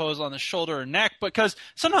 I suppose, on the shoulder or neck, because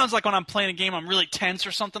sometimes, like, when I'm playing a game, I'm really tense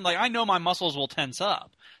or something, like, I know my muscles will tense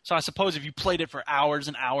up. So I suppose if you played it for hours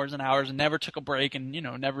and hours and hours and never took a break and,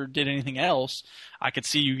 never did anything else, I could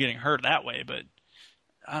see you getting hurt that way, but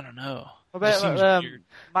I don't know. What about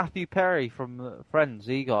Matthew Perry from Friends?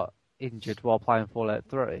 He got injured while playing Fallout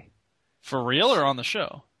 3. For real or on the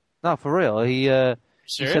show? No, for real. He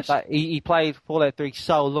Serious? said that he played Fallout 3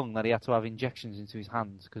 so long that he had to have injections into his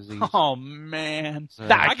hands because he's... Oh man,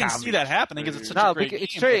 I can see that happening because it's such a great game.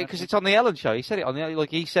 It's true because it's on the Ellen show. He said it on the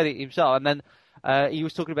he said it himself, and then he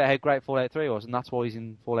was talking about how great Fallout 3 was, and that's why he's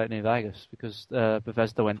in Fallout New Vegas because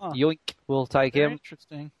Bethesda went yoink, we'll take him.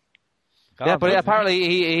 Interesting. Yeah, but apparently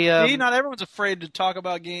he not everyone's afraid to talk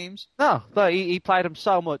about games. No, he played them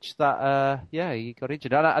so much that he got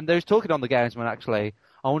injured, and they was talking on the Gamesman actually.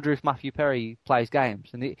 I wonder if Matthew Perry plays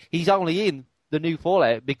games, and he's only in the new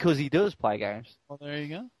Fallout because he does play games. Well, there you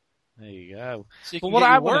go. There you go. So you But can what get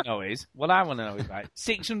I your want work. to know is, right,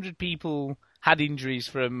 600 people had injuries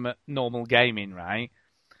from normal gaming, right?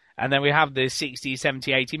 And then we have the 60,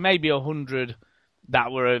 70, 80, maybe 100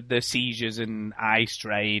 that were of the seizures and eye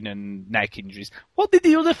strain and neck injuries. What did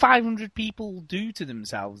the other 500 people do to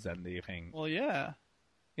themselves then, do you think? Well, yeah.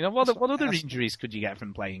 You know, what other injuries could you get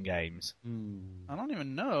from playing games? I don't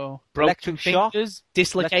even know. Broken fingers,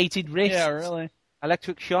 dislocated wrists. Yeah, really.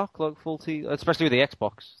 Electric shock, like faulty, especially with the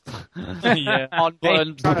Xbox. Yeah. On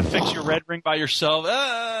button, trying to fix your red ring by yourself,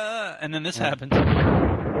 and then this happens.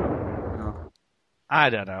 I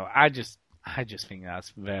don't know. I just think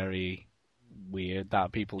that's very weird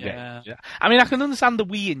that people get injured. I mean, I can understand the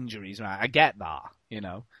Wii injuries, right? I get that, you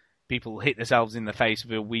know. People hit themselves in the face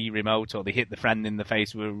with a Wii remote, or they hit the friend in the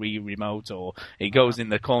face with a Wii remote, or it goes in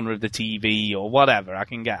the corner of the TV, or whatever. I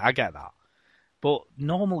get that. But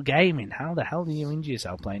normal gaming, how the hell do you injure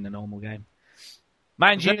yourself playing a normal game?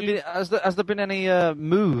 Mind you, has there been any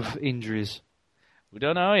move injuries? We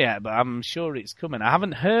don't know yet, but I'm sure it's coming. I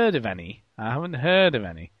haven't heard of any.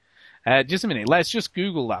 Just a minute. Let's just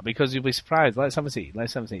Google that because you'll be surprised. Let's have a seat.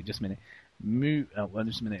 Just a minute. Just a minute.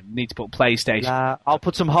 Need to put PlayStation. I'll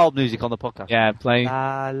put some hold music on the podcast. Yeah, play.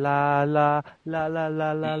 La la la la la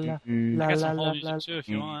la la la. I got some hold music too if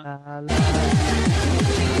you want.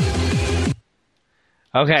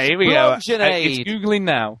 Okay, here we go. It's Explosionade. Googling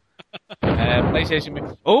now.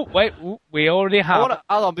 PlayStation. Oh, wait. We already have.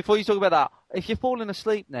 Hold on, before you talk about that. If you're falling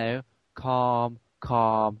asleep now, calm.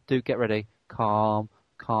 Do get ready. Calm.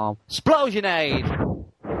 Explosionade.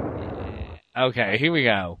 Okay, here we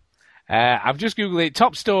go. I've just Googled it.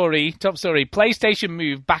 Top story. PlayStation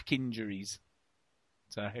Move back injuries.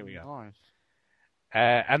 So here we go. Nice.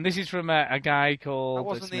 And this is from a guy called. That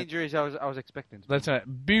wasn't the injuries I was expecting. Let's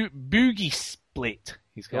Boogie Split.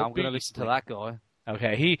 He's called. Yeah, I'm going to listen to that guy.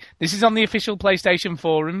 Okay, this is on the official PlayStation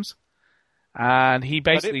forums, and he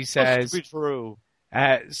basically says, "Must be true."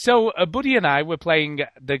 So a buddy and I were playing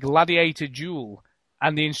the Gladiator Duel,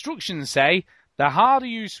 and the instructions say the harder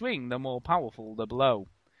you swing, the more powerful the blow.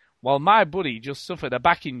 Well, my buddy just suffered a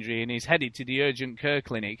back injury and is headed to the urgent care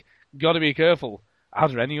clinic. Got to be careful. Are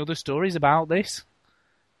there any other stories about this?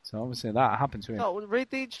 So obviously that happened to him. No, read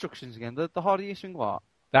the instructions again. The harder you swing, what?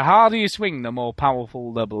 The harder you swing, the more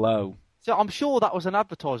powerful the blow. So I'm sure that was an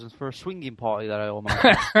advertisement for a swinging party that I almost.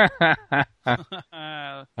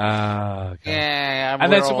 Okay. Yeah,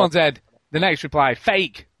 and then someone said, the next reply,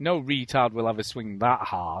 fake. No retard will ever swing that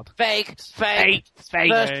hard. Fake. First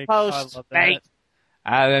post, fake.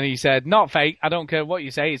 And then he said, not fake. I don't care what you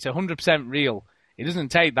say. It's 100% real. It doesn't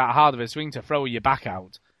take that hard of a swing to throw your back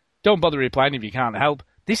out. Don't bother replying if you can't help.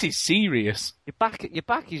 This is serious. Your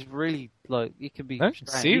back is really like you can be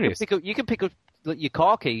serious. You can pick up your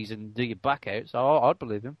car keys and do your back out. So I'd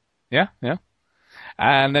believe him. Yeah.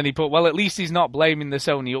 And then he put, well, at least he's not blaming the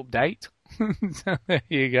Sony update. So there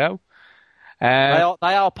you go. They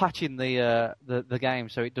are patching the game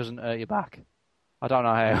so it doesn't hurt your back. I don't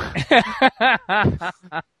know how.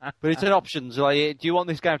 But it's an option. So like, do you want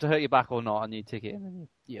this game to hurt your back or not? And you tick it, and then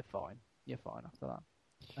you're fine. You're fine after that.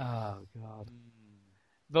 Oh, God.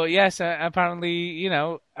 But yes, apparently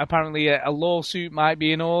a lawsuit might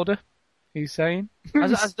be in order, he's saying.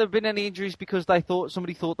 Has there been any injuries because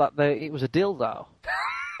somebody thought that it was a dildo?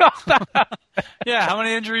 Yeah, how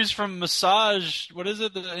many injuries from massage? What is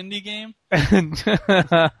it, the indie game? You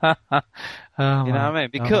know what I mean?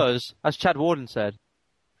 Because, as Chad Warden said,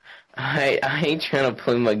 I ain't trying to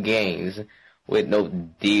play my games with no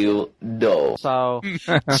dildo. So,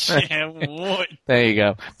 Yeah, what? There you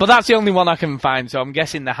go. But that's the only one I can find, so I'm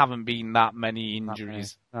guessing there haven't been that many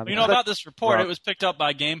injuries. Well, you know about this report, it was picked up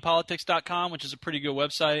by GamePolitics.com, which is a pretty good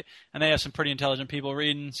website, and they have some pretty intelligent people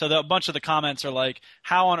reading. So a bunch of the comments are like,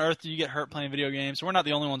 how on earth do you get hurt playing video games? So we're not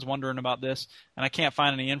the only ones wondering about this, and I can't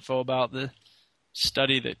find any info about the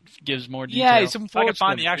study that gives more detail. Yeah, it's if I could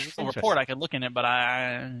find the unfortunate. actual report, I could look in it, but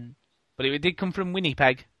But it did come from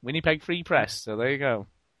Winnipeg Free Press, so there you go.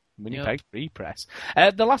 Winnipeg Free Press.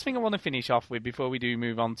 The last thing I want to finish off with before we do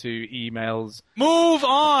move on to emails. Move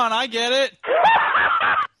on, I get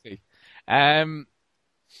it.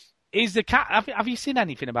 Is the cat? Have you seen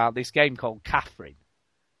anything about this game called Catherine?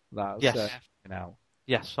 That's, yes.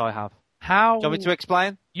 Yes, I have. How? Do you want me to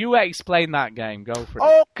explain? You explain that game. Go for it.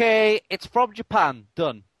 Okay, it's from Japan.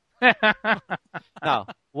 Done. No,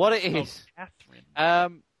 what it is.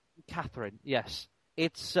 Catherine, yes.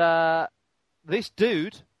 It's this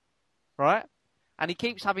dude, right? And he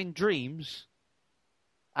keeps having dreams,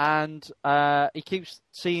 and he keeps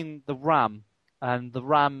seeing the ram, and the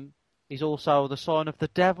ram is also the son of the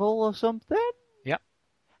devil or something. Yep.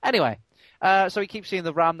 Anyway, so he keeps seeing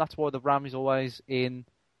the ram. That's why the ram is always in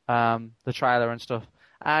the trailer and stuff.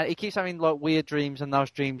 And he keeps having like weird dreams, and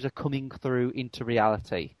those dreams are coming through into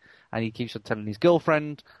reality. And he keeps on telling his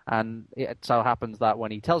girlfriend, and it so happens that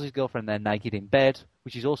when he tells his girlfriend they're naked in bed,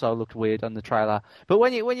 which is also looked weird on the trailer. But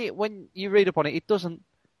when you read up on it, it doesn't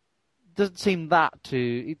seem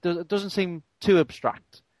it doesn't seem too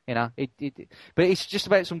abstract, you know. But it's just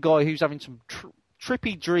about some guy who's having some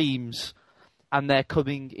trippy dreams, and they're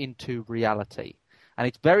coming into reality. And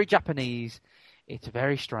it's very Japanese. It's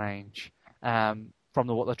very strange. From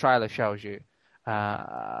what the trailer shows you,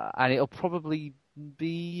 and it'll probably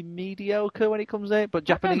be mediocre when it comes out. But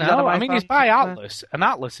Japanese anime I mean, fans, it's by Atlas, and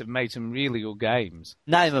Atlas have made some really good games.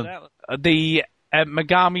 Name them. The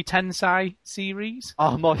Megami Tensei series.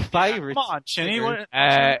 Oh, my favourite. Come on, Chinny.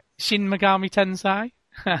 Shin Megami Tensei.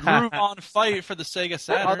 Groove on Fight for the Sega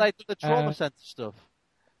Saturn. Oh, they did the Trauma Center stuff.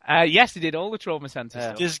 Yes, they did all the Trauma Center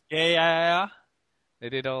stuff. Just gay. They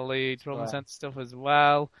did all the Trauma Center stuff as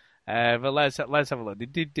well. But let's have a look.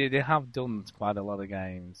 They have done quite a lot of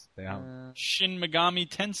games. They have. Shin Megami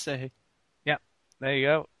Tensei. Yep, there you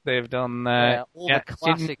go. They've done all the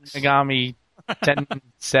classics. Shin Megami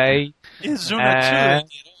Tensei. Izuna 2.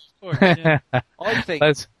 Of course, yeah. I think.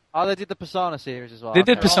 They did the Persona series as well. They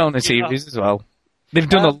did Persona series as well. They've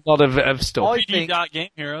done a lot of stuff. Game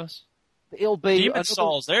Heroes. It'll be Demon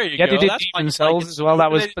Souls. There you go. Yeah, they did Demon Souls as well.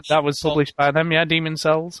 That was published by them. Yeah, Demon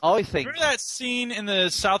Souls. I think. Remember that scene in the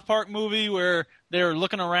South Park movie where they're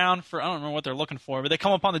looking around for, I don't remember what they're looking for, but they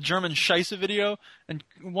come upon the German Scheisse video, and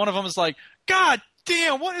one of them is like, "God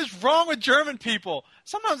damn, what is wrong with German people?"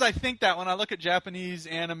 Sometimes I think that when I look at Japanese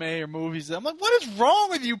anime or movies, I'm like, "What is wrong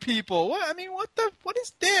with you people? What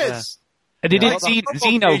is this?" Yeah. They did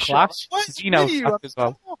Xenoclash. Xenoclash as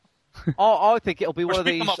well. I think it'll be one of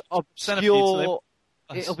these obscure.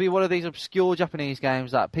 It'll be one of these obscure Japanese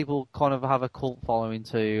games that people kind of have a cult following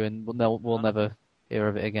to, and we'll never hear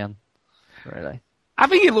of it again. Really, I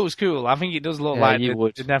think it looks cool. I think it does look like you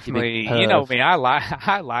would definitely. You know me, I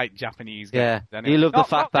like Japanese games. Yeah, you love the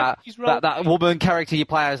fact that woman character you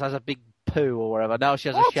play as has a big poo or whatever. Now she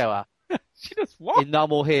has a shower. She does what? In No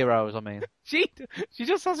More Heroes, I mean. She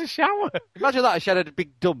just has a shower. Imagine that if she had a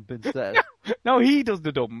big dump instead. No, he does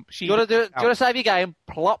the dump. Do you want to save your game?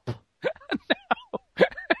 Plop.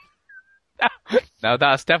 No,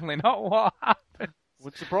 that's definitely not what happened.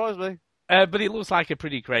 Would surprise me. But it looks like a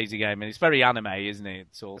pretty crazy game, and it's very anime, isn't it?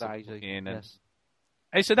 It's also crazy. Yes.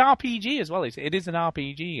 It's an RPG as well. It is an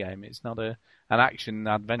RPG game. It's not an action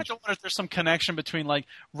adventure. I wonder if there's some connection between like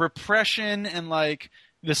repression and like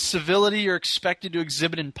the civility you're expected to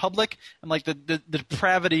exhibit in public, and like the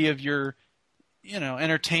depravity of your,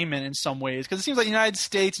 entertainment in some ways. Because it seems like the United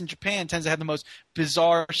States and Japan tends to have the most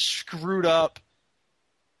bizarre, screwed up,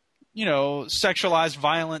 sexualized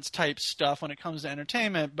violence type stuff when it comes to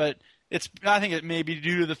entertainment. But I think it may be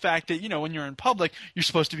due to the fact that, when you're in public, you're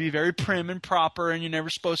supposed to be very prim and proper, and you're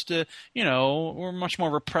never supposed to, we're much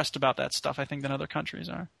more repressed about that stuff, I think, than other countries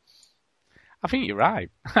are. I think you're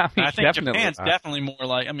right. I think Japan's definitely more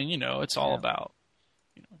like, it's all about,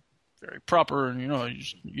 very proper, and,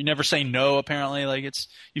 you never say no, apparently. Like,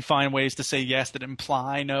 you find ways to say yes that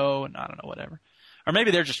imply no, and I don't know, whatever. Or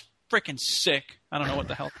maybe they're just freaking sick. I don't know what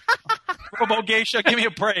the hell. Robo Geisha, give me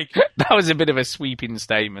a break. That was a bit of a sweeping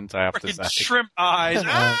statement, I have to say. Shrimp eyes.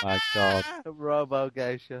 Oh, my God. Robo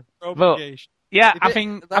Geisha. Yeah, I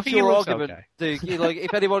think your argument, okay. Duke. Like,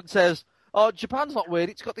 if anyone says, "Oh, Japan's not weird.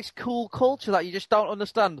 It's got this cool culture that you just don't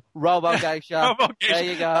understand." Robo Geisha. There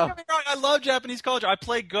you go. I love Japanese culture. I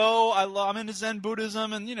play Go. I'm into Zen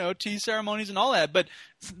Buddhism and tea ceremonies and all that. But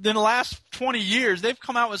in the last 20 years, they've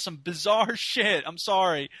come out with some bizarre shit. I'm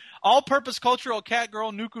sorry. All-purpose cultural cat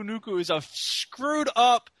girl Nuku Nuku is a screwed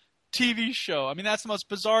up TV show. I mean, that's the most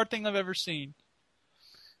bizarre thing I've ever seen.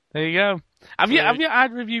 There you go. Have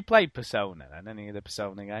you played Persona and any of the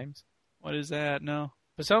Persona games? What is that? No.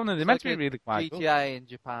 Persona, they're meant to be really quite good. GTA in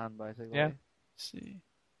Japan, basically. Yeah. Let's see.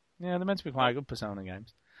 Yeah, they're meant to be quite good Persona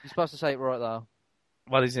games. You're supposed to say it right, though.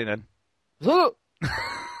 What is it then? There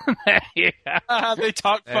you go. They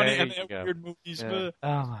talk funny and they have weird movies. Yeah.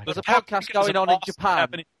 Oh my There's a podcast going on in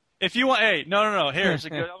Japan. If you want, no. Here's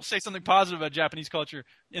I'll say something positive about Japanese culture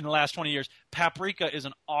in the last 20 years. Paprika is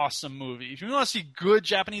an awesome movie. If you want to see good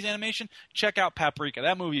Japanese animation, check out Paprika.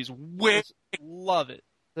 That movie is wicked. Love it.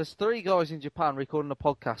 There's 3 guys in Japan recording a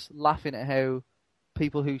podcast laughing at how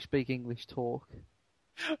people who speak English talk.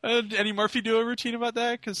 Eddie Murphy do a routine about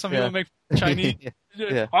that? Because some people make Chinese.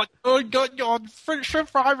 Yeah. Shrimp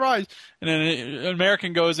fried rice. And then an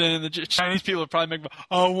American goes in and the Chinese people probably make,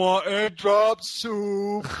 "I want egg drop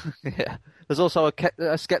soup." Yeah. There's also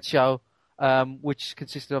a sketch show which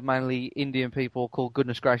consisted of mainly Indian people, called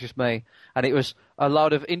Goodness Gracious Me, and it was a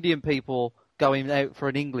lot of Indian people going out for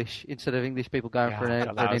an English instead of English people going for an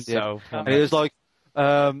Indian. So and it was like,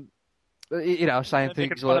 saying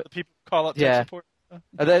things like, the people call it yeah. support.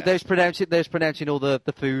 There's pronouncing all the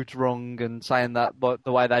foods wrong and saying that, but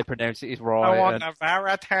the way they pronounce it is right. I want a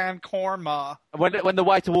Varatan korma. When the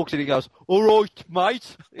waiter walks in, he goes, "All right,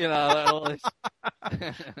 mate." You know, all this.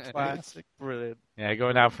 Classic, brilliant. Yeah,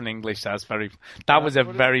 going out for an English. That was a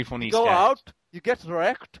very funny. You go sketch. out, you get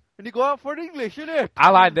wrecked, and you go out for an English, innit?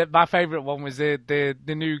 I like that. My favourite one was the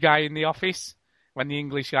new guy in the office when the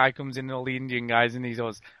English guy comes in and all the Indian guys, and he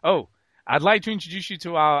goes, "Oh, I'd like to introduce you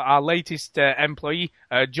to our latest employee,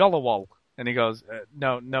 Jollawal." And he goes,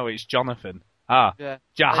 no, it's Jonathan. Yeah.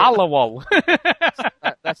 Jahalawal.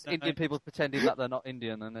 That's Indian people pretending that they're not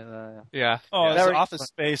Indian. And yeah. Oh, yeah. it's Office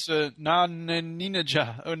Space.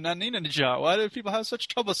 Naninaja. Why do people have such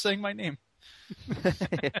trouble saying my name?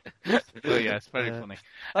 Oh, yeah, it's very funny.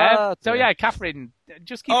 So, yeah, Catherine,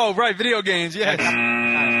 just keep... Oh, right, video games, yes.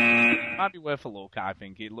 Might be worth a look, I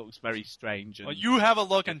think. It looks very strange. And... Well, you have a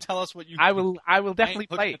look and tell us what you I will definitely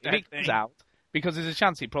play it if it comes thing. out, because there's a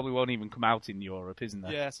chance it probably won't even come out in Europe, isn't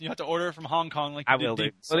there? Yes, you have to order it from Hong Kong like I you will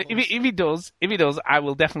did. do. Well, if it does, I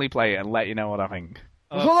will definitely play it and let you know what I think.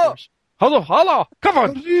 Hello! Come on!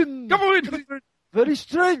 Come on! Very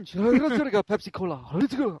strange. Let's go Pepsi Cola.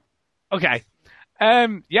 Let's go. Okay.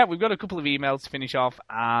 Yeah, we've got a couple of emails to finish off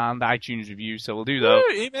and iTunes reviews, so we'll do those.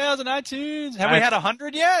 Woo, emails and iTunes. Have we had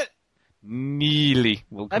 100 yet? Nearly.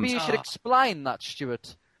 Maybe you should explain that,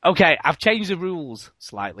 Stuart. Okay, I've changed the rules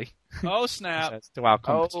slightly. Oh, snap. To our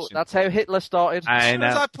competition. Oh, that's how Hitler started. As soon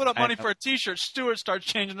as I put up money for a T-shirt, Stuart starts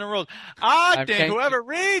changing the rules. I think whoever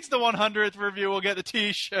reads the 100th review will get the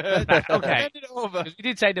T-shirt. Okay. Send it over. We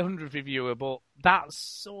did say the 100th reviewer, but that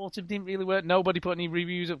sort of didn't really work. Nobody put any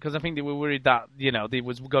reviews up because I think they were worried that, they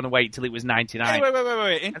was going to wait till it was 99. Hey,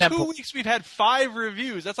 wait. In 2 weeks, we've had 5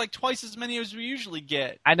 reviews. That's like twice as many as we usually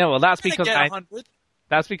get. I know. Well, that's We're because gonna get 100th.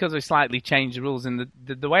 That's because we slightly changed the rules, and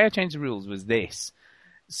the way I changed the rules was this.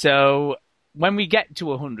 So when we get to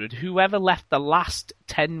 100, whoever left the last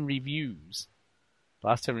 10 reviews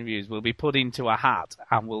will be put into a hat,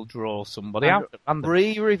 and we'll draw somebody out.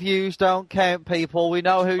 Re-reviews don't count, people. We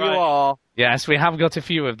know who you are. Yes, we have got a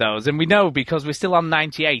few of those, and we know because we're still on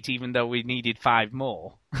 98, even though we needed 5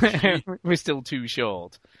 more. We're still too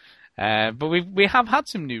short. But we have had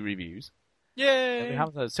some new reviews. Yay!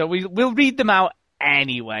 So we'll read them out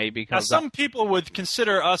anyway, because now, some people would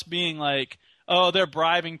consider us being like, oh, they're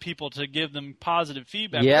bribing people to give them positive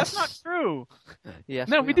feedback. Yes. That's not true. Yes.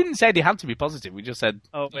 No, we didn't say they had to be positive. We just said,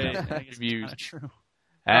 oh, wait, reviews. Not true.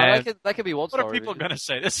 That could be one What story. are people going to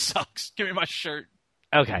say? This sucks. Give me my shirt.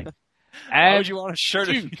 Okay. Why would you want a shirt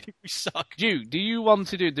if you think we suck? Dude, do you want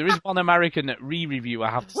to do... There is one American re-review, I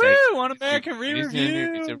have to say. Woo! One American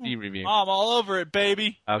re-review! It's a re-review. I'm all over it,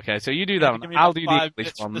 baby. Okay, so you do that one. I'll do the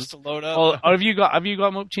English ones. To load up. Or have you got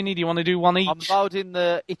them up, Chinny? Do you want to do one each? I'm loading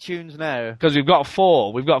the iTunes now. Because we've got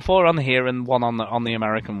 4. We've got 4 on here and 1 on the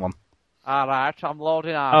American one. All right, I'm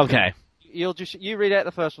loading out. Okay. You read out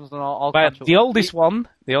the first ones, then I'll but catch up. the oldest one.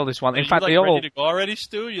 In fact, they all ready to go already,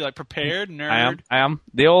 Stu? You prepared, nerd? I am.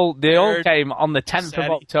 They all came on the 10th of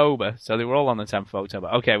October, so they were all on the 10th of October.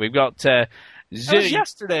 Okay, we've got that was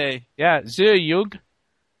yesterday. Yeah, Zeryug.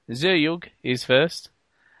 Zeryug is first,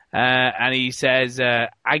 and he says,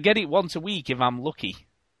 "I get it once a week if I'm lucky."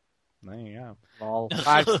 There you go.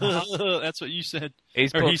 That's what you said. He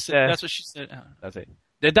said. That's what she said. That's it.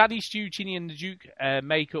 The Daddy, Stu, Chinny and the Duke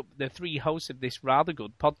make up the 3 hosts of this rather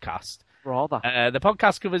good podcast. The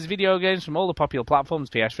podcast covers video games from all the popular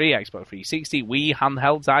platforms, PS3, Xbox 360, Wii,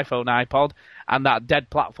 handhelds, iPhone, iPod, and that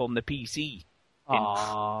dead platform, the PC.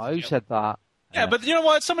 Who said that? Yeah, but you know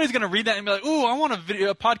what? Somebody's going to read that and be like, ooh, I want a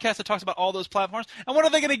podcast that talks about all those platforms. And what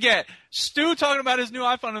are they going to get? Stu talking about his new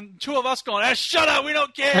iPhone and 2 of us going, shut up, we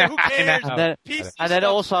don't care, who cares? And then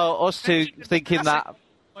also us 2 thinking that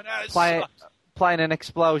playing an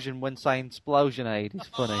explosion when saying explosion aid is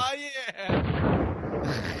funny. Oh, yeah.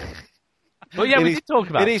 But yeah, we did talk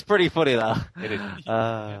about it. It is pretty funny, though. It is.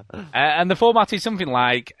 And the format is something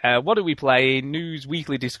like, what do we play? News,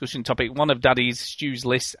 weekly discussion topic, one of Daddy's, Stu's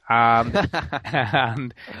list,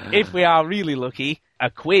 and if we are really lucky, a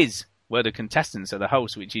quiz where the contestants are the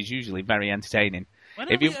hosts, which is usually very entertaining. I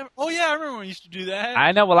remember when we used to do that.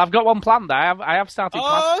 I know. Well, I've got one planned. I have started.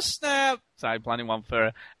 Snap! Started planning one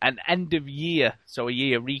for an end of year, so a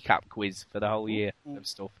year recap quiz for the whole year of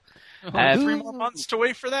stuff. 3 more months to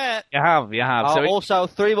wait for that. You have. So also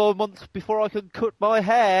 3 more months before I can cut my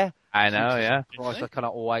hair. I know, yeah. Christ, I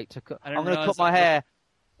cannot wait to cut. I'm going to cut my hair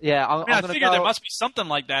Yeah, I figured there must be something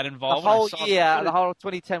like that involved. The whole year, the whole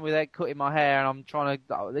 2010 without cutting my hair, and I'm trying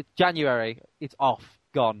to... January, it's off.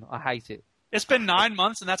 Gone. I hate it. It's been 9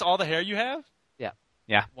 months, and that's all the hair you have? Yeah.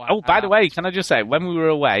 Yeah. Wow. Oh, by the way, can I just say, when we were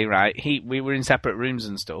away, right, we were in separate rooms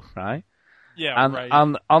and stuff, right? Yeah, and right.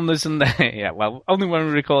 On the Sunday, yeah, well, only when we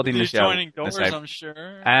were recording the show. Joining doors, I'm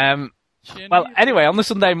sure. Well, anyway, on the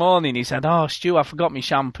Sunday morning, he said, "Oh, Stu, I forgot my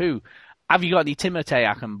shampoo. Have you got any Timotei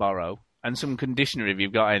I can borrow? And some conditioner if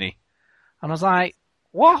you've got any?" And I was like,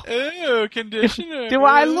 "What? Oh, conditioner. Do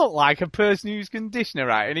I look like a person who's conditioner,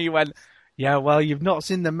 right?" And he went, "Yeah, well, you've not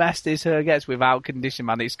seen the mess this hair gets without conditioner,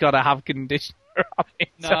 man. It's got to have conditioner on it."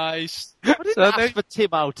 Nice. I didn't ask for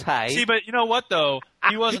Timotei. See, but you know what, though?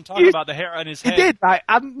 He wasn't talking about the hair on his head. He did, right?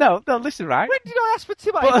 No, listen, right? When did I ask for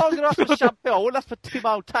Timotei? If I was going to ask for shampoo, I wouldn't ask for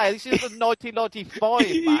Timotei. This is 1995,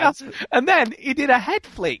 man. Yes. And then he did a head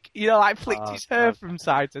flick. Flicked his hair from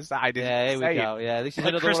side to side. Yeah, here we go. Yeah, this is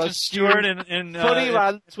like another Kristen one of Stewart in funny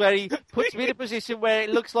rants where he puts me in a position where it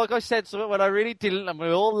looks like I said something when I really didn't, and we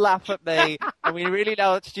all laugh at me, and we really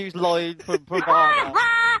know it's Stu's lying from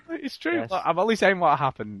It's true. Yes. I'm only saying what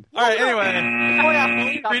happened. All right,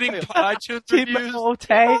 anyway. Reading iTunes reviews.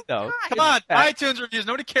 Though. Come on, iTunes reviews.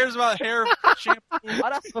 Nobody cares about hair shampoo.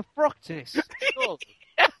 I'd ask for Fructis.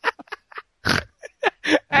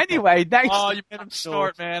 Anyway, next. Oh, you made him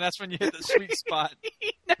snort, man. That's when you hit the sweet spot.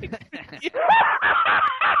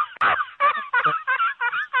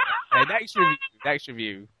 Next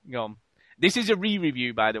review. Go on. This is a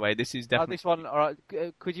re-review, by the way. This is definitely... this one, all right.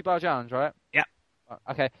 Coogee Bar Jones, right? Yeah.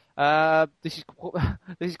 Okay. This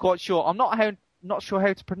is quite short. I'm not sure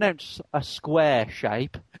how to pronounce a square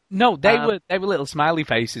shape. No, they were little smiley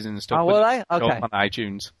faces and stuff. Oh, were they? Okay. On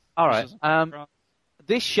iTunes. All right.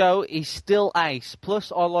 This show is still ace.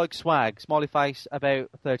 Plus, I like swag. Smiley face about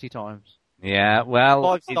 30 times. Yeah, well...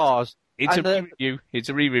 5 stars. It's a re-review. It's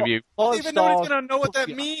a re-review. Even nobody's going to know what that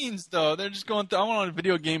means, though. They're just going, I want a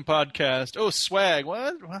video game podcast. Oh, swag.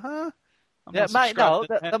 What? Huh? Yeah, mate, no.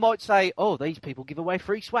 They might say, oh, these people give away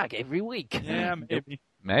free swag every week. Yeah,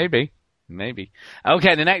 maybe.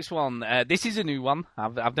 Okay, the next one. This is a new one.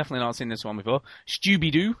 I've definitely not seen this one before.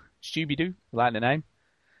 Stubidoo, like the name.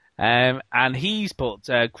 And he's put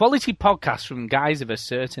quality podcast from guys of a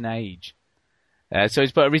certain age. So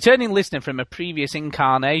he's put a returning listener from a previous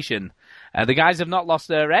incarnation. The guys have not lost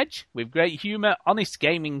their edge, with great humour, honest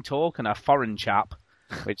gaming talk, and a foreign chap,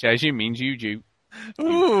 which I assume means you, Duke.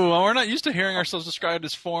 Ooh, well, we're not used to hearing ourselves described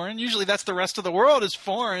as foreign. Usually that's the rest of the world is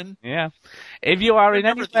foreign. Yeah. If you are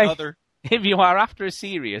if you are after a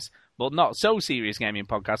serious, but not so serious gaming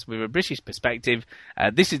podcast with a British perspective,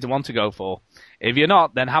 this is the one to go for. If you're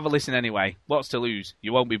not, then have a listen anyway. What's to lose?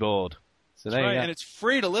 You won't be bored. So there you go. And it's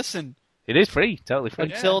free to listen. It is free, totally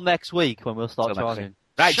free. Until next week when we'll start charging.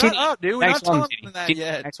 Right, Shut up, dude. We're not telling them that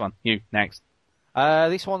yet. Next one. You, next.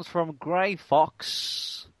 This one's from Grey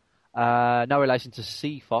Fox. No relation to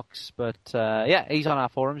Sea Fox, but he's on our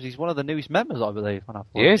forums. He's one of the newest members, I believe, on our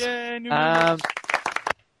forums. Yes. Yeah, new members.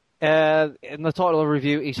 And the title of the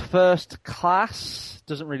review is First Class.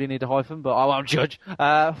 Doesn't really need a hyphen, but I won't judge.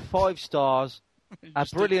 5 stars. A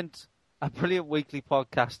brilliant weekly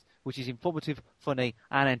podcast, which is informative, funny,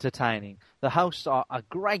 and entertaining. The hosts are a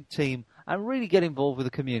great team and really get involved with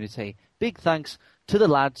the community. Big thanks to the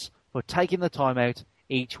lads for taking the time out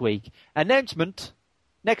each week. Announcement: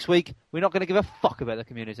 next week, we're not going to give a fuck about the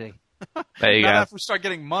community. There you go. Not if we start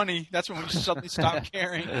getting money, that's when we suddenly stop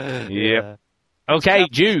caring. Yep. Okay,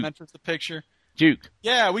 Duke. The picture. Duke.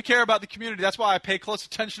 Yeah, we care about the community. That's why I pay close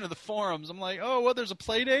attention to the forums. I'm like, oh, well, there's a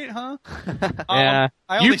play date, huh? Yeah.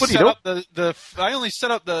 I only set up I only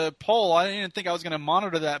set up the poll. I didn't think I was going to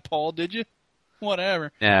monitor that poll, did you?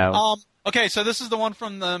 Whatever. No. Okay, so this is the one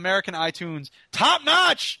from the American iTunes. Top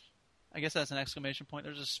notch! I guess that's an exclamation point.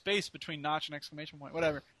 There's a space between notch and exclamation point.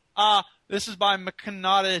 Whatever. This is by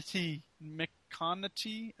McConaughey.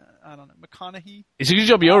 I don't know. McConaughey. It's a good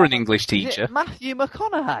job you're an English teacher. Matthew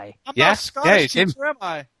McConaughey. I'm not a Scottish teacher, am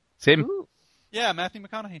I? It's him. Ooh. Yeah, Matthew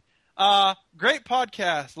McConaughey. Great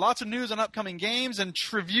podcast. Lots of news on upcoming games and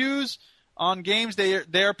reviews on games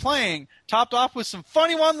they are playing. Topped off with some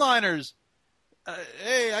funny one-liners.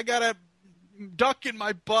 Hey, I got a duck in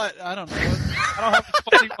my butt. I don't know. I don't have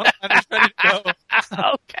funny one-liners ready to go.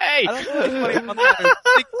 Okay. I don't know any funny one-liners.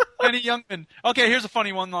 Henny Youngman. Okay, here's a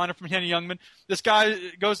funny one-liner from Henny Youngman. This guy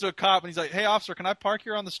goes to a cop and he's like, hey, officer, can I park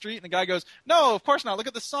here on the street? And the guy goes, no, of course not. Look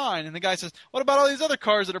at the sign. And the guy says, what about all these other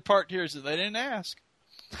cars that are parked here? He says, they didn't ask.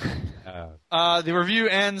 The review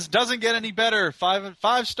ends. Doesn't get any better. 5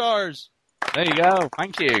 stars. There you go.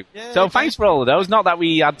 Thank you. Yeah, so thanks for all of those. Not that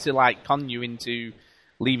we had to con you into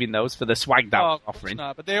leaving those for the swagged out offering.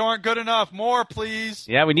 Not, but they weren't good enough. More, please.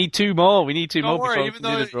 Yeah, we need 2 more. We need 2 more worry, before even we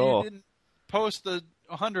do though the draw. you didn't post the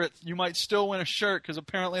 100th, you might still win a shirt because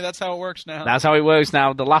apparently that's how it works now. That's how it works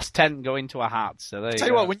now. The last 10 go into a hat. So there you Tell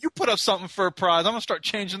go. you what, when you put up something for a prize, I'm gonna start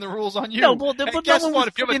changing the rules on you. No, but guess no what?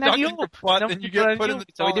 If you have a duck in your butt, no then you get put in the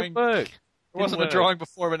so it drawing. didn't work. There wasn't a drawing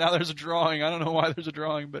before, but now there's a drawing. I don't know why there's a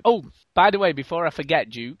drawing, but oh, by the way, before I forget,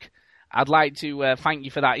 Duke, I'd like to thank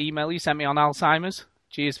you for that email you sent me on Alzheimer's.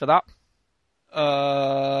 Cheers for that.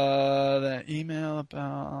 That email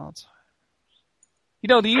about. You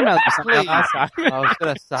know the email you sent me on Alzheimer's. I was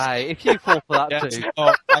going to say, if you fall for that too.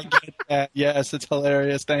 Oh, I get that. Yes, it's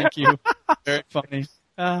hilarious. Thank you. Very funny.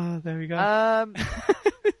 There we go. By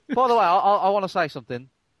the way, I want to say something.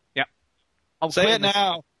 Yeah. Say it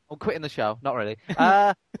now. I'm quitting the show. Not really.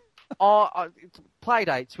 Play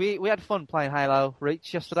dates. We had fun playing Halo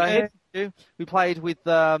Reach yesterday. Yeah. We played with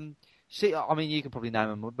I mean, you can probably name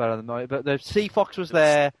them better than me, but the Sea Fox was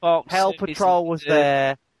there. Hell Patrol was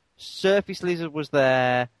there. Surface Lizard was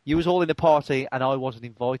there. You was all in the party, and I wasn't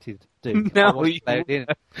invited. Dude, no,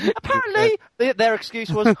 apparently their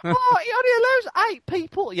excuse was, "Oh, you only allows 8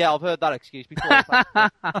 people." Yeah, I've heard that excuse before.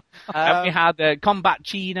 And we had Combat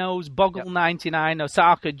Chinos, Boggle99,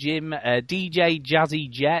 Osaka Jim, DJ Jazzy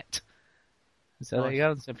Jet. So there you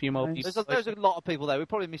go. There's a few more people. There's a lot of people there. We're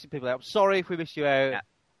probably missing people out. Sorry if we missed you out.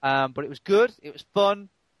 Yeah. But it was good. It was fun.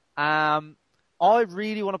 I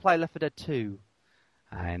really want to play Left 4 Dead 2.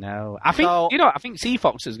 I know. I think Sea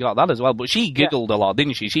Fox has got that as well, but she giggled a lot,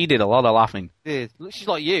 didn't she? She did a lot of laughing. She did. She's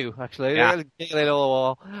like you, actually. Yeah. Giggling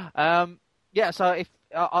all the while. So if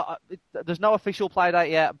there's no official play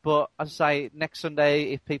date yet, but as I say, next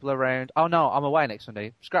Sunday, if people are around. Oh no, I'm away next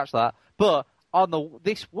Sunday. Scratch that. But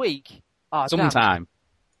this week, sometime.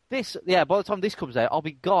 By the time this comes out, I'll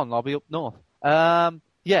be gone. I'll be up north.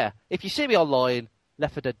 If you see me online,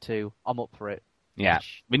 Left 4 Dead 2, I'm up for it. Yeah,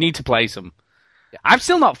 we need to play some. Yeah. I've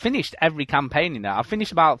still not finished every campaign in there. I've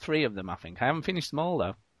finished about 3 of them, I think. I haven't finished them all,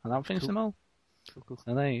 though. I haven't finished them all. Cool.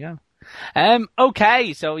 So there you go.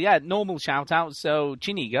 Okay, so normal shout-outs. So,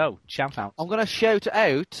 Chinny, go. Shout-outs. I'm going to shout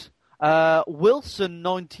out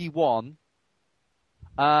Wilson91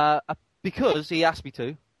 because he asked me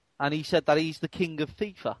to, and he said that he's the king of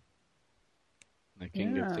FIFA. The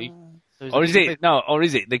king of FIFA? So or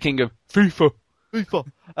is it the king of FIFA?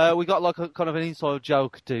 FIFA. We got like a kind of an inside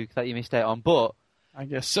joke, Duke, that you missed out on, but I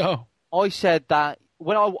guess so. I said that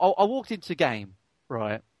when I walked into the game,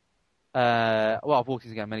 right? I've walked into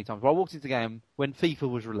the game many times, but I walked into the game when FIFA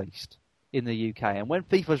was released in the UK, and when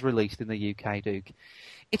FIFA was released in the UK, Duke,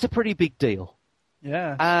 it's a pretty big deal.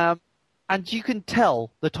 Yeah. And you can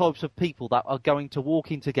tell the types of people that are going to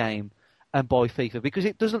walk into game and buy FIFA because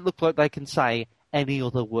it doesn't look like they can say any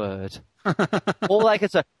other word. All they can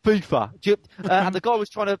say, FIFA. And the guy was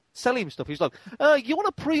trying to sell him stuff. He's like, you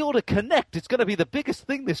want to pre-order Connect? It's going to be the biggest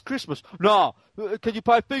thing this Christmas. No. Can you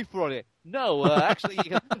play FIFA on it? No. Actually, you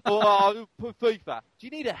can put FIFA. Do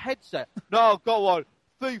you need a headset? No, I've got one.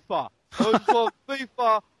 FIFA. I just want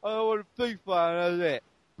FIFA. I want FIFA, and that's it.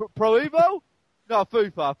 Pro Evo? No,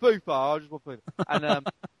 FIFA. I just want FIFA. And there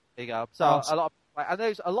you go. So awesome.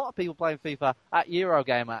 There's a lot of people playing FIFA at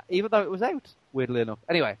Eurogamer, even though it was out, weirdly enough.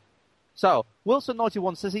 Anyway. So,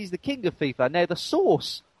 Wilson91 says he's the king of FIFA. Now, the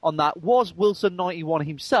source on that was Wilson91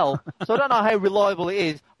 himself, so I don't know how reliable it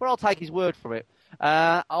is, but I'll take his word for it.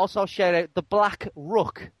 Also, I'll shout out the Black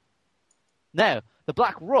Rook. Now, the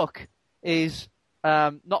Black Rook is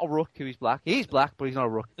not a rook who is black. He's black, but he's not a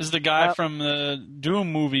rook. This is the guy from the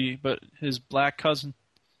Doom movie, but his black cousin.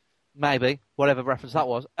 Maybe, whatever reference that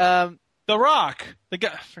was. The Rock! The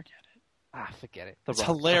guy, forget it. Forget it. It's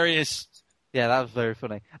hilarious. Yeah, that was very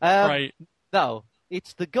funny. Right. No,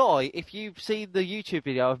 it's the guy, if you've seen the YouTube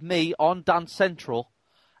video of me on Dance Central,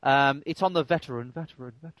 it's on the Veteran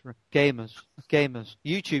Gamers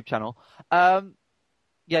YouTube channel.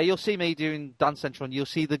 You'll see me doing Dance Central, and you'll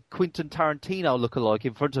see the Quentin Tarantino lookalike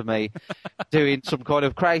in front of me doing some kind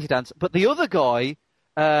of crazy dance. But the other guy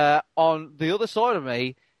on the other side of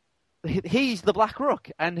me, he's the Black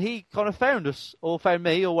Rook, and he kind of found us, or found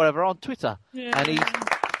me, or whatever, on Twitter. Yeah.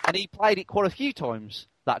 And he played it quite a few times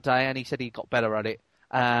that day, and he said he got better at it.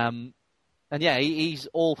 He's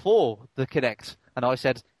all for the Kinect. And I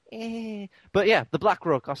said, eh. But yeah, the Black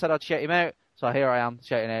Rook, I said I'd shout him out, so here I am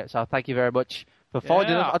shouting out. So thank you very much for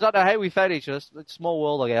finding us. I don't know how we found each other. It's a small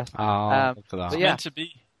world, I guess. It's meant to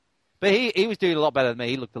be. But he was doing a lot better than me.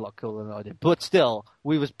 He looked a lot cooler than I did. But still,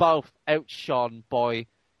 we was both outshone by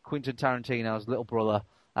Quentin Tarantino's little brother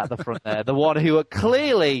at the front there. The one who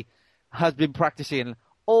clearly has been practicing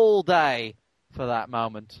all day for that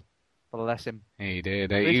moment. Bless him. He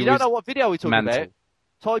did. If you don't know what video we're talking about,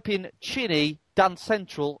 type in Chinny Dance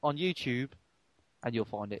Central on YouTube, and you'll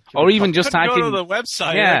find it. Or even just type in... go to the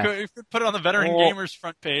website. Yeah. Put it on the Veteran Gamers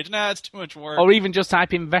front page. Nah, it's too much work. Or even just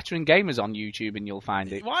type in Veteran Gamers on YouTube, and you'll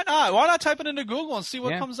find it. Why not? Why not type it into Google and see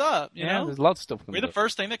what comes up? You know? There's lots of stuff We're the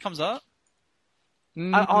first thing that comes up.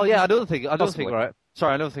 Another thing, right?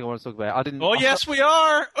 Sorry, another thing I want to talk about. I didn't. Oh, yes, we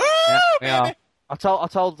are. Ooh, we are. I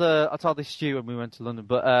told this Stu when we went to London,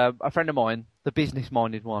 but a friend of mine, the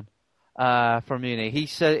business-minded one, from uni, he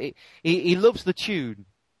said he loves the tune,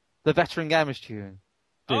 the Veteran Gamers tune.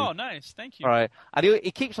 Dude. Oh, nice, thank you. All right, and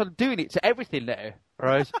he keeps on doing it to everything now,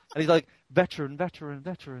 right? And he's like, veteran,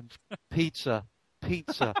 pizza.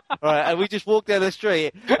 All right, and we just walk down the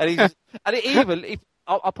street, and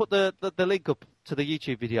I put the link up to the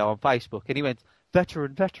YouTube video on Facebook, and he went,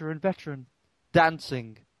 veteran,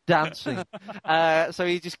 dancing. So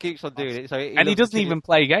he just keeps on doing it. So he doesn't even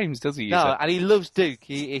play games, does he? No, and he loves Duke.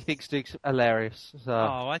 He thinks Duke's hilarious. So.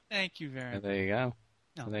 Oh, I thank you very much. There you go.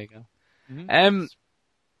 No. There you go. Mm-hmm.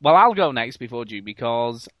 Well, I'll go next before you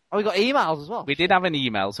because... we got emails as well. We did have an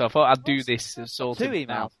email, so I thought I'd do this sort of... 2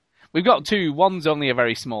 emails. We've got 2. One's only a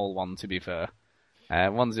very small one, to be fair.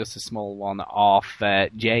 One's just a small one off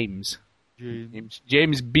James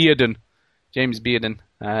Bearden.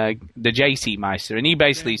 The JC Meister. And he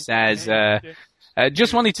basically says,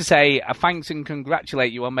 just wanted to say thanks and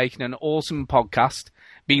congratulate you on making an awesome podcast.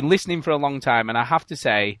 Been listening for a long time, and I have to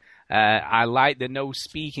say, I like the no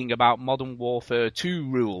speaking about Modern Warfare 2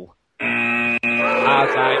 rule. As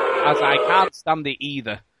I can't stand it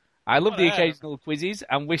either. I love the occasional quizzes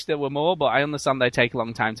and wish there were more, but I understand they take a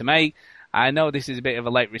long time to make. I know this is a bit of a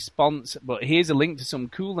late response, but here's a link to some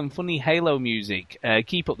cool and funny Halo music.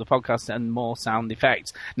 Keep up the podcast and more sound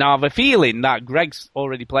effects. Now, I have a feeling that Greg's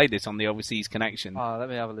already played this on the Overseas Connection. Let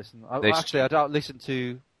me have a listen. Actually, I don't listen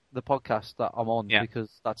to the podcast that I'm on because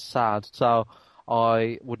that's sad, so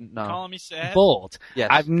I wouldn't know. Calling me sad? But yes.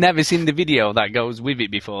 I've never seen the video that goes with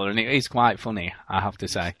it before, and it is quite funny, I have to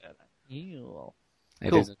say. Cool.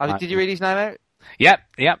 Did you read his name out? Yep,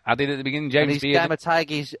 I did at the beginning. James and his gamer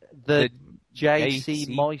tag is the JC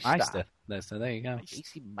Meister. So there you go.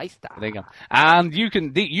 JC Meister. There you go. And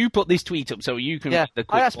you put this tweet up so you can read the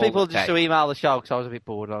quick I asked people just text. to email the show because I was a bit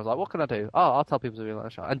bored. I was like, what can I do? Oh, I'll tell people to email the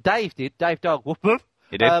show. And Dave did. Dave Dog. Woof woof.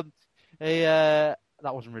 He did. That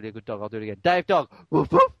wasn't really a good dog. I'll do it again. Dave Dog.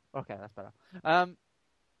 Woof woof. Okay, that's better.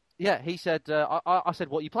 He said, I said,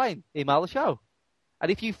 what are you playing? Email the show. And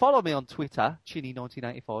if you follow me on Twitter,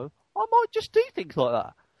 Chinny1985, I might just do things like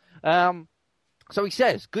that. So he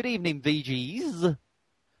says, good evening, VGs.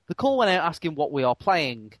 The call went out asking what we are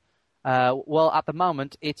playing. Well, at the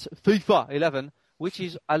moment, it's FIFA 11, which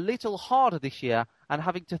is a little harder this year, and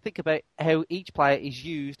having to think about how each player is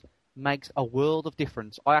used makes a world of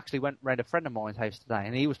difference. I actually went round a friend of mine's house today,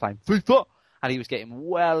 and he was playing FIFA, and he was getting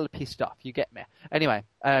well pissed off. You get me. Anyway,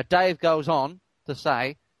 Dave goes on to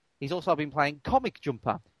say he's also been playing Comic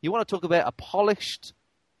Jumper. You want to talk about a polished...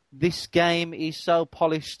 This game is so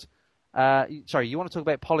polished. You want to talk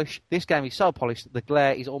about polish? This game is so polished, the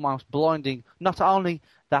glare is almost blinding. Not only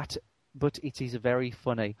that, but it is very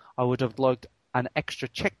funny. I would have liked an extra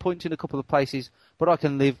checkpoint in a couple of places, but I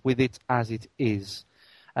can live with it as it is.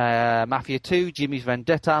 Mafia 2, Jimmy's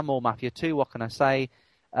Vendetta, more Mafia 2, what can I say?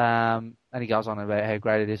 And he goes on about how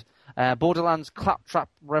great it is. Borderlands Claptrap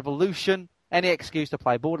Revolution. Any excuse to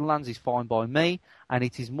play Borderlands is fine by me, and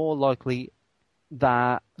it is more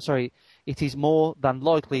than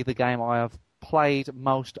likely the game I have played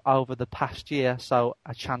most over the past year, so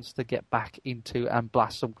a chance to get back into and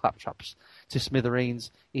blast some claptraps to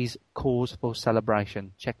smithereens is cause for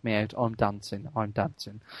celebration. Check me out, I'm dancing.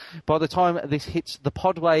 By the time this hits the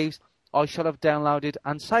pod waves, I shall have downloaded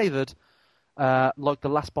and savoured, like the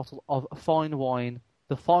last bottle of fine wine,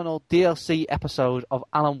 the final DLC episode of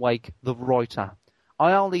Alan Wake, The Writer.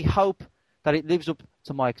 I only hope that it lives up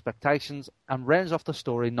to my expectations and rounds off the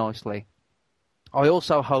story nicely. I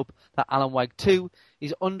also hope that Alan Wake 2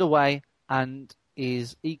 is underway and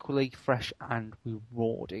is equally fresh and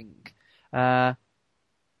rewarding.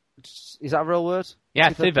 Is that a real word? Yeah,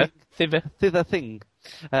 thither thing.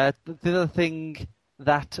 Thither thing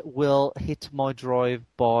that will hit my drive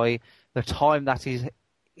by the time that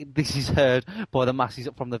this is heard by the masses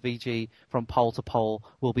from the VG from pole to pole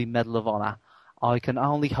will be Medal of Honor. I can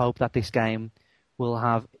only hope that this game will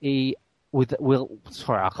have will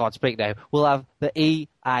have the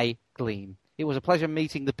EA gleam. It was a pleasure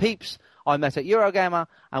meeting the peeps I met at Eurogamer,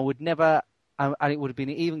 and it would have been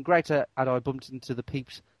even greater had I bumped into the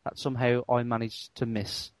peeps that somehow I managed to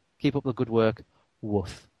miss. Keep up the good work.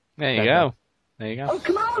 Woof. There you go. Oh,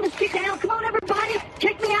 come on, let's get down. Come on, everybody.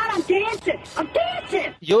 Check me out. I'm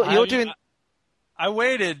dancing. You're doing... I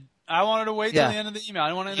waited. I wanted to wait till the end of the email. I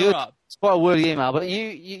didn't want to interrupt. It's quite a wordy email, but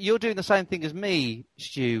you're doing the same thing as me,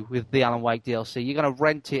 Stu, with the Alan Wake DLC. You're going to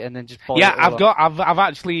rent it and then just buy it. I've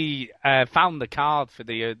actually found the card for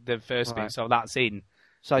the first bit, so that's in.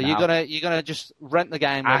 So now. you're gonna just rent the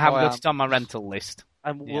game. I have got it on my rental list,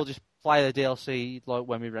 and we'll just play the DLC like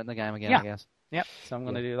when we rent the game again. I guess. Yep. So I'm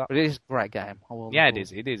gonna do that. But it is a great game. It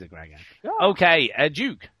is. It is a great game. Yeah. Okay,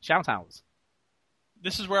 Duke, shout outs.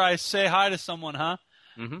 This is where I say hi to someone, huh?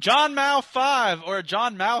 Mm-hmm. John Mao 5, or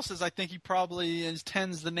John Mouse, as I think he probably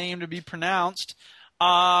intends the name to be pronounced.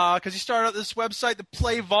 Because he started up this website, the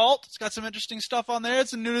Play Vault. It's got some interesting stuff on there.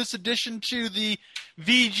 It's the newest addition to the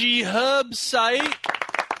VG Hub site.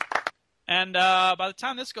 And by the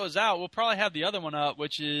time this goes out, we'll probably have the other one up,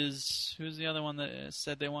 which is... Who's the other one that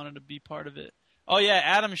said they wanted to be part of it? Oh, yeah,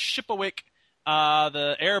 Adam Shipowick,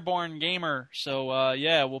 the Airborne Gamer. So,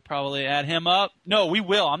 we'll probably add him up. No, we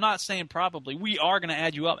will. I'm not saying probably. We are going to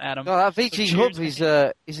add you up, Adam. No, that VG Hub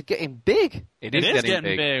is getting big. It is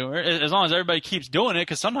getting big. As long as everybody keeps doing it,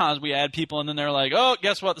 because sometimes we add people and then they're like, oh,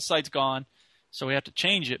 guess what? The site's gone. So we have to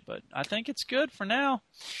change it. But I think it's good for now.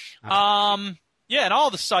 Yeah, and all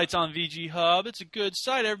the sites on VG Hub. It's a good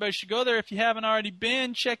site. Everybody should go there if you haven't already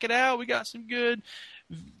been. Check it out. We got some good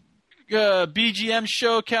BGM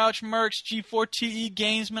Show, Couch Mercs, G4TE,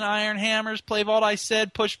 Gamesman, Iron Hammers, Play Vault, I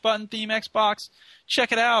said, Push Button Theme, Xbox.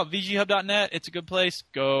 Check it out. VGHub.net. It's a good place.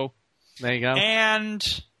 Go. There you go. And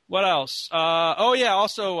what else?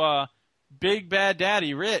 Also, Big Bad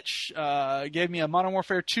Daddy, Rich, gave me a Modern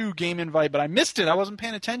Warfare 2 game invite, but I missed it. I wasn't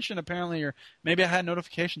paying attention, apparently, or maybe I had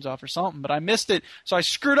notifications off or something, but I missed it, so I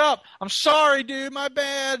screwed up. I'm sorry, dude. My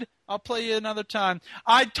bad. I'll play you another time.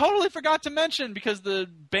 I totally forgot to mention, because the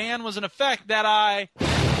ban was in effect, that I...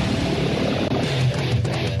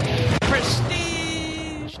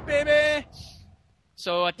 Prestige, baby!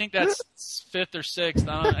 So I think that's 5th or 6th.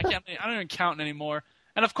 I don't even count anymore.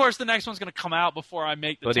 And, of course, the next one's going to come out before I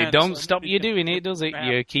make the 10th. But it don't stop you doing it, does it?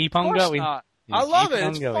 You keep on going. I love it.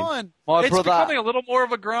 It's fun. It's becoming a little more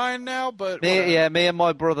of a grind now, but... Me and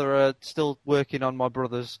my brother are still working on my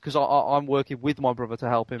brother's, because I'm working with my brother to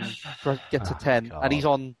help him get to 10, God. And he's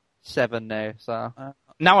on 7 now, so...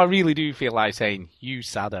 Now I really do feel like saying, you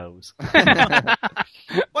saddos.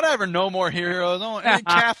 Whatever, no more heroes. Oh, hey,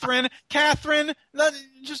 Catherine,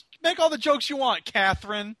 just make all the jokes you want,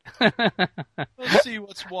 Catherine. Let's see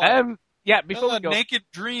what's what. Before we go... Naked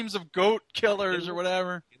dreams of goat killers or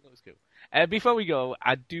whatever. Before we go,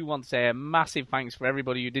 I do want to say a massive thanks for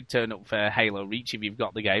everybody who did turn up for Halo Reach if you've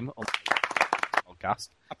got the game. Podcast.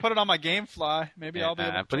 I put it on my GameFly. Maybe I'll be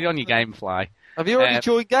able to put it on your GameFly. Have you already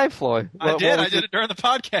joined GameFly? I did it during the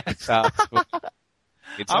podcast.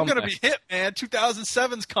 I'm going to be hit, man.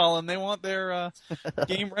 2007's calling. They want their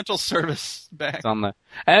game rental service back. It's on there.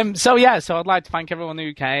 So I'd like to thank everyone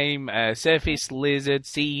who came. Surface, Lizard,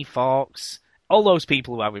 Sea Fox, all those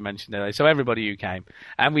people who we mentioned earlier. So everybody who came.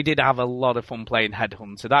 And we did have a lot of fun playing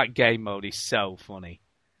Headhunter. That game mode is so funny.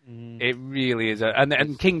 It really is.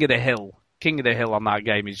 And King of the Hill. King of the Hill on that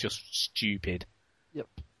game is just stupid. Yep.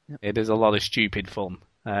 It is a lot of stupid fun.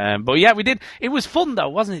 But yeah, we did. It was fun though,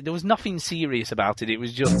 wasn't it? There was nothing serious about it. It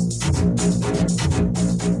was just...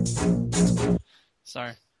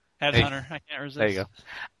 Sorry. Headhunter. I can't resist. There you go.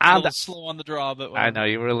 A little slow on the draw, but whatever. I know,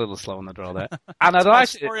 you were a little slow on the draw there. And I'd like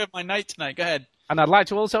story of my night tonight. Go ahead. And I'd like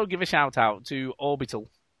to also give a shout out to Orbital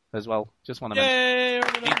as well. Just want to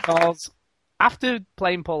mention. Because after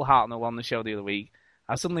playing Paul Hartnell on the show the other week,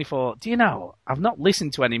 I suddenly thought, do you know, I've not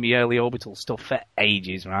listened to any of my early Orbital stuff for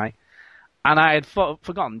ages, right? And I had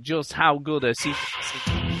forgotten just how good a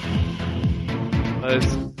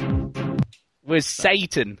was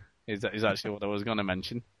Satan, is actually what I was going to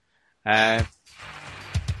mention. There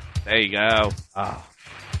you go. Oh,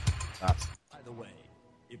 that's... By the way,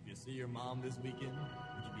 if you see your mom this weekend,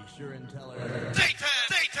 would you be sure and tell her... Satan!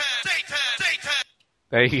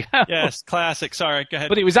 There you go. Yes, classic. Sorry, go ahead.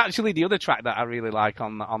 But it was actually the other track that I really like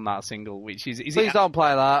on that single, which is Please don't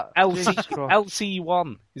play that.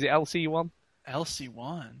 LC1. Is it LC1?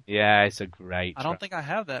 LC1? Yeah, it's a great track. I don't think I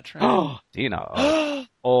have that track. Do you know?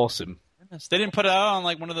 Awesome. Goodness. They didn't put it out on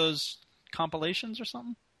like one of those compilations or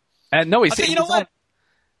something? No, it's... You know what?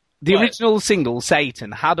 The original single,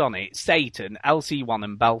 Satan, had on it Satan, LC1,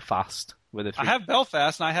 and Belfast. With the three. I have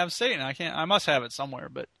Belfast and I have Satan. I must have it somewhere,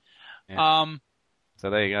 but... Yeah. So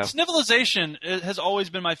there you go. Civilization has always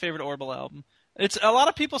been my favorite Orbital album. It's a lot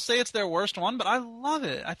of people say it's their worst one, but I love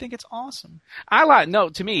it. I think it's awesome.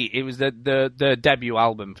 To me, it was the debut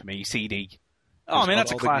album for me, CD. Oh, I mean,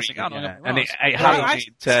 that's a classic. I don't know. And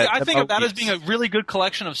I think of that as being a really good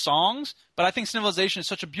collection of songs, but I think Civilization is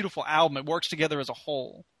such a beautiful album. It works together as a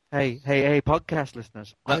whole. Hey, podcast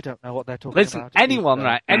listeners! I don't know what they're talking about. Listen, anyone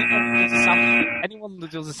that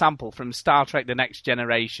does a sample from Star Trek: The Next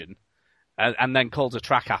Generation, and then calls a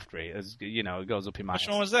track after it, as you know, it goes up in my. Which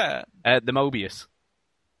one was that? The Mobius.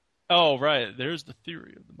 Oh, right. There's the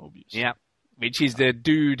theory of the Mobius. Yeah, which is the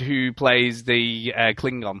dude who plays the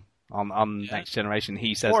Klingon on Next Generation.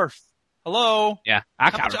 He says. Worf. Hello. Yeah,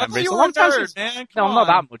 I can't remember. It's a long time since. Man. No, I'm not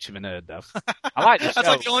that much of a nerd though. I like the show. That's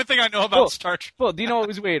like the only thing I know about Star Trek. But do you know what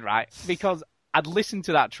was weird, right? Because I'd listened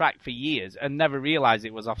to that track for years and never realised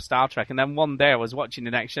it was off Star Trek. And then one day I was watching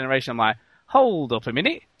The Next Generation. I'm like, hold up a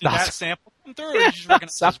minute. Did that sample come through? Or did you just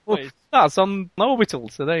recognize his that's on Orbital.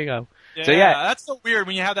 So there you go. Yeah, so, yeah, that's so weird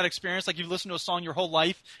when you have that experience, like you've listened to a song your whole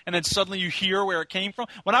life, and then suddenly you hear where it came from.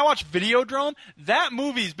 When I watch Videodrome, that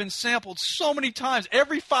movie's been sampled so many times.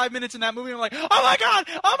 Every 5 minutes in that movie, I'm like, oh my god,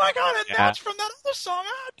 and that's from that other song.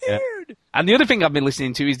 Dude. Yeah. And the other thing I've been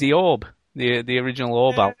listening to is the Orb, the original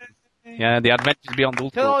Orb album. Yeah, The Adventures Beyond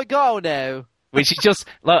Ultra. Can I go now? Which is just,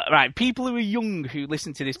 look, right, people who are young who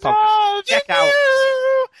listen to this podcast, check out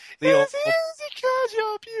the Orb. Because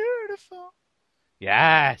you're beautiful.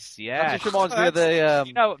 Yes. That just reminds me of the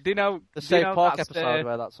do you know the South Park episode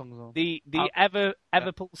where that song's on. The ever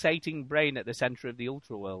pulsating brain at the center of the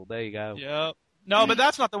ultra world. There you go. Yep. No, but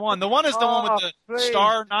that's not the one. The one is the one with the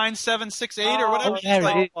star 9768 or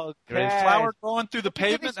whatever. Flower going through the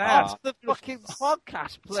pavement. That's the fucking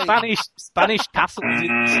podcast, please. Spanish castles.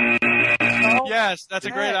 Yes, that's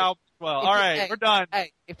a great album. Well, all right, we're done.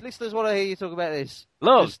 Hey, if listeners want to hear you talk about this,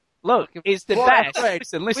 Look, it's the best.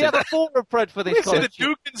 Listen. We have a forum thread for this. It's the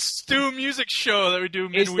Duke and Stew music show that we do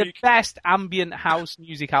midweek. It's the best ambient house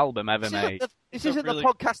music album ever made. This isn't the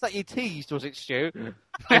podcast that you teased, was it, Stu?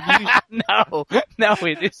 No,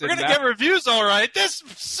 it isn't. We're going to get reviews, all right. This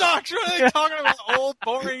sucks. What are they talking about? Old,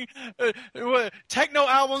 boring techno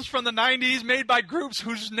albums from the 90s made by groups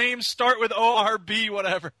whose names start with ORB,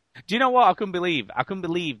 whatever. Do you know what I couldn't believe? I couldn't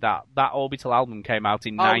believe that Orbital album came out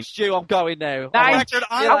in 90. Oh, Stu, I'm going now. I'm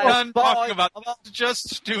done talking about it.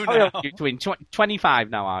 Just Stu now. You're 25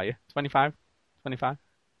 now, are you? 25?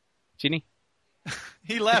 Chinny?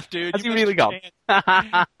 He left, dude. Has he really gone?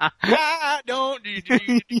 Don't. Just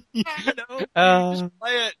play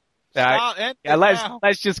it. Stop. Right. Yeah,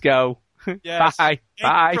 let's just go. Yes. Bye.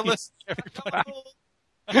 Thank you for listening, everybody.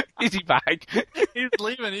 Is he back? He's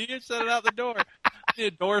leaving. He can set it out the door.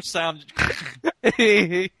 The door sound.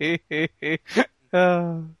 Why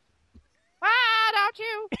don't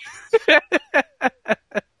you?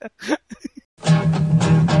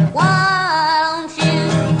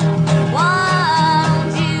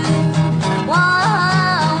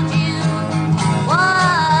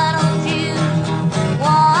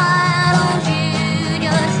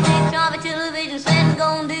 Just switch off a television set and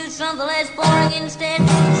go and do something less boring instead? Sitting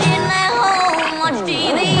at home, watch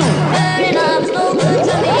TV.